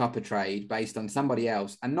and make up a trade based on somebody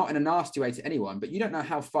else, and not in a nasty way to anyone, but you don't know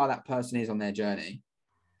how far that person is on their journey.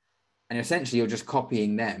 And essentially you're just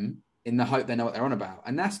copying them in the hope they know what they're on about.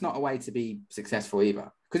 And that's not a way to be successful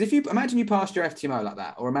either. Because if you imagine you passed your FTMO like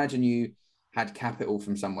that, or imagine you had capital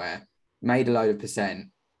from somewhere, made a load of percent,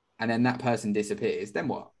 and then that person disappears, then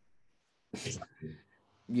what? Exactly.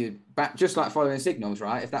 You back just like following signals,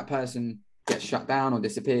 right? If that person gets shut down or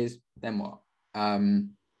disappears, then what?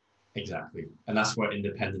 Exactly. And that's where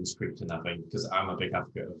independence creeps in, I think, because I'm a big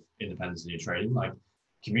advocate of independence in your trading. Like,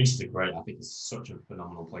 communities are great. I think it's such a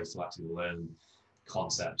phenomenal place to actually learn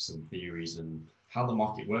concepts and theories and how the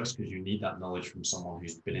market works, because you need that knowledge from someone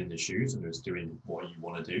who's been in the shoes and who's doing what you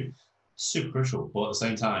want to do. Super crucial. But at the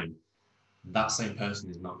same time, that same person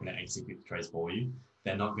is not going to execute the trades for you.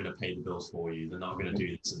 They're not going to pay the bills for you. They're not going to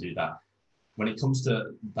do this and do that. When it comes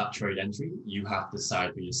to that trade entry, you have to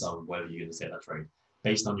decide for yourself whether you're going to take that trade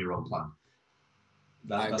based on your own plan.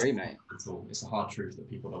 I agree, mate. It's a hard truth that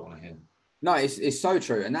people don't want to hear. No, it's so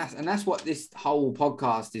true. And that's what this whole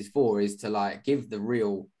podcast is for, is to like give the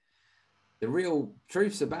real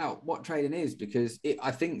truths about what trading is, because I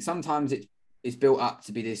think sometimes it's built up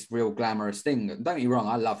to be this real glamorous thing. Don't get me wrong,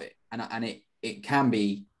 I love it. And it can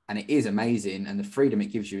be, and it is amazing, and the freedom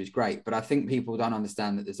it gives you is great. But I think people don't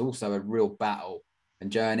understand that there's also a real battle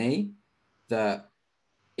and journey, that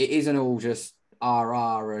it isn't all just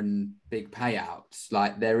RR and big payouts.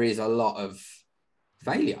 Like there is a lot of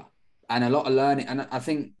failure and a lot of learning. And I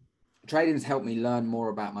think trading's helped me learn more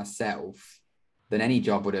about myself than any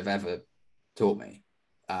job would have ever taught me.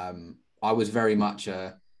 I was very much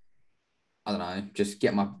I don't know, just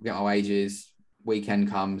get my wages, weekend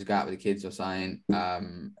comes, go out with the kids or something.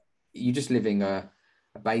 You're just living a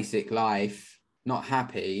basic life, not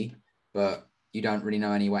happy, but you don't really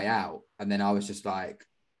know any way out. And then I was just like,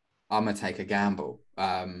 I'm gonna take a gamble.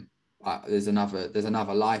 There's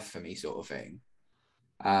another life for me, sort of thing.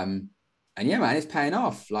 And yeah, man, it's paying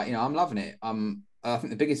off. Like, I'm loving it. I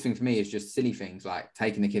think the biggest thing for me is just silly things like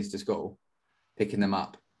taking the kids to school, picking them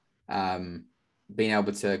up, being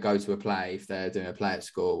able to go to a play if they're doing a play at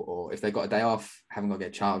school, or if they've got a day off, haven't got to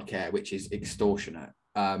get childcare, which is extortionate.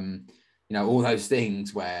 All those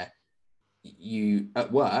things where you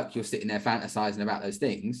at work, you're sitting there fantasizing about those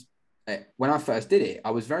things. When I first did it,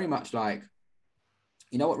 I was very much like,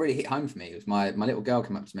 what really hit home for me was my little girl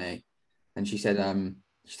came up to me and she said,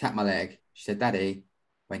 she tapped my leg. She said, "Daddy."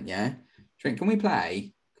 I went, "Yeah." She went, "Can we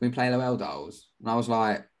play? Can we play LOL dolls?" And I was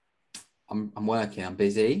like, I'm working, I'm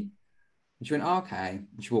busy. And she went, "Oh, okay."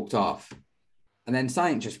 And she walked off. And then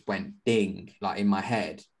something just went ding, like in my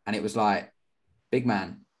head. And it was like, big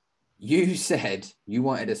man, you said you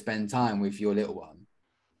wanted to spend time with your little one.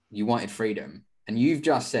 You wanted freedom. And you've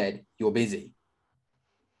just said you're busy.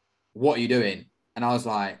 What are you doing? And I was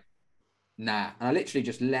like, nah. And I literally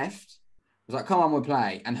just left. I was like, "Come on, we'll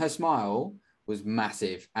play." And her smile was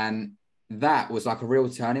massive. And that was like a real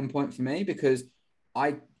turning point for me, because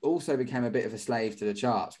I also became a bit of a slave to the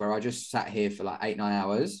charts, where I just sat here for like 8-9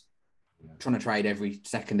 hours trying to trade every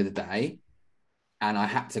second of the day. And I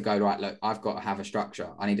had to go, right, look, I've got to have a structure.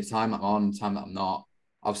 I need a time that I'm on, time that I'm not.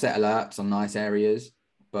 I'll set alerts on nice areas,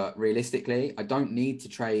 but realistically, I don't need to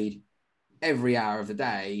trade every hour of the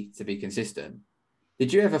day to be consistent.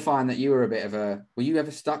 Did you ever find that you were were you ever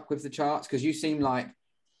stuck with the charts? Because you seem like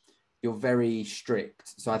you're very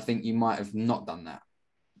strict. So I think you might have not done that.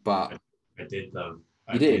 But I did though.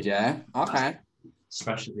 you did, yeah? Okay.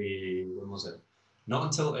 Especially, when was it? Not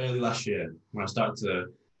until early last year when I started to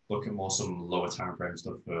look at some lower time frame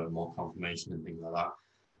stuff for more confirmation and things like that.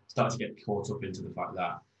 Started to get caught up into the fact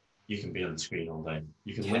that you can be on the screen all day.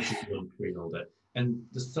 You can literally be on the screen all day. And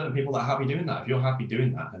there's certain people that are happy doing that. If you're happy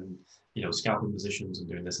doing that and, scalping positions and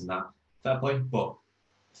doing this and that, fair play. But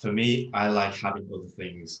for me, I like having other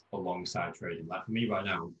things alongside trading. Like for me right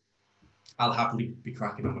now, I'll happily be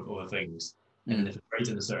cracking on with other things. And then if it trades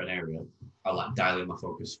in a certain area, I'll like dial in my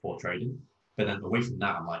focus for trading. But then away from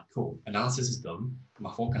that, I'm like, cool, analysis is done,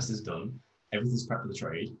 my forecast is done, everything's prepped for the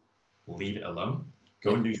trade, leave it alone,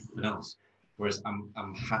 go and do something else. Whereas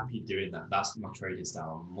I'm happy doing that. That's my trading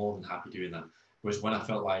style. I'm more than happy doing that. Whereas when I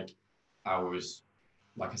felt like I was,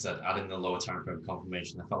 like I said, adding the lower time frame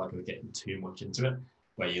confirmation, I felt like I was getting too much into it,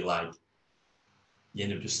 where you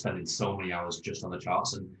end up just spending so many hours just on the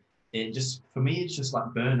charts. And it just, for me, it's just like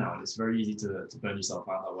burnout. It's very easy to burn yourself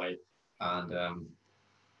out that way. And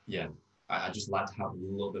I just like to have a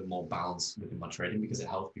little bit more balance within my trading because it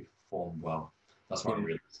helps me perform well. That's what I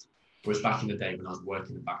realized. Whereas back in the day when I was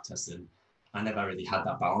working and back testing, I never really had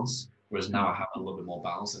that balance. Whereas now I have a little bit more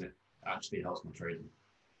balance and it actually helps my trading.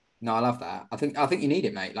 No, I love that. I think you need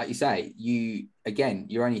it, mate. Like you say,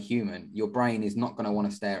 you're only human. Your brain is not going to want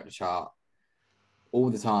to stare at the chart all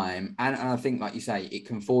the time. And I think, like you say, it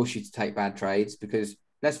can force you to take bad trades because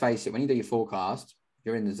let's face it, when you do your forecast,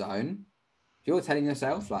 you're in the zone. If you're telling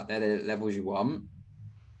yourself like they're the levels you want,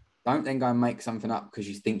 don't then go and make something up because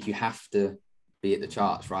you think you have to be at the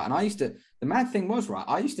charts, right? And the mad thing was, right,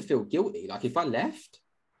 I used to feel guilty. Like if I left,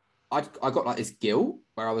 I got like this guilt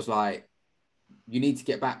where I was like, you need to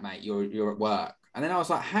get back, mate. You're at work. And then I was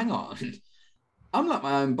like, hang on, I'm like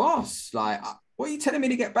my own boss. Like, what are you telling me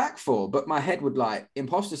to get back for? But my head would like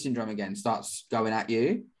imposter syndrome again starts going at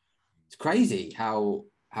you. It's crazy how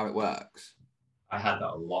it works. I had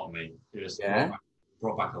that a lot, mate. It was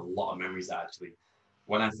brought back a lot of memories actually.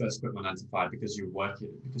 When I first quit my 9 to 5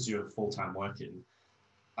 because you're full-time working,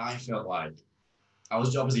 I felt like I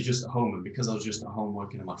was obviously just at home, and because I was just at home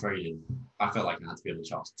working on my trading, I felt like I had to be on the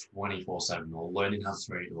charts 24/7 or learning how to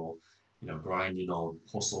trade or, grinding or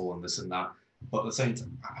hustle and this and that. But at the same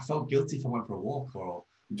time, I felt guilty if I went for a walk or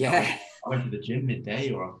I went to the gym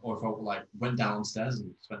midday or if I like went downstairs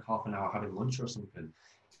and spent half an hour having lunch or something.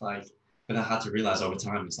 Like, but I had to realize over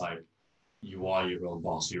time, it's like, you are your own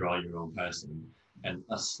boss, you are your own person. And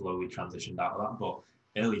I slowly transitioned out of that. But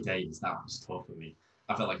early days, that was tough for me.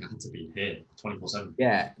 I felt like I had to be here 24/7.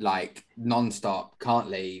 Yeah, like non-stop, can't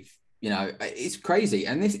leave. You know, it's crazy.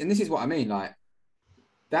 And this is what I mean. Like,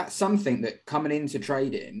 that's something that coming into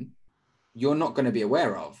trading, you're not going to be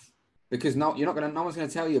aware of, because no one's going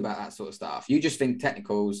to tell you about that sort of stuff. You just think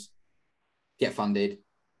technicals, get funded,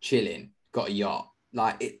 chilling, got a yacht.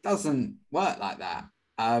 Like, it doesn't work like that.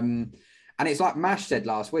 And it's like Mash said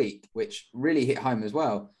last week, which really hit home as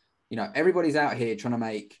well. You know, everybody's out here trying to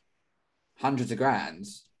make hundreds of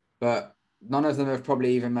grands, but none of them have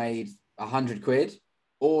probably even made 100 quid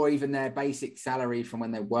or even their basic salary from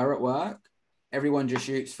when they were at work. Everyone just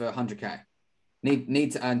shoots for 100K,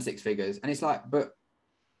 need to earn six figures. And it's like, but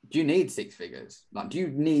do you need six figures? Like, do you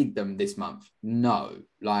need them this month? No.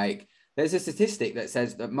 Like, there's a statistic that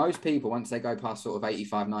says that most people, once they go past sort of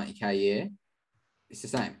 85, 90K a year, it's the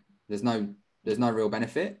same. There's no real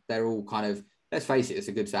benefit. They're all kind of, let's face it, it's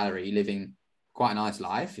a good salary. You're living quite a nice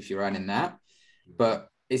life if you're earning that. But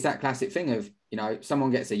it's that classic thing of, you know,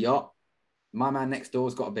 someone gets a yacht, my man next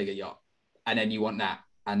door's got a bigger yacht, and then you want that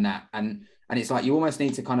and that. And it's like, you almost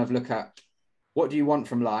need to kind of look at, what do you want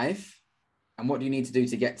from life and what do you need to do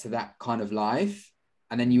to get to that kind of life?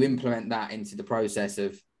 And then you implement that into the process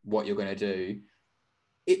of what you're going to do.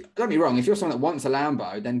 Don't get me wrong, if you're someone that wants a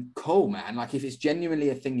Lambo, then cool, man. Like, if it's genuinely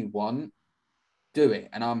a thing you want, do it.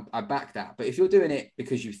 And I back that. But if you're doing it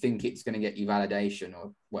because you think it's going to get you validation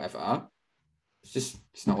or whatever,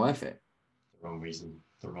 it's not worth it. The wrong reason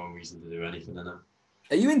to do anything in it.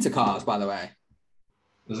 Are you into cars, by the way?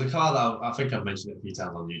 There's a car that I think I've mentioned it a few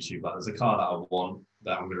times on YouTube. But there's a car that I want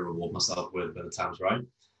that I'm going to reward myself with when the time's right.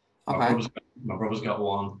 Okay. My brother's got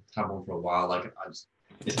one. Had one for a while. Like,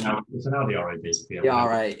 it's an Audi R8 basically. Yeah,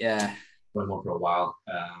 R8, yeah. One for a while.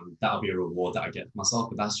 That'll be a reward that I get for myself,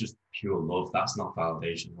 but that's just pure love. That's not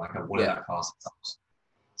validation. Like, I've wanted that car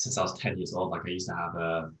since I was 10 years old. Like, I used to have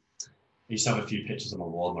a few pictures on my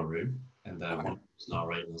wall in my room, and one was an R8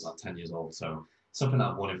 when I was like 10 years old. So something that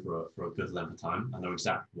I wanted for a good length of time. I know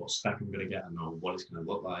exactly what spec I'm going to get. I know what it's going to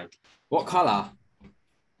look like. What color?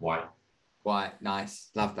 White.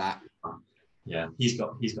 Nice. Love that. Yeah, he's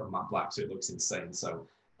got matte black, so it looks insane. So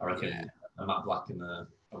I reckon a matte black and a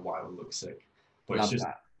white would look sick. But Love it's just,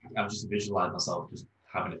 that. I've just visualized myself just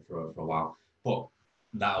having it for a while. But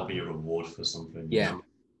that'll be a reward for something. Yeah. You know?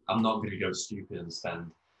 I'm not going to go stupid and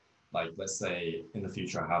spend, like, let's say in the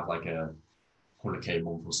future I have like a 100K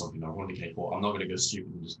month or something, or 100K quarter. I'm not going to go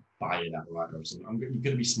stupid and just buy it outright or something. You're going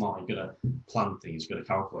to be smart. You're going to plan things. You're going to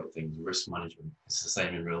calculate things. Risk management. It's the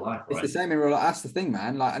same in real life, right? It's the same in real life. That's the thing,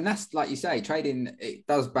 man. Like, and that's, like you say, trading, it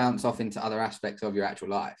does bounce off into other aspects of your actual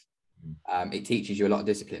life. It teaches you a lot of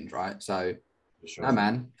disciplines, right? So, Sure. no,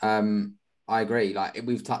 man. I agree. Like,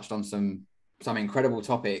 we've touched on some incredible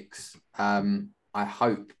topics. I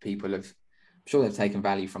hope people have, I'm sure they've taken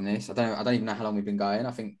value from this. I don't even know how long we've been going.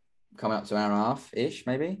 I think coming up to an hour and a half ish,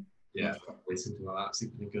 maybe. Yeah, probably something like that.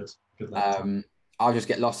 Something good. I'll just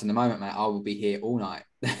get lost in the moment, mate. I will be here all night.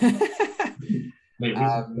 Mate, we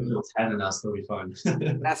can go 10 and I'll still be fine.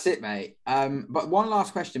 That's it, mate. But one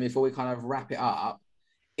last question before we kind of wrap it up.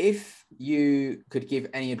 If you could give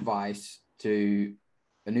any advice to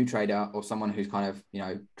a new trader or someone who's kind of, you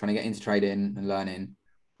know, trying to get into trading and learning,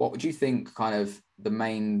 what would you think kind of the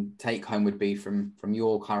main take home would be from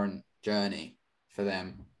your current journey for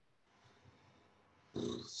them?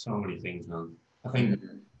 So many things, man. I think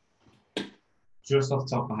just off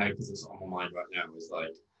the top of my head, because it's on my mind right now, is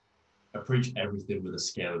like, approach everything with a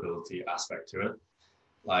scalability aspect to it.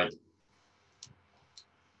 Like,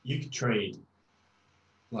 you could trade,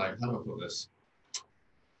 like, how do I put this?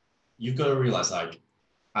 You've got to realize, like,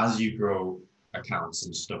 as you grow accounts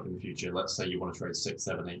and stuff in the future, let's say you want to trade 6,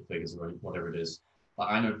 7, 8 figures or whatever it is. Like,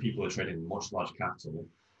 I know people are trading much larger capital.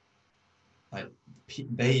 Like,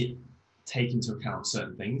 they take into account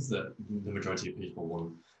certain things that the majority of people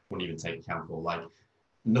wouldn't even take account for. Like,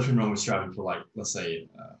 nothing wrong with striving for, like, let's say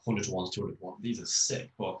 100 to 1s, 200 to 1. These are sick,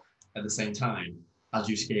 but at the same time, as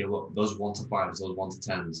you scale up, those 1 to 5s, those 1 to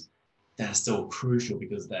 10s, they're still crucial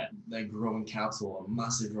because they're growing capital at a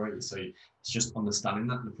massive rate. So it's just understanding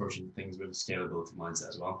that and approaching things with a scalability mindset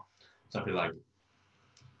as well. So I feel like,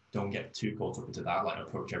 don't get too caught up into that. Like,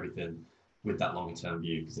 approach everything with that long-term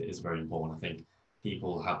view, because it is very important. I think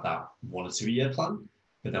people have that 1 or 2 year plan,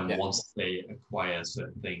 but then once they acquire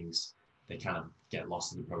certain things, they kind of get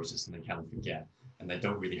lost in the process and they kind of forget, and they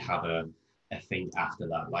don't really have a thing after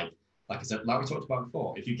that. Like I said, like we talked about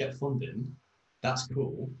before, if you get funding, that's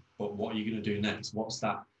cool, but what are you going to do next? What's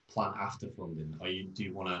that plan after funding? Do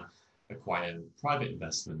you want to acquire private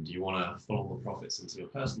investment? Do you want to funnel the profits into your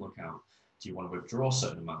personal account? Do you want to withdraw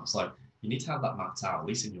certain amounts? Like, you need to have that mapped out, at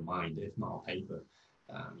least in your mind, if not on paper.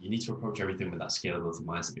 You need to approach everything with that scalability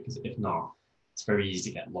mindset, because if not, it's very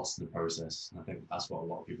easy to get lost in the process. And I think that's what a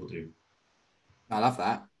lot of people do. I love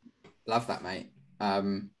that. Love that, mate.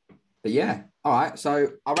 But yeah, all right.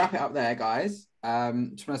 So I'll wrap it up there, guys.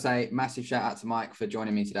 Just want to say massive shout out to Mike for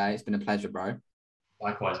joining me today. It's been a pleasure, bro.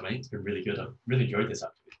 Likewise, mate. It's been really good. I've really enjoyed this,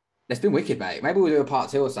 actually. It's been wicked, mate. Maybe we'll do a part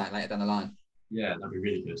 2 or something later down the line. Yeah, that'd be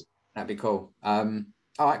really good. That'd be cool. All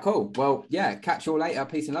right, cool. Well, yeah, catch you all later.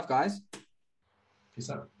 Peace and love, guys. Peace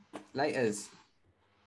out. Laters.